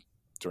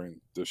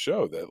 during the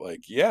show that,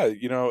 like, yeah,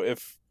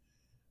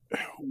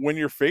 when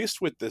you're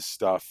faced with this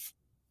stuff,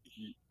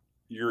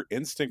 your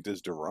instinct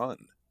is to run.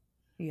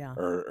 Yeah.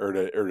 Or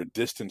to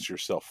distance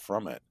yourself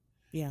from it.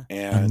 Yeah.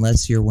 And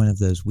unless you're one of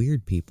those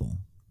weird people.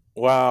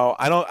 Well,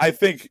 I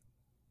think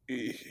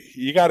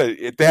you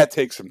gotta, that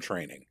takes some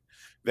training.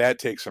 That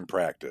takes some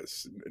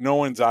practice. No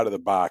one's out of the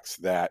box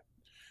that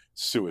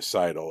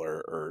suicidal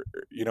or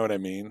you know what I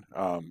mean?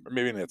 Or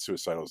maybe not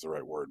suicidal is the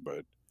right word,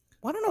 but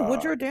I don't know.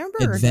 Woodrow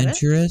Danver.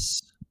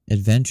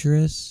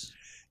 Adventurous.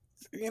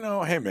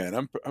 Hey man,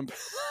 I'm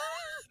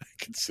I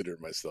consider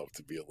myself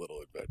to be a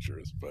little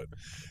adventurous, but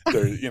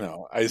there,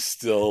 I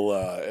still,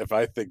 if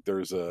I think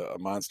there's a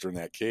monster in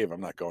that cave,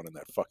 I'm not going in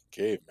that fucking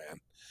cave, man.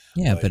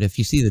 Yeah, but if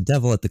you see the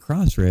devil at the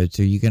crossroads,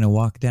 are you going to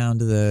walk down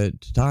to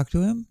talk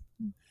to him?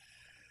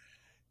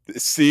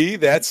 See,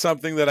 that's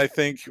something that I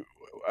think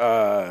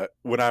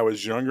when I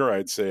was younger,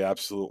 I'd say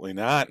absolutely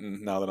not.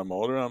 And now that I'm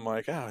older, I'm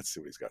like, let's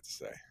see what he's got to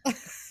say.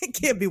 It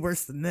can't be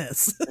worse than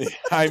this.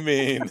 I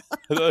mean,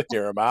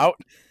 hear him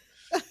out.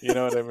 You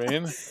know what I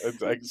mean?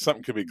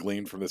 Something could be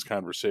gleaned from this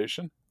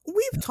conversation.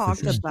 We've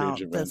talked about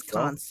this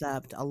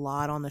concept a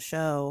lot on the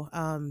show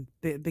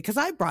because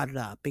I brought it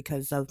up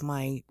because of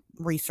my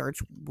research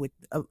with,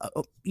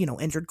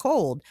 injured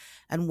cold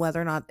and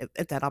whether or not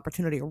if that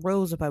opportunity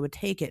arose, if I would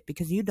take it,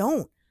 because you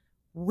don't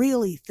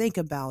really think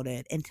about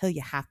it until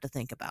you have to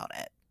think about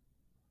it.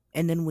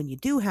 And then when you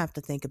do have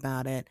to think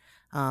about it,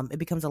 it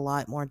becomes a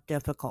lot more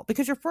difficult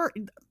because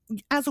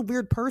as a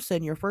weird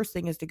person, your first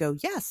thing is to go,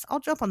 yes, I'll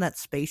jump on that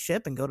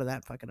spaceship and go to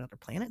that fucking other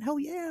planet. Hell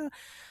yeah.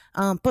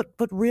 But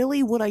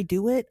really, would I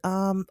do it?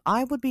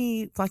 I would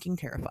be fucking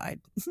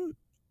terrified.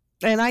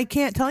 And I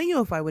can't tell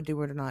you if I would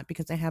do it or not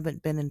because I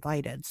haven't been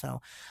invited.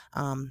 So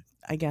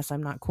I guess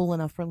I'm not cool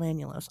enough for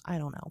Lanulus. I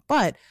don't know.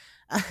 But,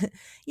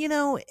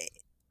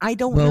 I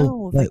don't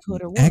know if I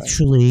could or would.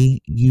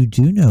 Actually, you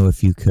do know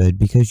if you could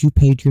because you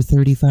paid your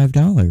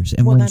 $35.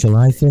 And when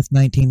July 5th,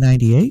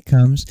 1998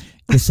 comes,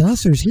 the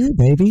saucer's here,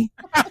 baby.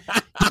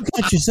 You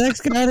got your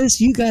sex goddess.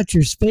 You got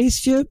your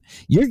spaceship.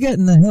 You're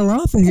getting the hell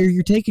off of here.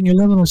 You're taking your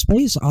liminal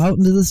space out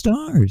into the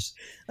stars.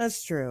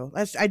 That's true.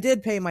 I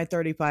did pay my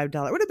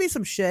 $35. Would it be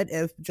some shit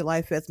if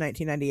July 5th,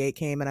 1998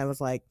 came and I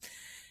was like,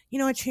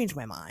 I changed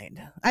my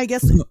mind. I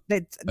guess there's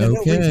no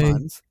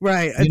refunds.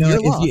 Right.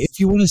 If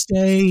you want to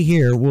stay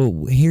here,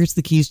 well, here's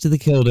the keys to the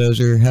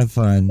killdozer. Have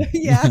fun.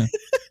 Yeah.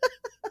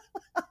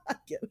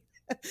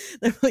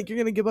 They're like, you're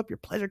going to give up your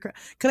pleasure.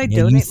 Could I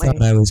donate you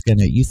thought I was going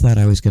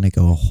to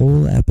go a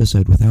whole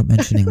episode without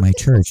mentioning my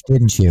church,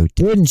 didn't you?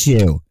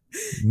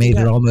 Made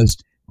it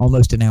almost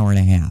an hour and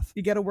a half.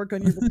 You got to work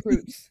on your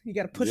recruits. You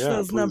got to push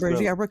those numbers.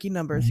 You got rookie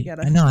numbers. You got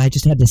to. I know. I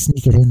just had to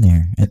sneak it in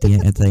there at the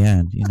end.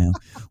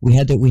 We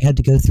had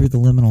to go through the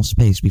liminal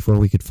space before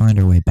we could find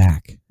our way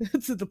back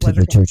to the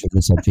Church of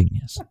the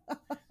Subgenius.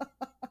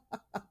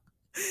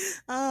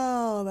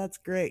 Oh, that's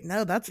great.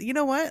 No, you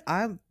know what?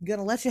 I'm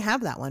gonna let you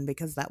have that one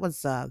because that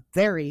was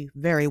very,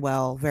 very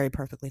well, very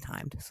perfectly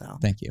timed. So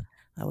thank you.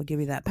 I will give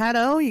you that. Pat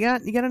O, you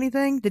got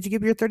anything? Did you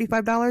give your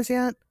 $35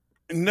 yet?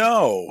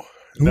 No.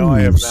 No,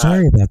 I have not.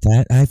 Sorry about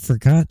that. I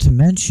forgot to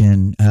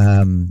mention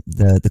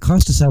the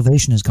cost of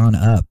salvation has gone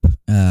up.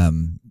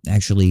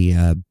 Actually,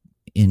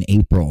 in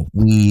April,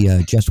 we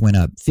just went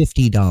up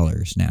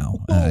 $50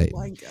 now. Oh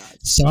my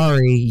God!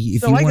 Sorry,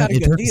 if you want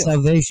eternal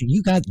salvation,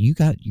 you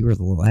were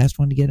the last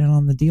one to get in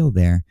on the deal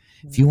there.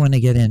 If you want to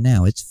get in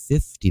now, it's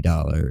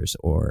 $50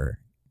 or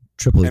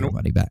triple your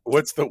money back.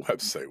 What's the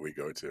website we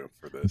go to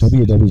for this?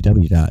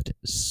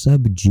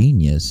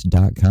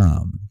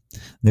 www.subgenius.com.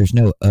 There's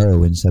no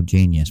O in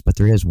Subgenius, but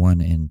there is one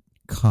in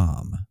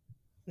com.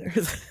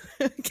 Okay.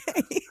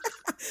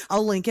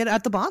 I'll link it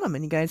at the bottom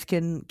and you guys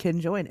can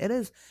join. It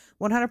is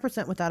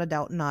 100% without a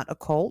doubt not a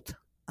cult.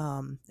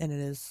 And it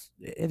is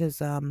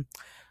also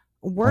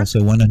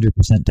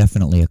 100%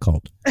 definitely a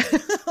cult.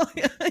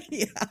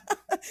 Yeah.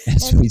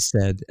 As we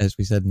said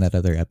in that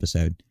other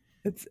episode.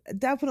 It's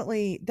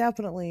definitely.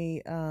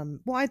 Well,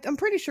 I'm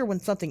pretty sure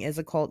when something is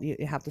a cult, you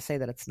have to say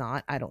that it's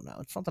not. I don't know.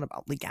 It's something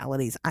about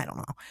legalities. I don't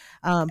know.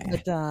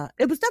 But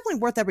it was definitely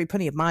worth every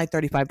penny of my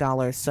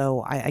 $35.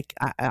 So I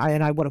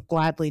would have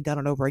gladly done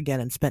it over again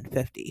and spent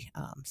 $50.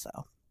 So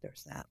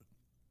there's that.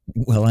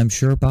 Well, I'm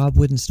sure Bob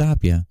wouldn't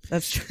stop you.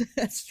 That's true.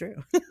 That's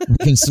true.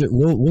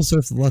 We'll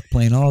surf the luck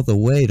plane all the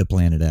way to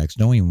Planet X.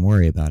 Don't even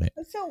worry about it.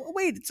 So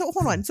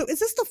hold on. So is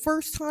this the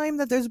first time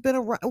that there's been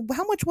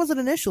how much was it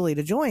initially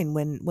to join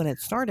when it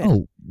started?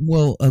 Oh,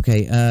 well,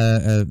 okay.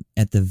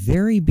 At the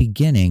very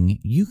beginning,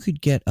 you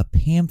could get a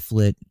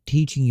pamphlet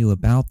teaching you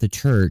about the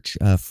church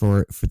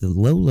for the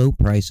low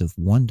price of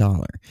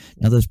 $1.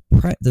 Now those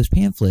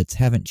pamphlets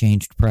haven't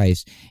changed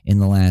price in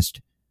the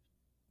last,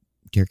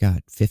 dear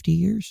God, 50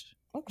 years.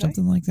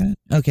 something like that.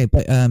 Okay,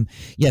 but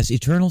yes,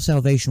 Eternal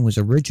Salvation was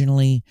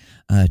originally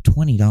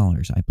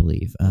 $20, I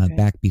believe,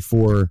 back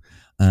before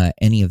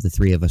any of the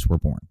three of us were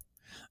born.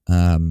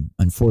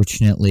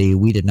 Unfortunately,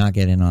 we did not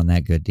get in on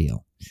that good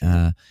deal.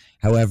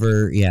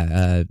 However,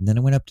 then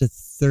it went up to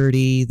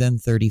 30, then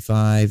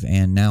 35,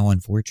 and now,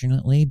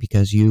 unfortunately,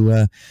 because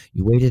you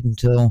waited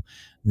until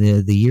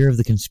the year of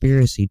the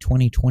conspiracy,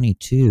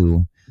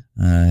 2022,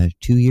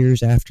 2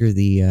 years after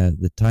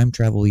the time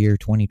travel year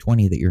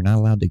 2020 that you're not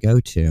allowed to go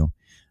to,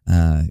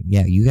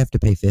 you have to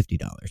pay $50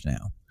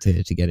 now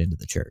to get into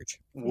the church.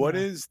 What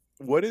is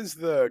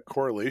the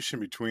correlation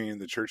between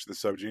the Church of the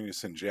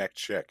Subgenius and Jack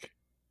Chick?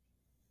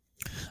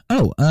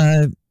 Oh,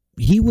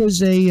 he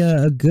was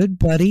a good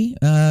buddy,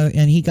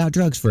 and he got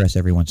drugs for us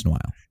every once in a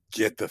while.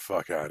 Get the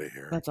fuck out of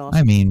here. That's awesome.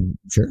 I mean,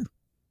 sure.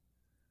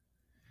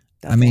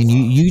 That's awesome.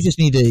 You just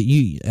need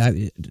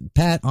to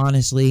Pat,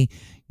 honestly,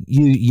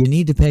 you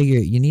need to pay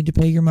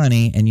your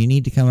money, and you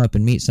need to come up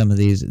and meet some of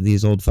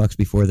these old fucks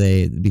before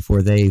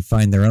they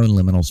find their own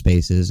liminal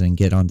spaces and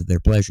get onto their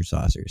pleasure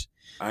saucers.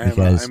 I'm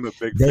a big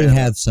fan. They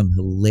have some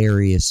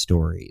hilarious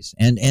stories.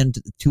 And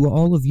to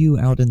all of you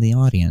out in the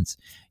audience,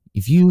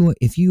 if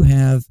you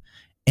have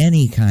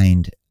any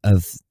kind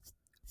of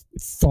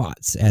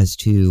thoughts as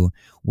to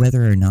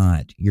whether or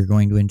not you're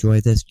going to enjoy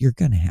this, you're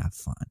going to have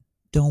fun.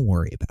 Don't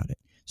worry about it.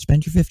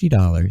 Spend your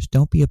 $50.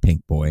 Don't be a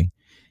pink boy.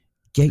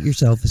 Get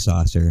yourself a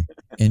saucer.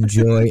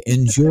 Enjoy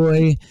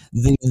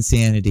the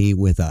insanity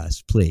with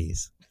us,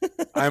 please.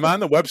 I'm on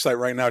the website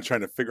right now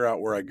trying to figure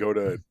out where I go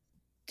to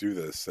do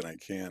this, and I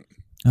can't.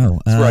 Oh,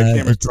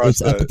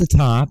 it's up at the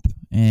top,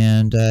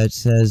 and it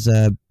says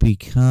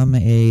become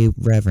a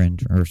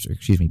reverend, or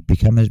excuse me,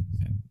 become a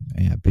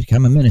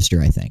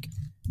minister, I think.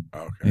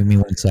 Okay. Give me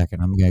 1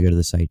 second. I'm going to go to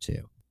the site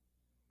too.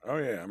 Oh,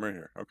 yeah, I'm right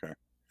here. Okay.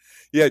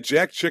 Yeah,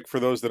 Jack Chick, for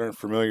those that aren't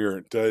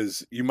familiar,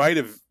 you might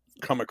have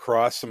come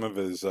across some of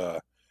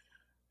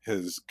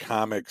his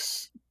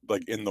comics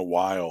like in the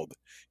wild.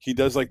 He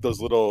does like those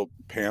little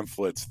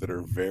pamphlets that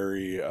are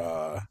very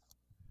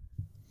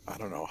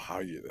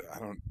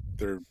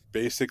they're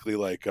basically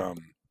like you're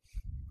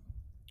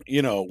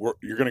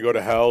going to go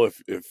to hell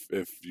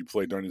if you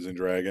play Dungeons and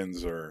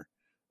Dragons, or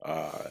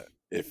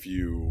if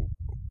you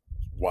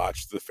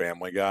watch The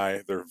Family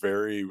Guy. They're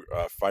very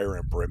fire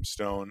and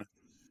brimstone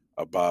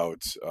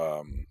about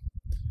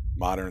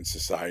modern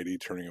society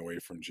turning away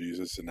from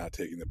Jesus and not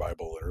taking the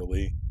Bible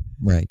literally.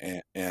 Right.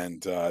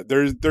 And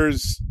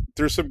there's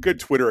some good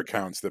Twitter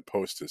accounts that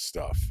post his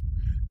stuff,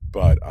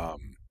 but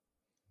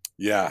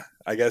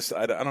I guess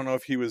I don't know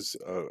if he was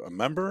a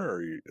member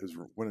or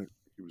when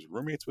he was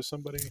roommates with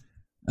somebody.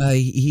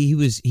 He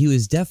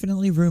was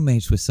definitely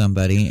roommates with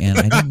somebody, and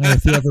I don't know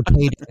if he ever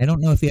paid. I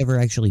don't know if he ever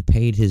actually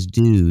paid his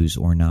dues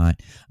or not.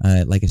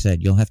 Like I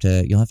said, you'll have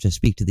to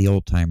speak to the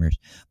old timers,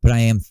 but I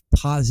am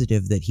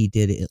positive that he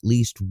did at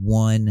least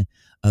one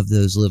of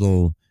those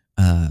little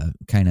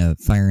kind of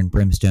fire and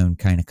brimstone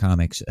kind of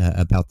comics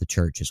about the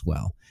church as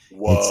well.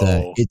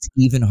 Whoa. It's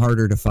even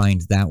harder to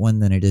find that one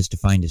than it is to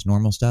find his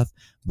normal stuff.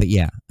 But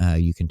yeah,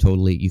 you can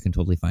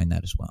totally find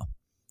that as well.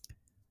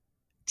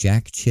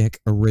 Jack Chick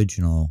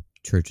original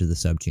Church of the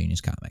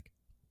Subgenius comic.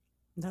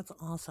 That's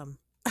awesome.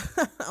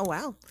 Oh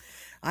wow.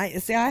 I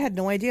had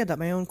no idea that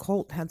my own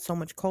cult had so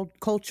much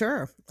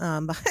culture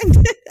behind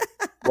it.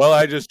 Well,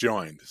 I just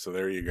joined, so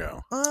there you go.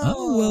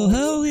 Oh well,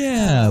 hell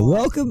yeah!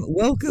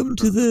 Welcome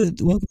to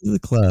the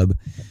club.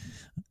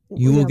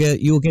 You will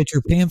get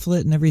your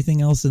pamphlet and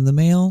everything else in the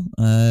mail.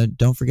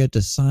 Don't forget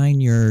to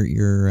sign your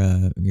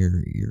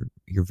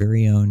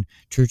very own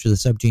Church of the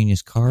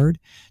Subgenius card.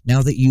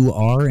 Now that you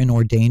are an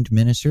ordained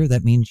minister,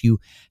 that means you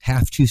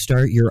have to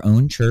start your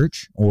own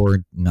church,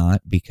 or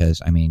not, because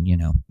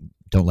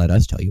don't let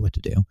us tell you what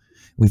to do.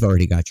 We've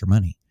already got your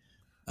money.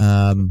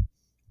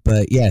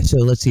 But yeah, so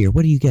let's see here.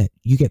 What do you get?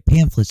 You get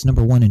pamphlets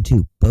number 1 and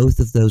 2, both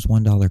of those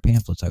 $1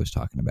 pamphlets I was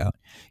talking about.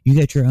 You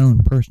get your own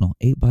personal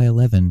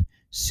 8x11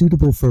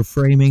 suitable for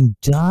framing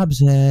Dobbs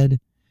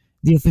Head,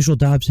 the official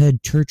Dobbs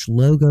Head church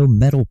logo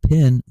metal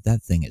pin.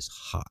 That thing is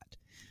hot.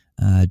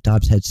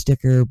 Dobbs Head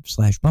sticker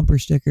 / bumper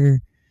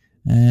sticker,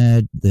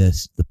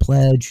 the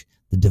pledge,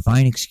 the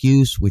divine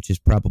excuse, which is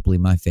probably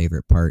my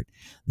favorite part,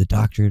 the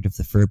doctorate of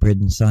the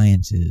forbidden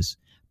sciences,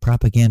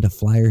 propaganda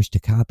flyers to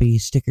copy,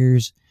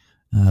 stickers,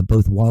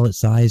 both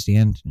wallet-sized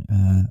and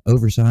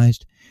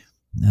oversized.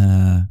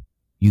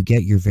 You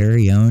get your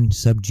very own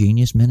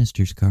Subgenius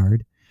Minister's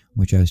card,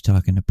 which I was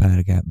talking to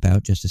Pat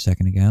about just a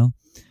second ago.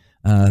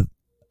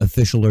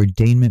 Official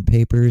ordainment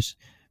papers,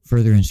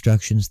 further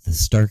instructions, the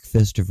Stark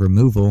Fist of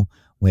Removal,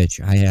 which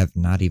I have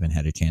not even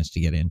had a chance to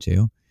get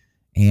into.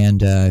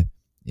 And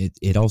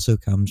it also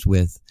comes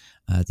with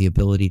the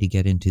ability to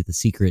get into the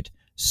secret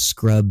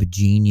Scrub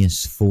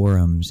Genius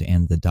forums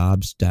and the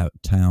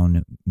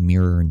Dobbstown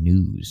Mirror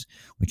News,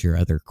 which are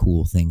other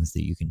cool things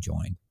that you can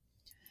join.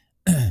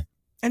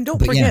 And don't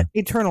forget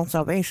Eternal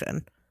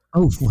Salvation.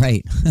 Oh,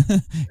 right.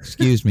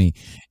 Excuse me.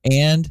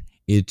 And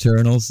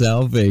Eternal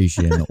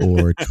Salvation,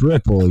 or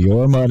triple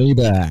your money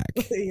back.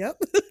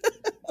 Yep.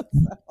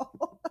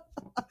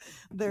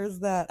 There's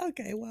that.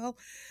 Okay, well,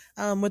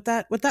 with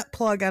that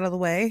plug out of the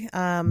way,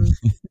 I'm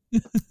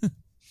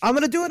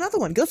gonna do another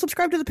one. Go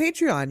subscribe to the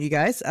Patreon, you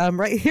guys.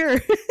 Right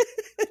here.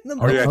 That's the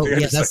one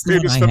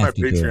I have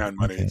to Patreon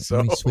money. Okay, so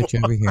let me switch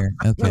over here.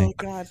 Okay. Oh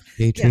God.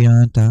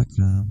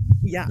 Patreon.com.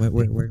 Yeah.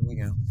 Where do we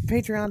go?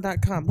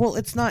 Patreon.com. Well,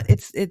 it's not.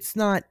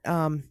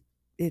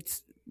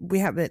 We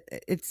have it.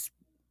 It's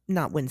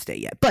not Wednesday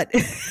yet, but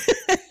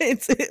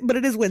but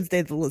it is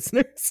Wednesday to the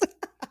listeners.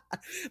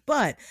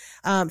 But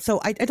so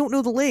I don't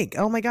know the link.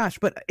 Oh my gosh,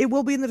 but it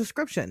will be in the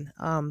description.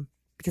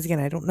 Because again,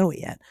 I don't know it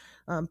yet.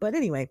 But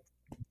anyway.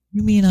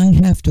 You mean I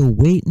have to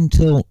wait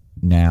until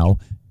now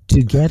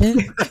to get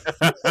it?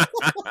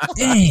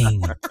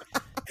 Dang.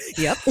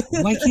 Yep.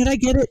 Why can't I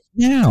get it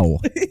now?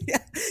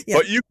 Yeah.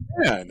 But you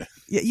can.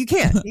 Yeah, you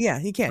can. Yeah,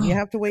 you can. You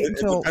have to wait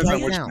until it depends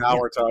on which now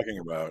we're talking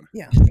about.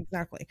 Yeah,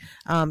 exactly.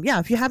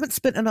 If you haven't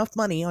spent enough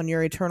money on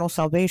your eternal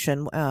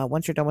salvation,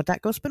 once you're done with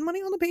that, go spend money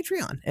on the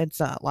Patreon.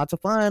 It's lots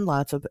of fun,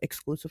 lots of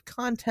exclusive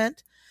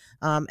content.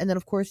 And then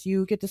of course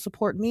you get to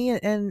support me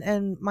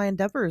and my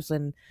endeavors,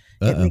 and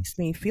it makes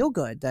me feel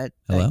good that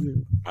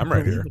you I'm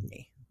right here.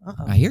 Me.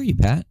 I hear you,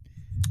 Pat.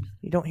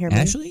 You don't hear me?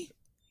 Ashley?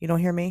 You don't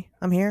hear me?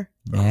 I'm here.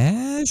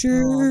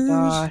 Asher. Oh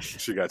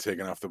gosh. She got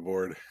taken off the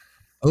board.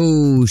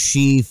 Oh,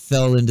 she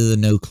fell into the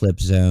no clip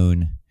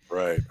zone.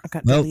 Right.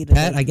 Well,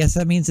 Pat, I guess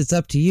that means it's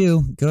up to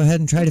you. Go ahead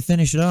and try to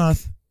finish it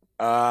off.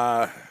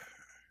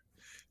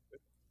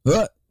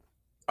 What?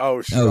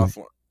 Oh, she's off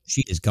one.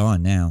 She is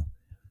gone now.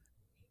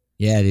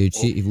 Yeah, dude.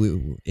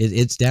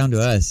 It's down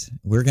to us.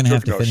 We're gonna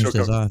have to finish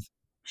this off.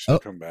 She'll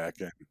come back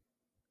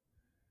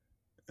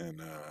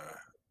and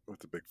with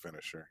the big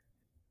finisher.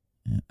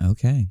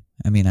 Okay.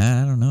 I mean,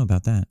 I don't know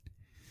about that.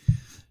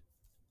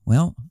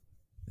 Well,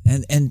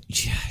 and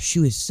she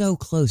was so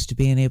close to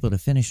being able to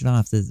finish it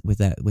off with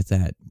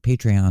that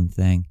Patreon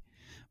thing.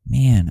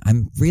 Man,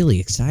 I'm really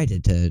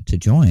excited to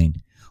join.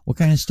 What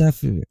kind of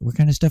stuff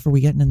are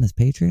we getting in this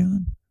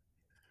Patreon?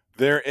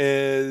 There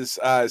is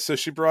so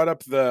she brought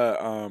up the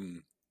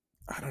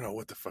I don't know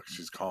what the fuck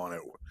she's calling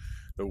it.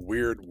 The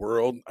Weird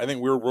World. I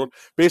think Weird World.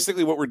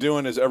 Basically what we're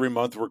doing is every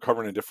month we're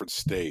covering a different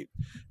state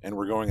and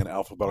we're going in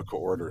alphabetical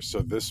order. So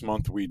this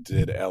month we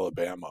did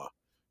Alabama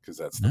because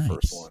that's the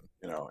first one,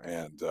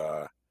 and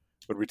what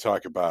did we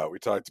talk about? We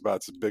talked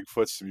about some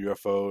Bigfoot, some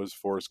UFOs,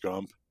 Forrest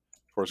Gump.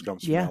 Forrest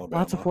Gump's from Alabama.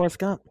 Lots of Forrest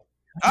Gump.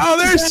 Oh,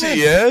 there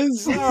she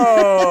is.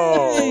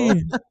 Oh.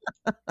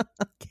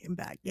 Came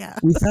back. Yeah.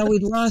 We thought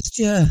we'd lost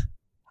you.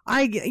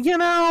 We were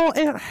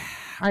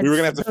going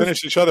to have to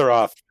finish each other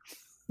off.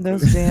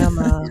 Those damn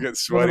it's getting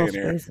sweaty in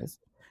here.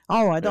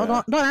 Oh,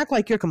 don't act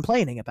like you're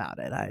complaining about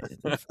it.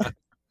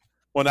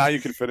 Well, now you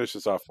can finish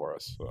this off for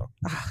us. So.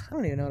 I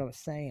don't even know what I was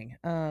saying.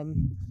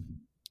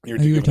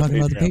 You were talking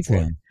about the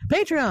Patreon.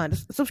 Patreon.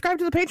 Just subscribe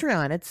to the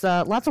Patreon. It's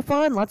lots of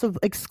fun, lots of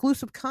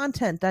exclusive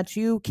content that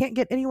you can't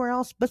get anywhere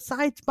else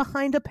besides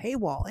behind a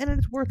paywall, and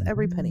it's worth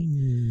every penny.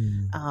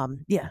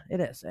 Yeah, it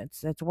is.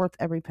 It's worth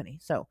every penny.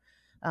 So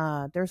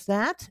there's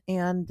that,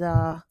 and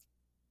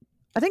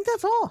I think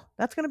that's all.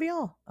 That's going to be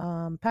all.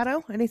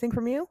 Pato, anything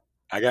from you?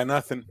 I got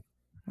nothing.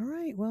 All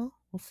right. Well,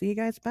 we'll see you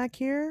guys back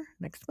here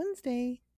next Wednesday.